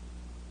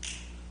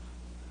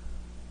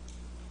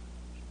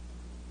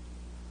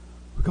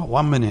 We've got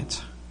 1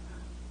 minute.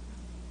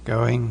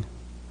 Going.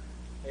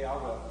 Hey, I'll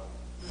go.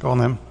 Go on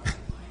then.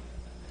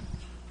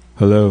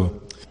 Hello.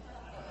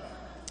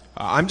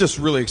 I'm just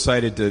really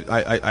excited to.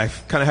 I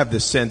kind of have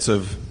this sense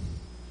of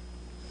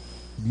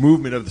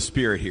movement of the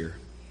Spirit here,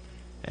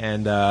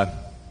 and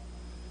that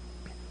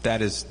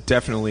is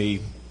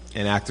definitely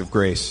an act of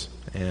grace.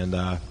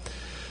 And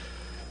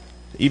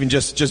even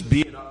just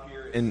being up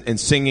here and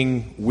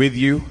singing with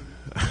you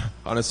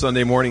on a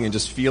Sunday morning, and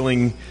just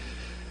feeling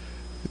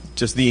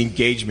just the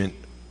engagement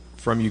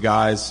from you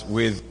guys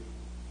with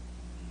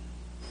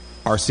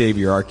our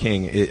Savior, our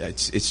King.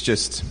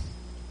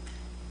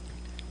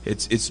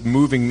 It's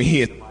moving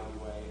me in a mighty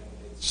way.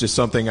 It's just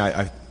something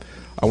I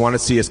want to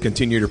see us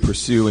continue to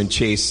pursue and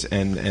chase,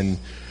 and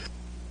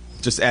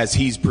just as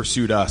He's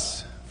pursued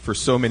us for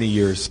so many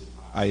years.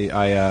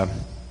 I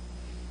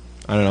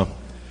don't know.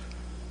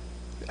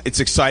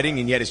 It's exciting,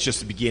 and yet it's just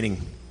the beginning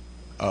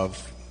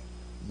of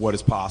what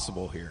is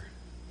possible here.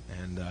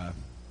 And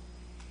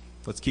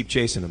let's keep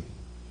chasing Him.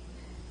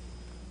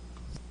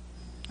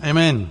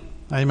 Amen.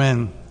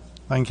 Amen.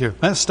 Thank you.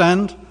 Let's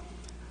stand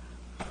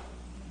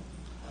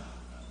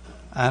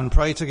and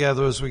pray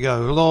together as we go.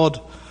 Lord,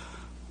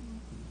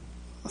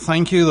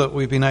 thank you that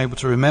we've been able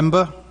to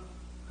remember.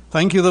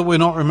 Thank you that we're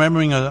not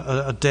remembering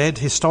a dead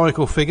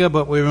historical figure,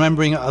 but we're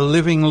remembering a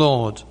living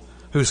Lord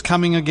who's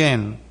coming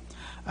again,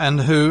 and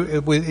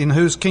in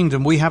whose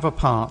kingdom we have a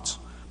part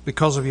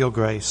because of your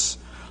grace.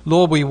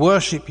 Lord, we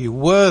worship you.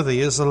 Worthy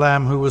is the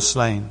Lamb who was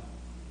slain.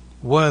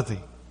 Worthy.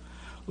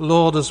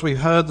 Lord, as we've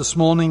heard this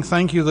morning,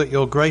 thank you that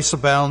your grace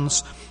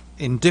abounds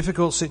in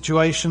difficult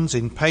situations,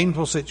 in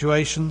painful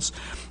situations.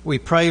 We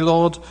pray,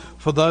 Lord,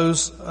 for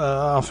those,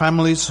 our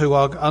families who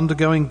are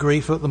undergoing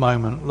grief at the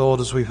moment. Lord,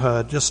 as we've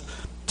heard, just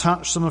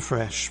touch them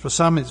afresh. For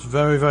some it's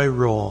very, very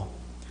raw,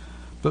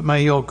 but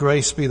may your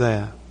grace be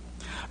there.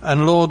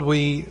 And Lord,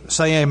 we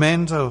say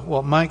amen to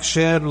what Mike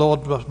shared.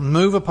 Lord,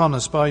 move upon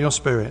us by your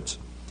Spirit.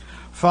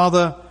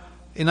 Father,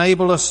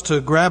 enable us to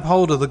grab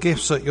hold of the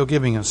gifts that you're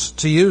giving us,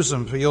 to use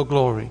them for your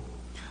glory.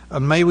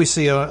 And may we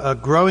see a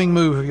growing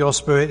move of your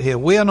Spirit here.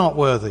 We are not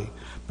worthy,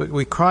 but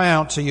we cry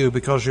out to you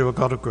because you're a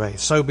God of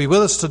grace. So be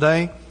with us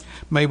today.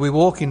 May we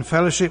walk in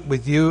fellowship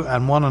with you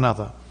and one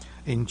another.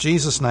 In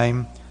Jesus'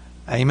 name,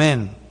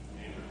 amen.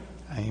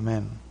 Amen.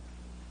 Amen.